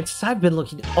are, Francis. I've been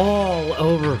looking all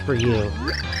over for you.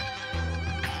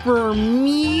 For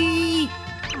me?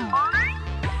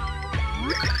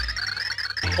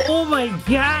 Oh my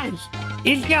gosh!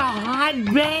 It's a hot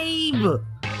babe!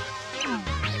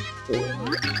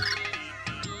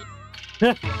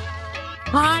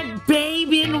 Hot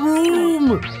babe in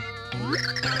room!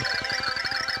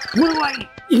 What do I...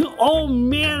 Oh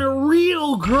man, a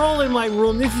real girl in my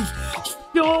room! This is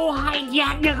so high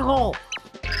technical!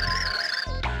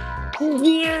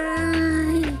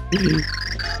 Yeah.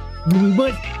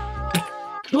 But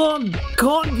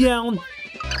calm down.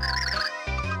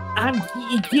 I'm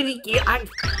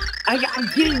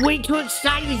getting way too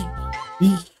excited.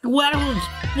 Sweat is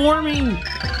forming.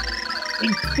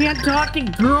 I can't talk to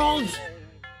girls.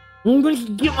 I'm going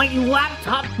to get my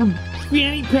laptop from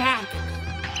Fanny Pack.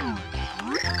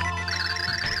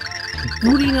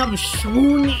 Booting up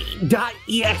swoon.exe.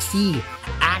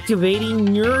 Activating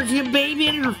Nurture Baby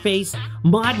interface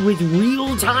mod with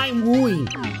real-time wooing.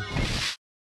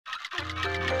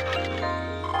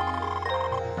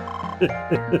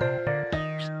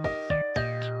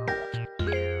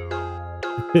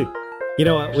 You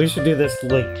know what? We should do this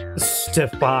like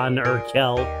Stefan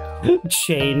Urkel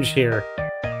change here.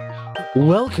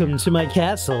 Welcome to my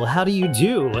castle. How do you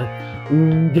do?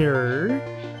 Dur.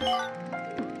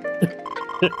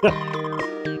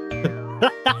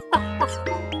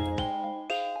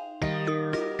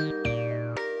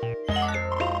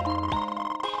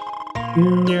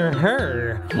 Near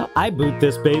her, I boot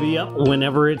this baby up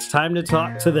whenever it's time to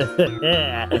talk to the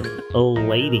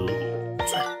lady.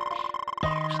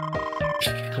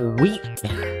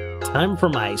 Sweet. Time for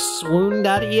my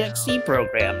swoon.exe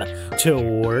program to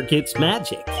work its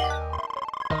magic.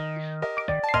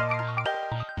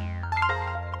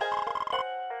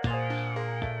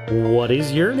 What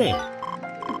is your name?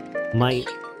 My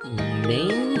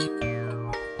name?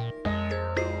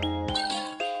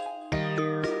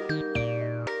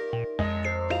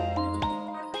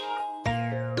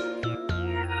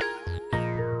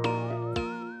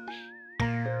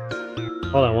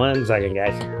 Hold on 1 second,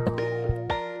 guys.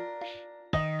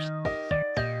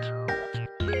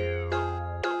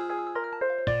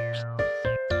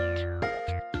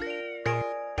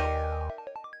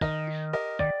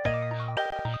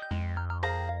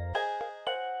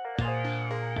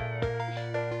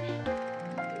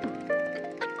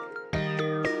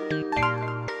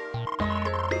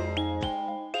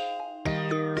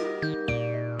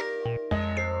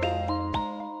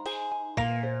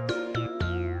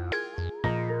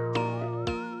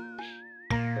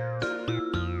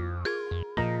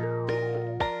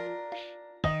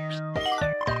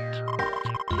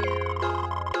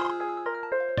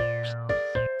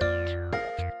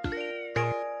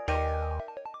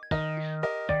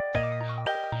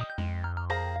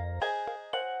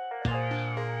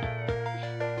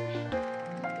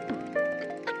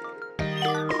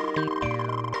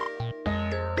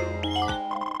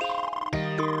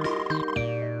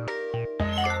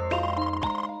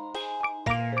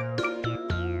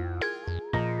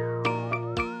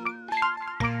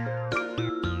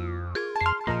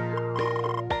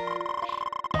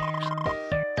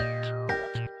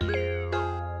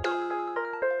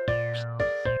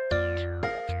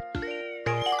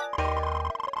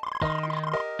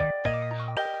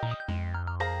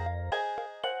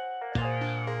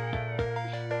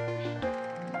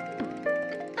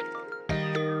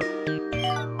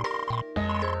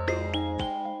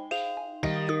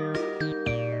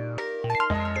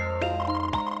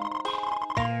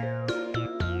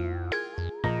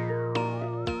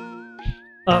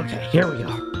 Okay, here we go.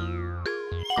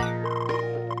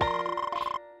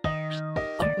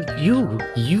 Oh,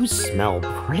 you smell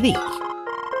pretty.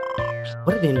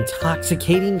 What an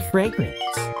intoxicating fragrance.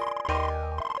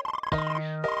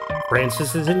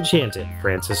 Francis is enchanted.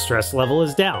 Francis' stress level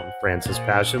is down. Francis'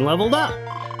 passion leveled up.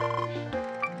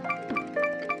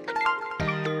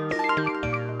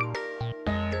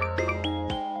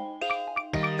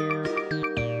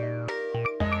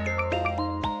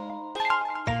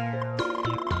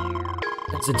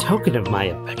 As a token of my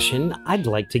affection, I'd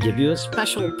like to give you a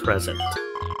special present.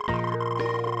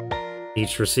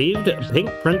 Each received a Pink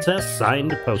Princess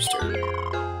signed poster.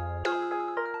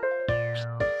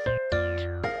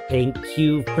 Thank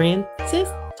you, Francis.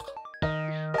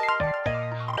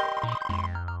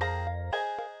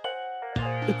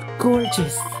 It's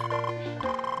gorgeous.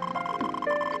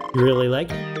 You really like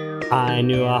it? I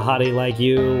knew a hottie like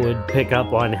you would pick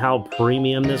up on how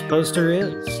premium this poster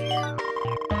is.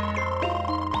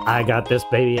 I got this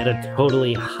baby at a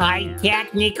totally high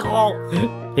technical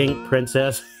Pink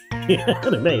Princess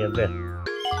anime event.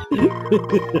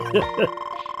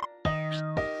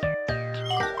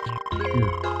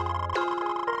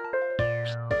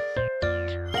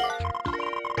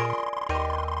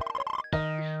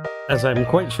 As I'm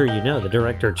quite sure you know, the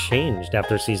director changed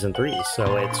after season 3,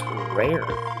 so it's rare.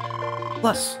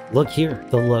 Plus, look here,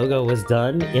 the logo was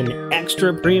done in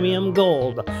extra premium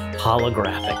gold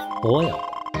holographic foil.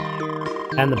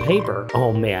 And the paper,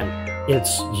 oh man,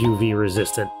 it's UV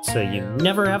resistant, so you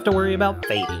never have to worry about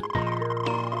fading.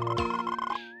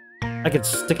 I could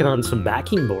stick it on some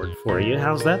backing board for you.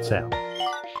 How's that sound?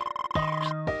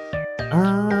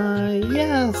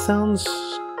 Yeah, sounds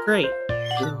great.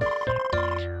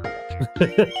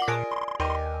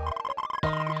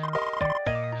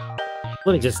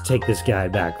 Let me just take this guy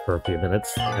back for a few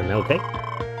minutes, and okay.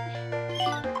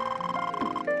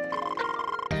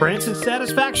 Francis'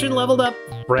 satisfaction leveled up.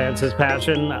 Francis'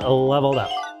 passion leveled up.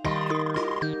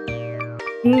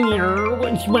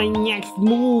 What's my next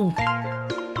move?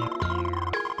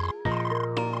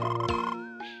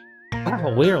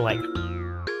 Wow, we're like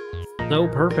so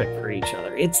perfect for each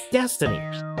other. It's destiny.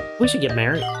 We should get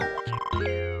married.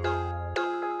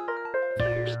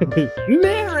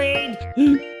 Married?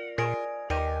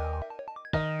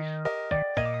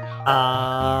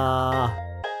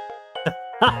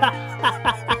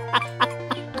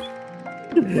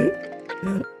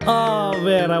 Oh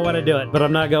man, I want to do it, but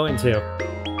I'm not going to.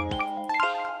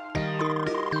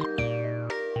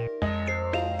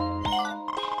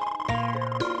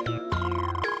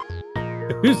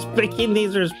 Who's picking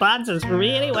these responses for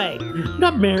me anyway? I'm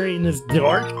not marrying this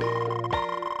dork.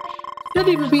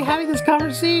 Shouldn't even be having this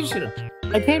conversation.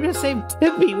 I came to save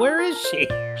Tippy. Where is she?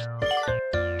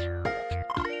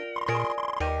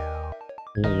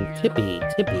 Tippy.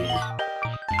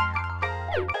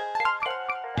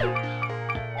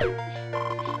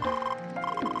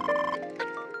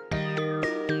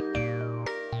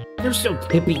 There's no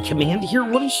Tippy command here.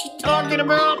 What is she talking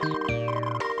about?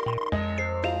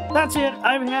 That's it.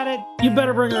 I've had it. You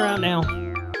better bring her out now.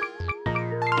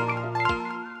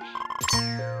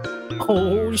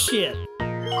 Oh, shit.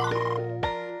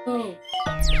 Oh.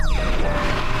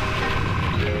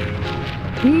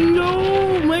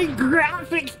 No, my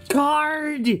graphics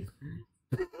card!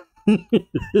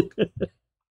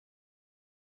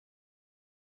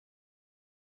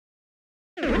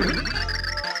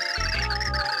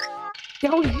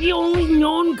 That was the only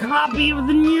known copy of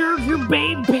the Miracle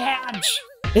Babe patch!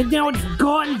 And now it's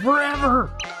gone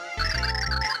forever!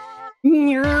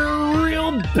 You're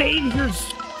real babes are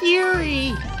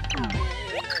scary!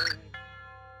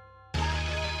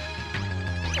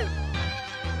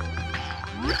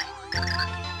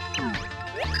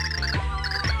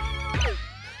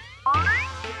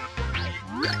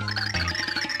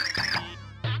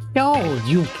 So,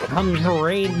 you've come to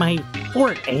raid my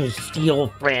fort and steal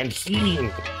Francine.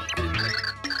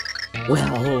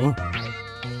 Well,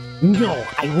 no,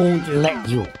 I won't let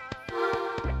you.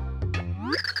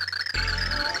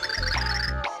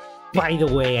 By the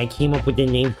way, I came up with the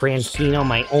name Francine on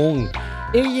my own.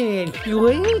 Isn't it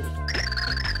sweet?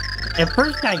 At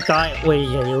first I thought it was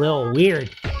a little weird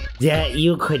that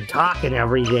you could talk and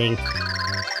everything.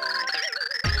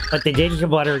 But the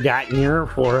digibutter.near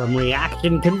forum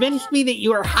reaction convinced me that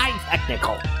you are high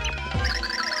technical.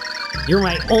 You're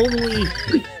my only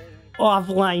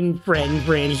offline friend,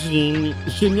 Francine,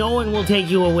 so no one will take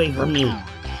you away from me.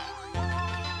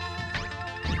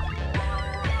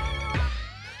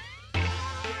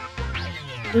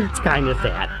 It's kind of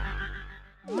sad.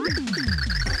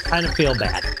 Kind of feel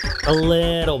bad. A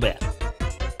little bit.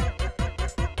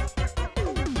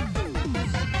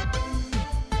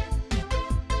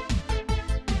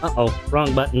 Uh-oh,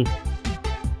 wrong button.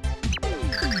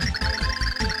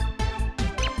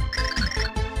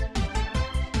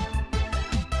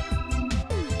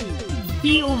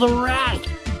 Feel the wrath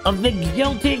of the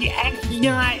jilted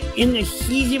astronaut in the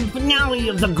season finale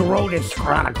of the Grotus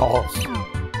Chronicles.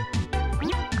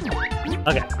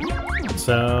 Okay,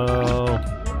 so...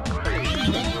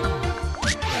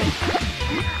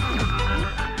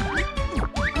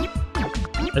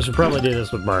 I should probably do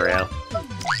this with Mario.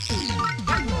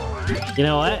 You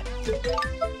know what?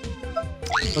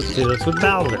 Let's do this with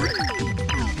Bowser.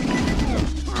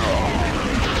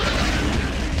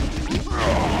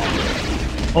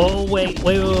 Oh, wait.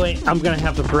 I'm gonna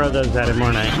have to throw those at him,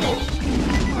 aren't I?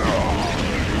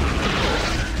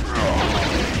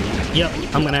 Yep,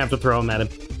 I'm gonna have to throw them at him.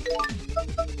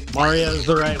 Mario's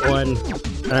the right one.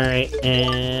 Alright,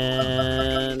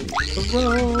 and...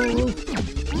 throw.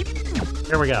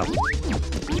 There we go.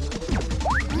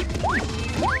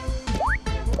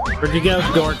 Where'd you go,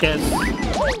 Dorcas?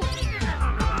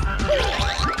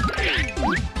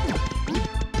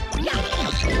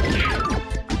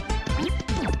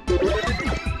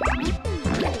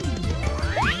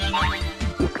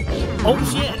 Oh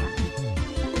shit!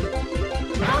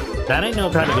 That ain't no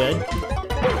kind of good.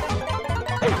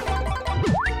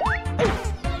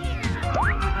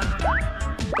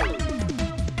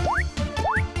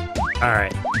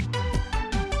 Alright.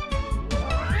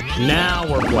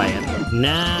 Now we're playing.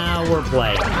 Now we're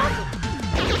playing.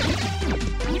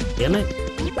 Damn it.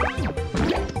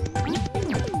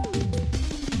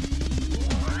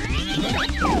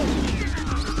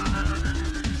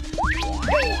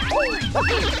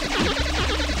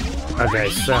 Okay,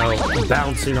 so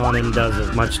bouncing on him does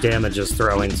as much damage as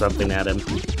throwing something at him.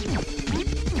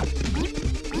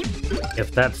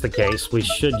 If that's the case, we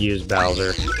should use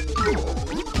Bowser.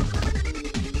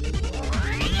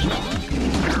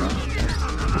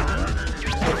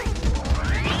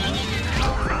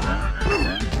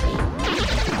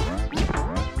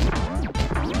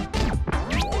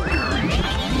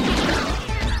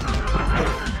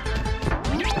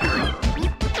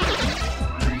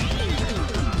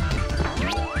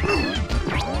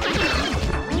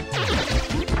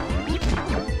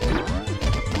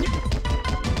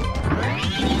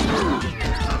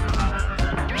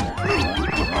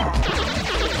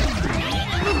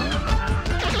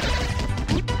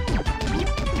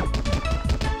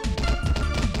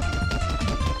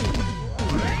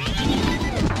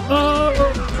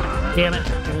 Damn it.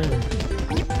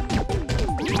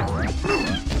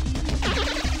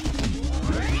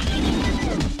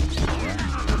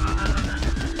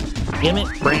 Damn it,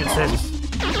 Francis.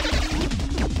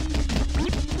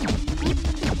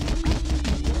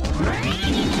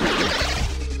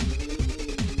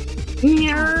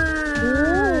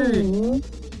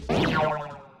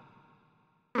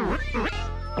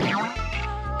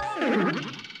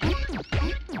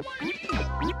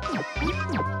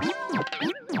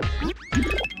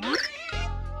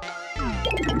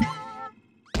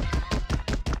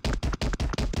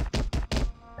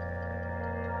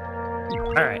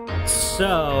 Alright,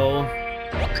 so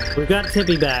we've got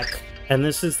Tippy back, and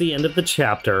this is the end of the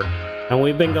chapter, and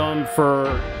we've been going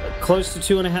for close to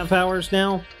 2.5 hours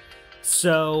now,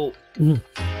 so...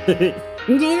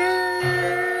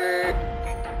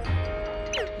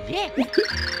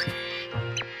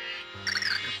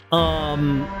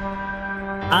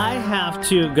 I have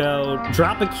to go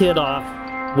drop a kid off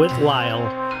with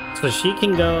Lyle so she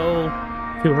can go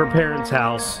to her parents'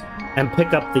 house and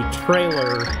pick up the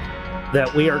trailer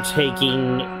that we are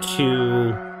taking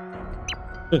to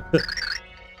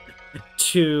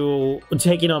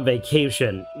taking on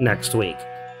vacation next week.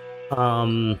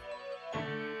 So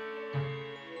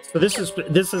this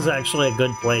is actually a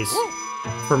good place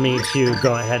for me to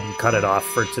go ahead and cut it off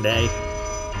for today.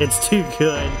 It's too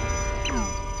good.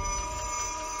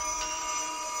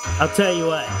 I'll tell you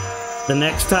what, the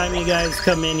next time you guys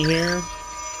come in here,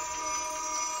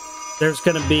 there's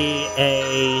gonna be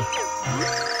a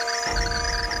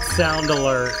sound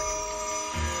alert.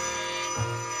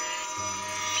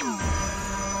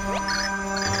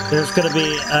 There's gonna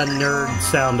be a nerd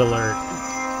sound alert.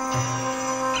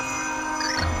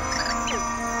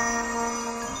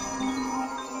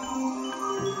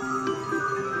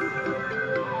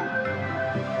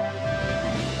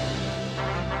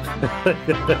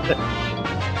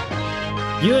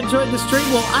 You enjoyed the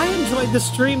stream? Well, I enjoyed the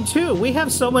stream too. We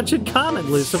have so much in common,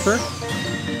 Lucifer.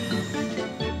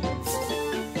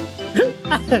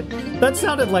 That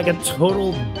sounded like a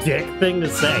total dick thing to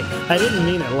say. I didn't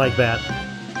mean it like that.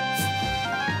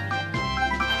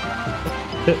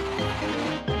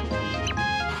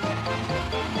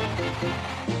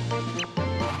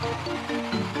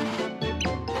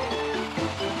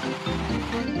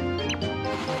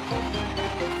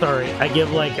 Sorry, I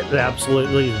give like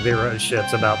absolutely zero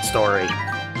shits about story.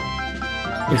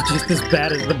 It's just as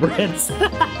bad as the Brits.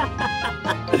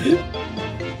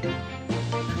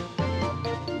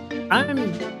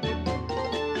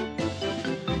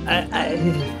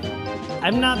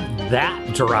 I'm not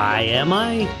that dry, am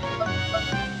I?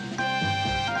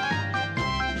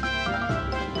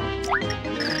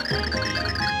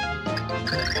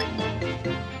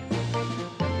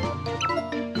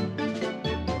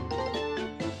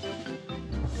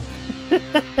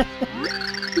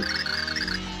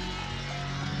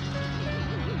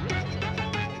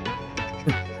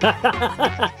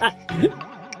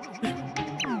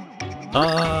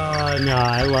 Oh no,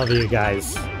 I love you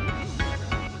guys.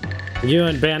 You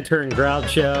and Banter and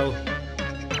Groucho.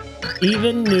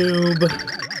 Even Noob.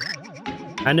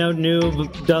 I know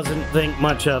Noob doesn't think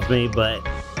much of me, but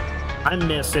I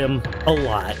miss him a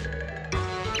lot.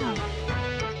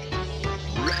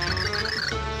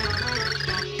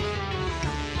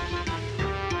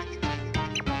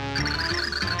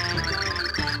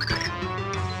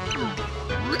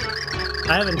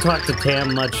 I haven't talked to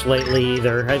Tam much lately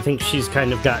either. I think she's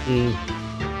kind of gotten...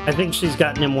 I think she's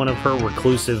gotten in one of her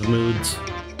reclusive moods.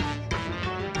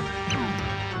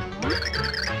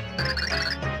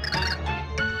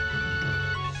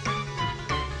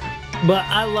 But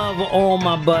I love all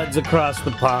my buds across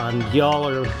the pond. Y'all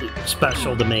are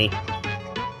special to me.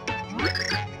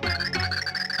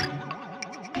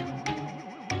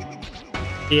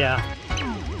 Yeah.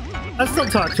 I still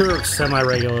talk to her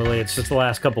semi-regularly. It's just the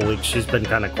last couple weeks she's been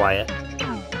kind of quiet.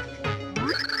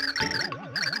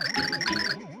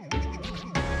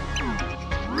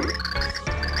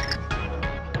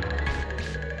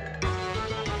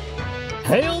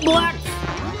 Hail Black!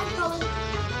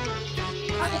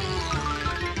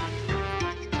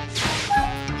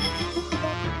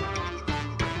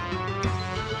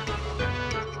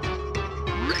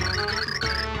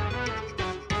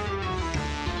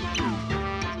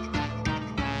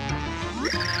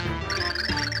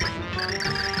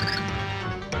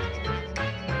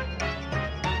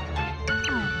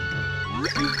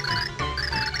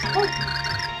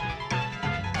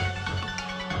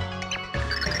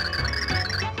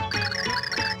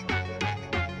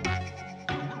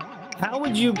 How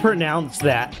would you pronounce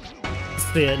that,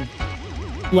 Sid?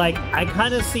 Like, I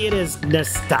kind of see it as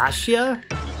Nastasia.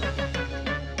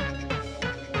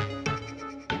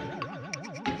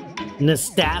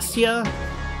 Nastasia?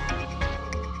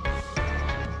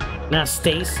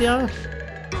 Nastasia?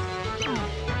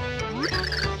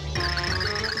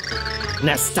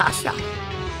 Nastasia.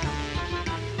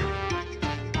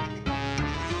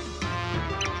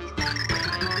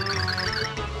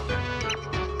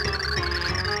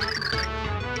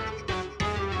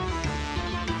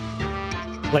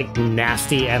 Like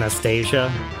nasty Anastasia.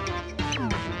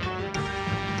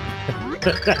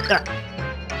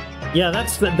 Yeah,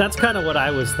 that's kind of what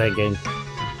I was thinking.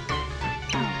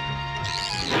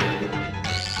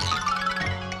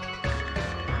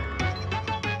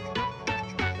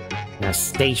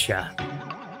 Anastasia.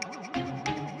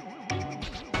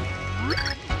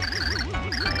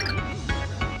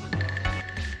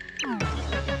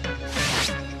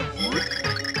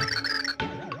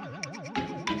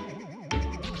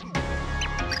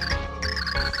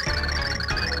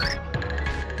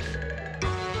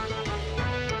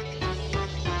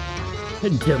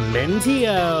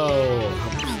 Dementio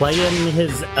playing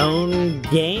his own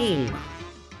game.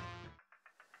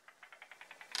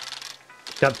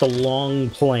 Got the long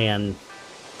plan.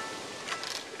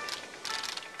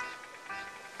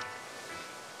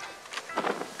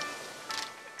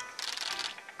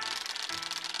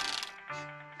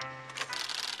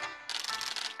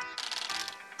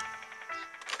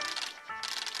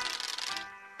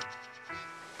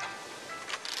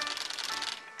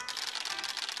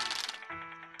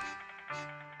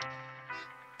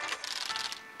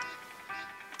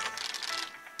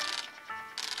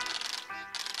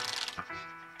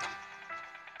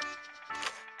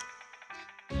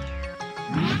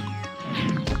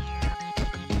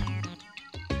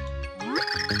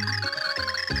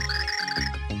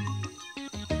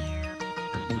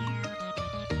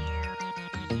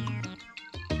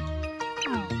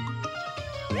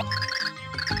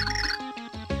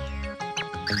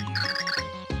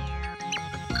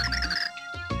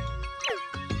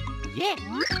 Yeah.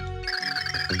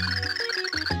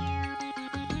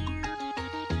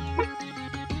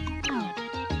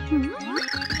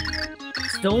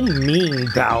 Still mean,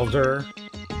 Bowser.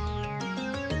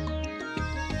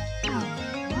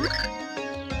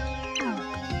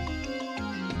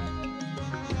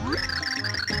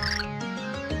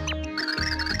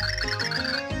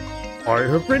 I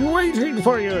have been waiting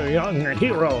for you, young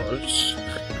heroes.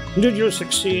 Did you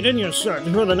succeed in your search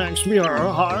for the next pure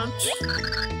heart?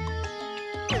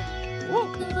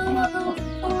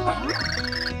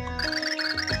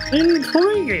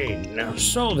 Intriguing.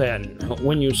 So then,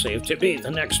 when you saved to be, the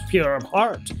next pure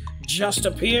heart just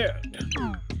appeared.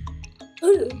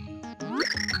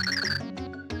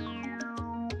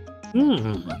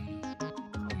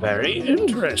 Very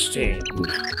interesting.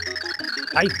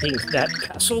 I think that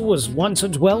castle was once a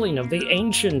dwelling of the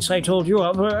ancients I told you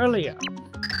of earlier.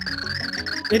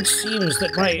 It seems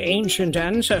that my ancient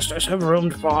ancestors have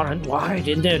roamed far and wide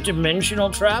in their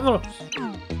dimensional travels.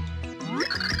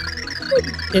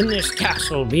 In this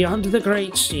castle beyond the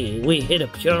Great Sea, we hid a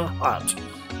pure heart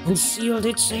and sealed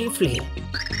it safely.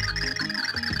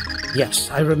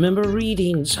 Yes, I remember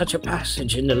reading such a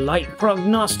passage in the Light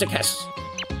Prognosticus.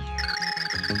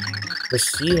 The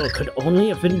seal could only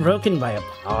have been broken by a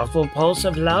powerful pulse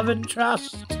of love and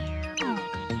trust.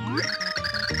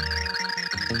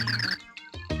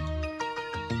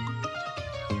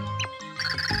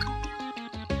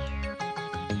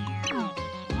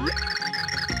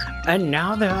 And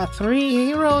now there are 3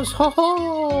 heroes,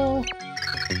 ho-ho!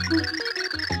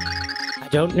 I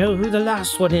don't know who the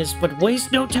last one is, but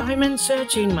waste no time in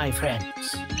searching, my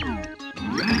friends.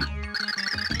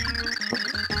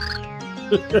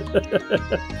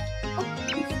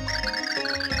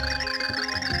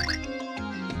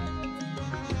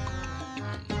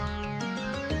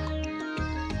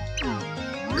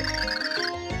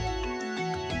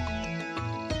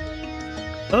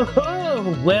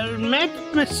 Oh, well met,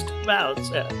 Mr.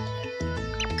 Bowser.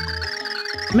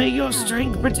 May your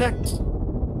strength protect.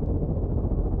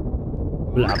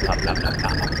 Blah, blah, blah, blah,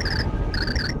 blah.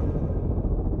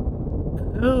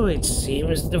 Oh, it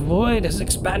seems the void has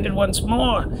expanded once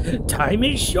more. Time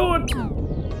is short. There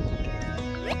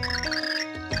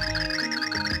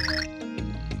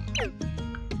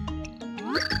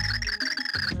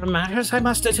are matters I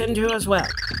must attend to as well.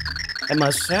 I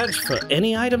must search for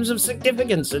any items of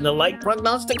significance in the Light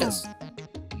Prognosticus.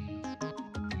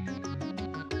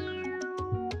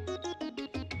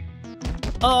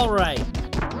 All right.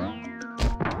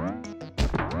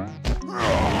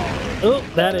 Oh,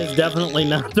 that is definitely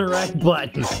not the right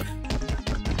button.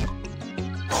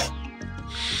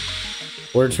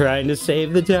 We're trying to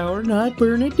save the tower, not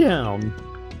burn it down.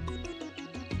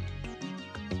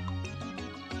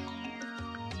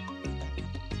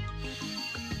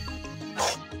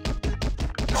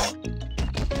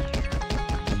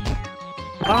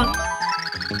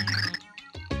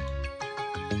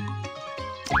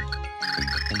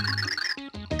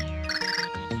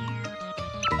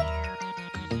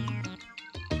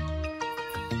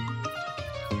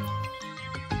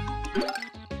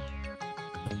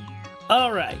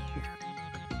 All right.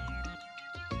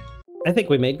 I think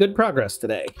we made good progress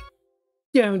today.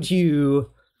 Don't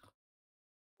you?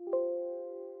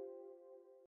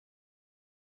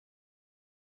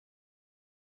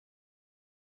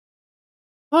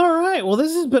 All right. Well,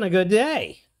 this has been a good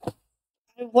day. I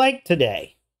like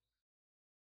today.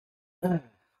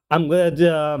 I'm glad.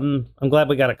 I'm glad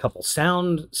we got a couple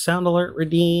sound alert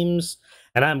redeems,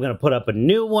 and I'm gonna put up a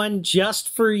new one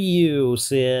just for you,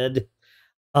 Sid.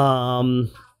 We're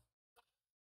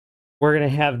gonna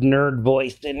have nerd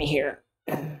voice in here.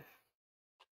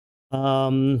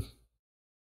 Thank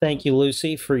you,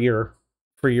 Lucy, for your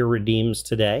redeems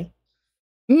today.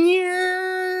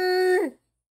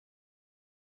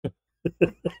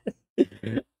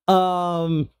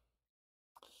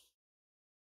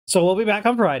 So we'll be back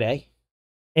on Friday,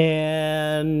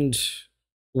 and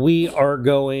we are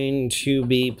going to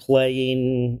be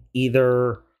playing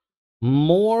either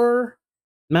more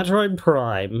Metroid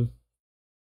Prime,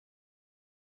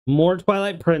 more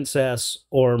Twilight Princess,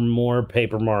 or more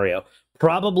Paper Mario.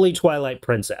 Probably Twilight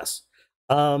Princess.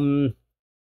 I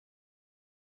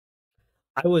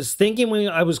was thinking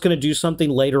I was going to do something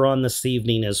later on this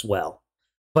evening as well,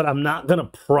 but I'm not going to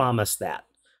promise that.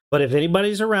 But if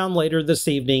anybody's around later this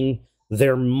evening,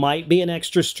 there might be an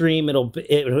extra stream. It'll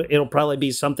probably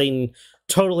be something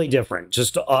totally different,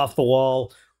 just off the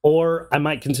wall, or I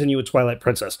might continue with Twilight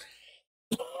Princess.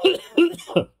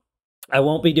 I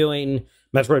won't be doing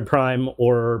Metroid Prime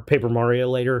or Paper Mario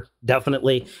later,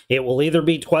 definitely. It will either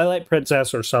be Twilight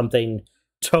Princess or something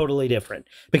totally different,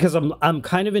 because I'm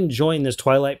kind of enjoying this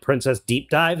Twilight Princess deep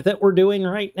dive that we're doing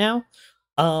right now.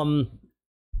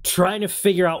 Trying to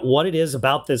figure out what it is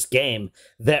about this game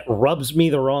that rubs me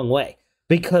the wrong way,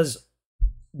 because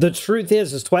the truth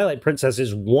is Twilight Princess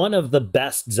is one of the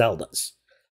best Zeldas,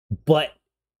 but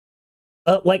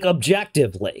like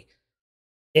objectively,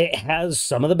 It has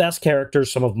some of the best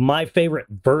characters, some of my favorite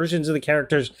versions of the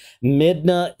characters.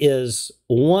 Midna is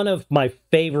one of my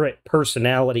favorite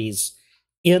personalities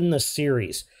in the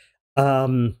series.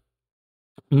 Um,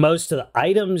 Most of the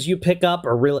items you pick up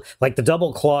are really like the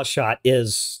double claw shot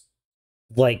is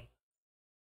like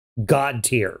god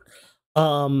tier.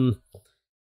 Um,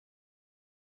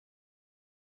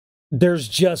 there's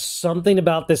just something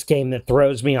about this game that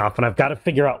throws me off, and I've got to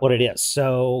figure out what it is.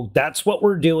 So that's what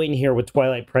we're doing here with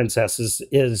Twilight Princess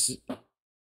is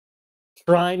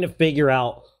trying to figure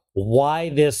out why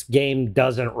this game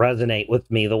doesn't resonate with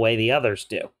me the way the others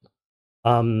do.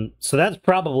 So that's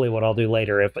probably what I'll do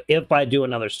later if I do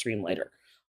another stream later.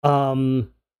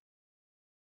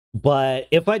 But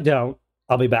if I don't,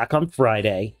 I'll be back on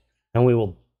Friday, and we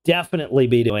will definitely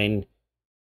be doing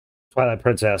Twilight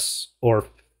Princess or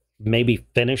maybe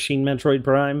finishing Metroid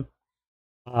Prime.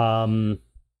 Um,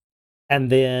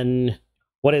 and then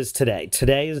what is today?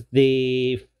 Today is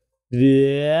the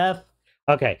 5th.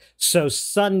 Okay, so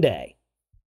Sunday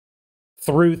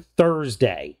through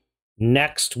Thursday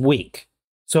next week.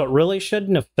 So it really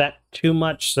shouldn't affect too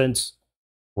much since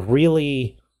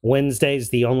really Wednesday's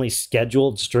the only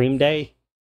scheduled stream day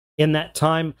in that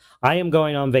time. I am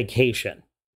going on vacation.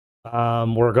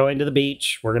 We're going to the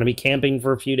beach. We're going to be camping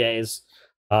for a few days.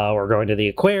 We're going to the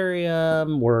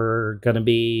aquarium. We're going to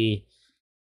be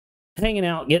hanging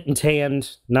out, getting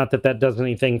tanned. Not that that does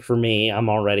anything for me. I'm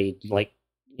already like,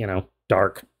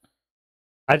 dark.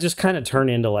 I just kind of turn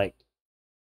into like,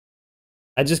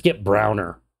 I just get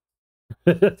browner.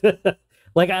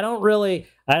 Like I don't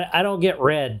get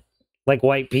red like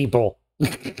white people.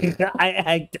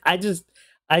 I I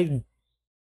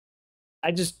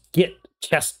just get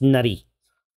chestnutty.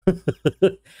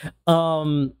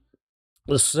 um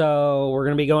so we're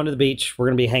gonna be going to the beach. We're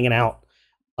gonna be hanging out.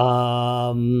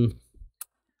 Um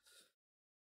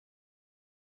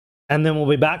and then we'll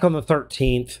be back on the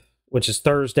 13th, which is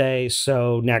Thursday.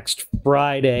 So next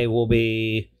Friday will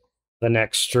be the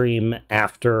next stream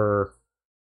after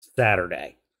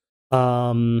Saturday.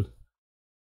 And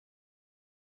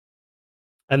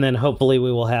then hopefully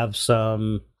we'll have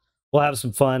some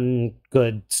fun,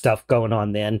 good stuff going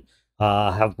on then.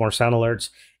 Have more sound alerts.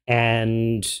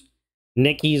 And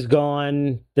Nikki's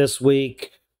gone this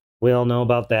week. We all know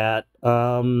about that.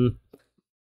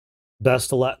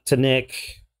 Best of luck to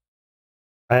Nick.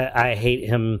 I hate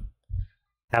him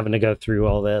having to go through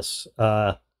all this.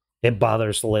 It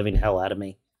bothers the living hell out of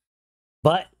me.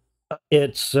 But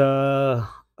it's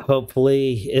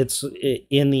hopefully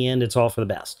in the end it's all for the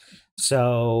best.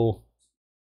 So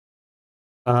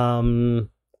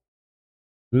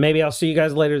maybe I'll see you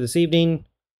guys later this evening.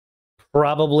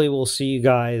 Probably we'll see you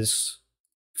guys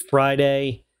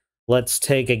Friday. Let's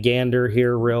take a gander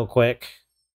here real quick.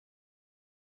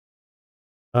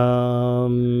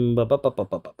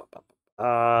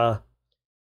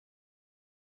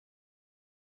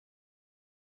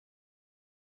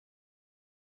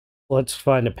 Let's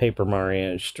find a Paper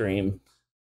Mario stream.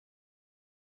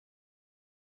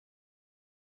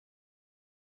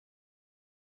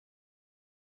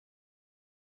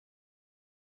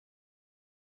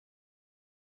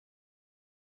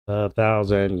 A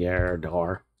 1,000-year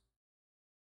door.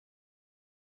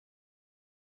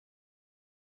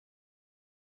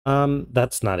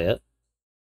 That's not it.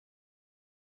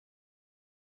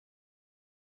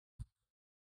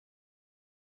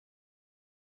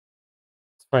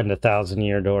 Let's find a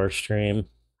 1,000-year door stream.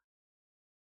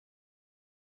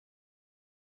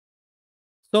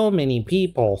 So many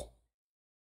people.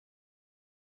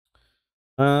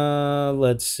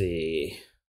 Let's see.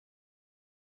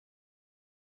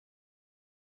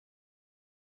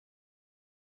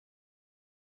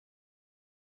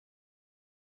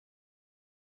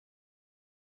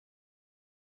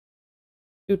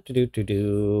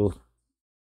 Do.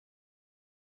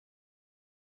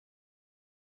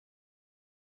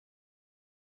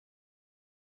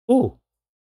 Ooh.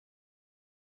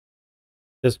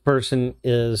 This person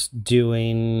is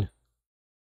doing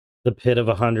the Pit of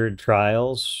 100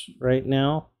 Trials right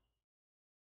now.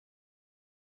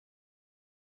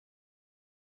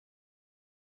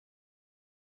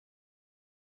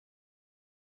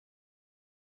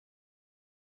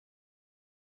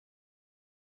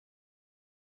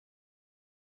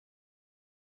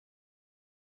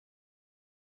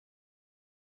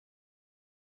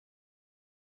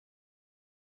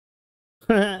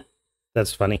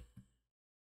 That's funny.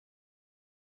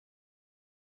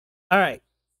 All right.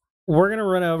 We're going to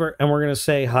run over and we're going to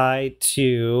say hi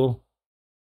to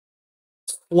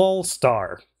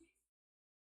Lolstar,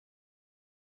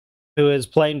 who is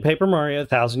playing Paper Mario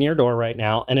 1,000-Year Door right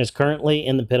now and is currently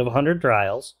in the Pit of 100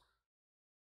 Trials.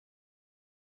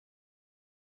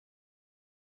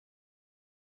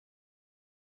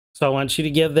 So I want you to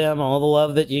give them all the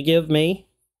love that you give me.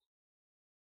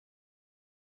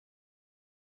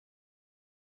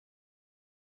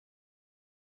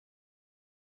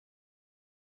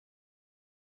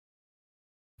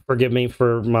 Forgive me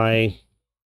for my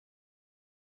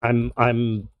I'm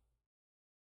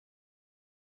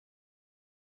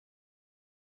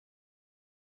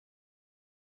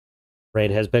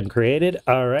raid has been created.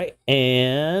 All right.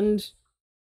 And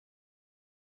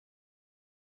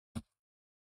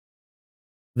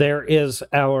there is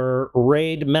our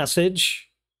raid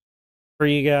message for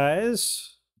you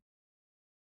guys.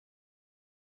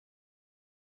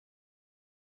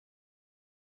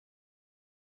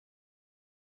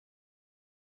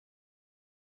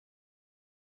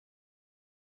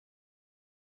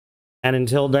 And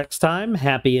until next time,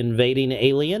 happy invading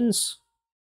aliens.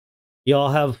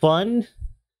 Y'all have fun.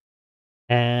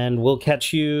 And we'll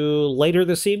catch you later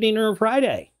this evening or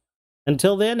Friday.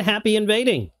 Until then, happy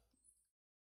invading.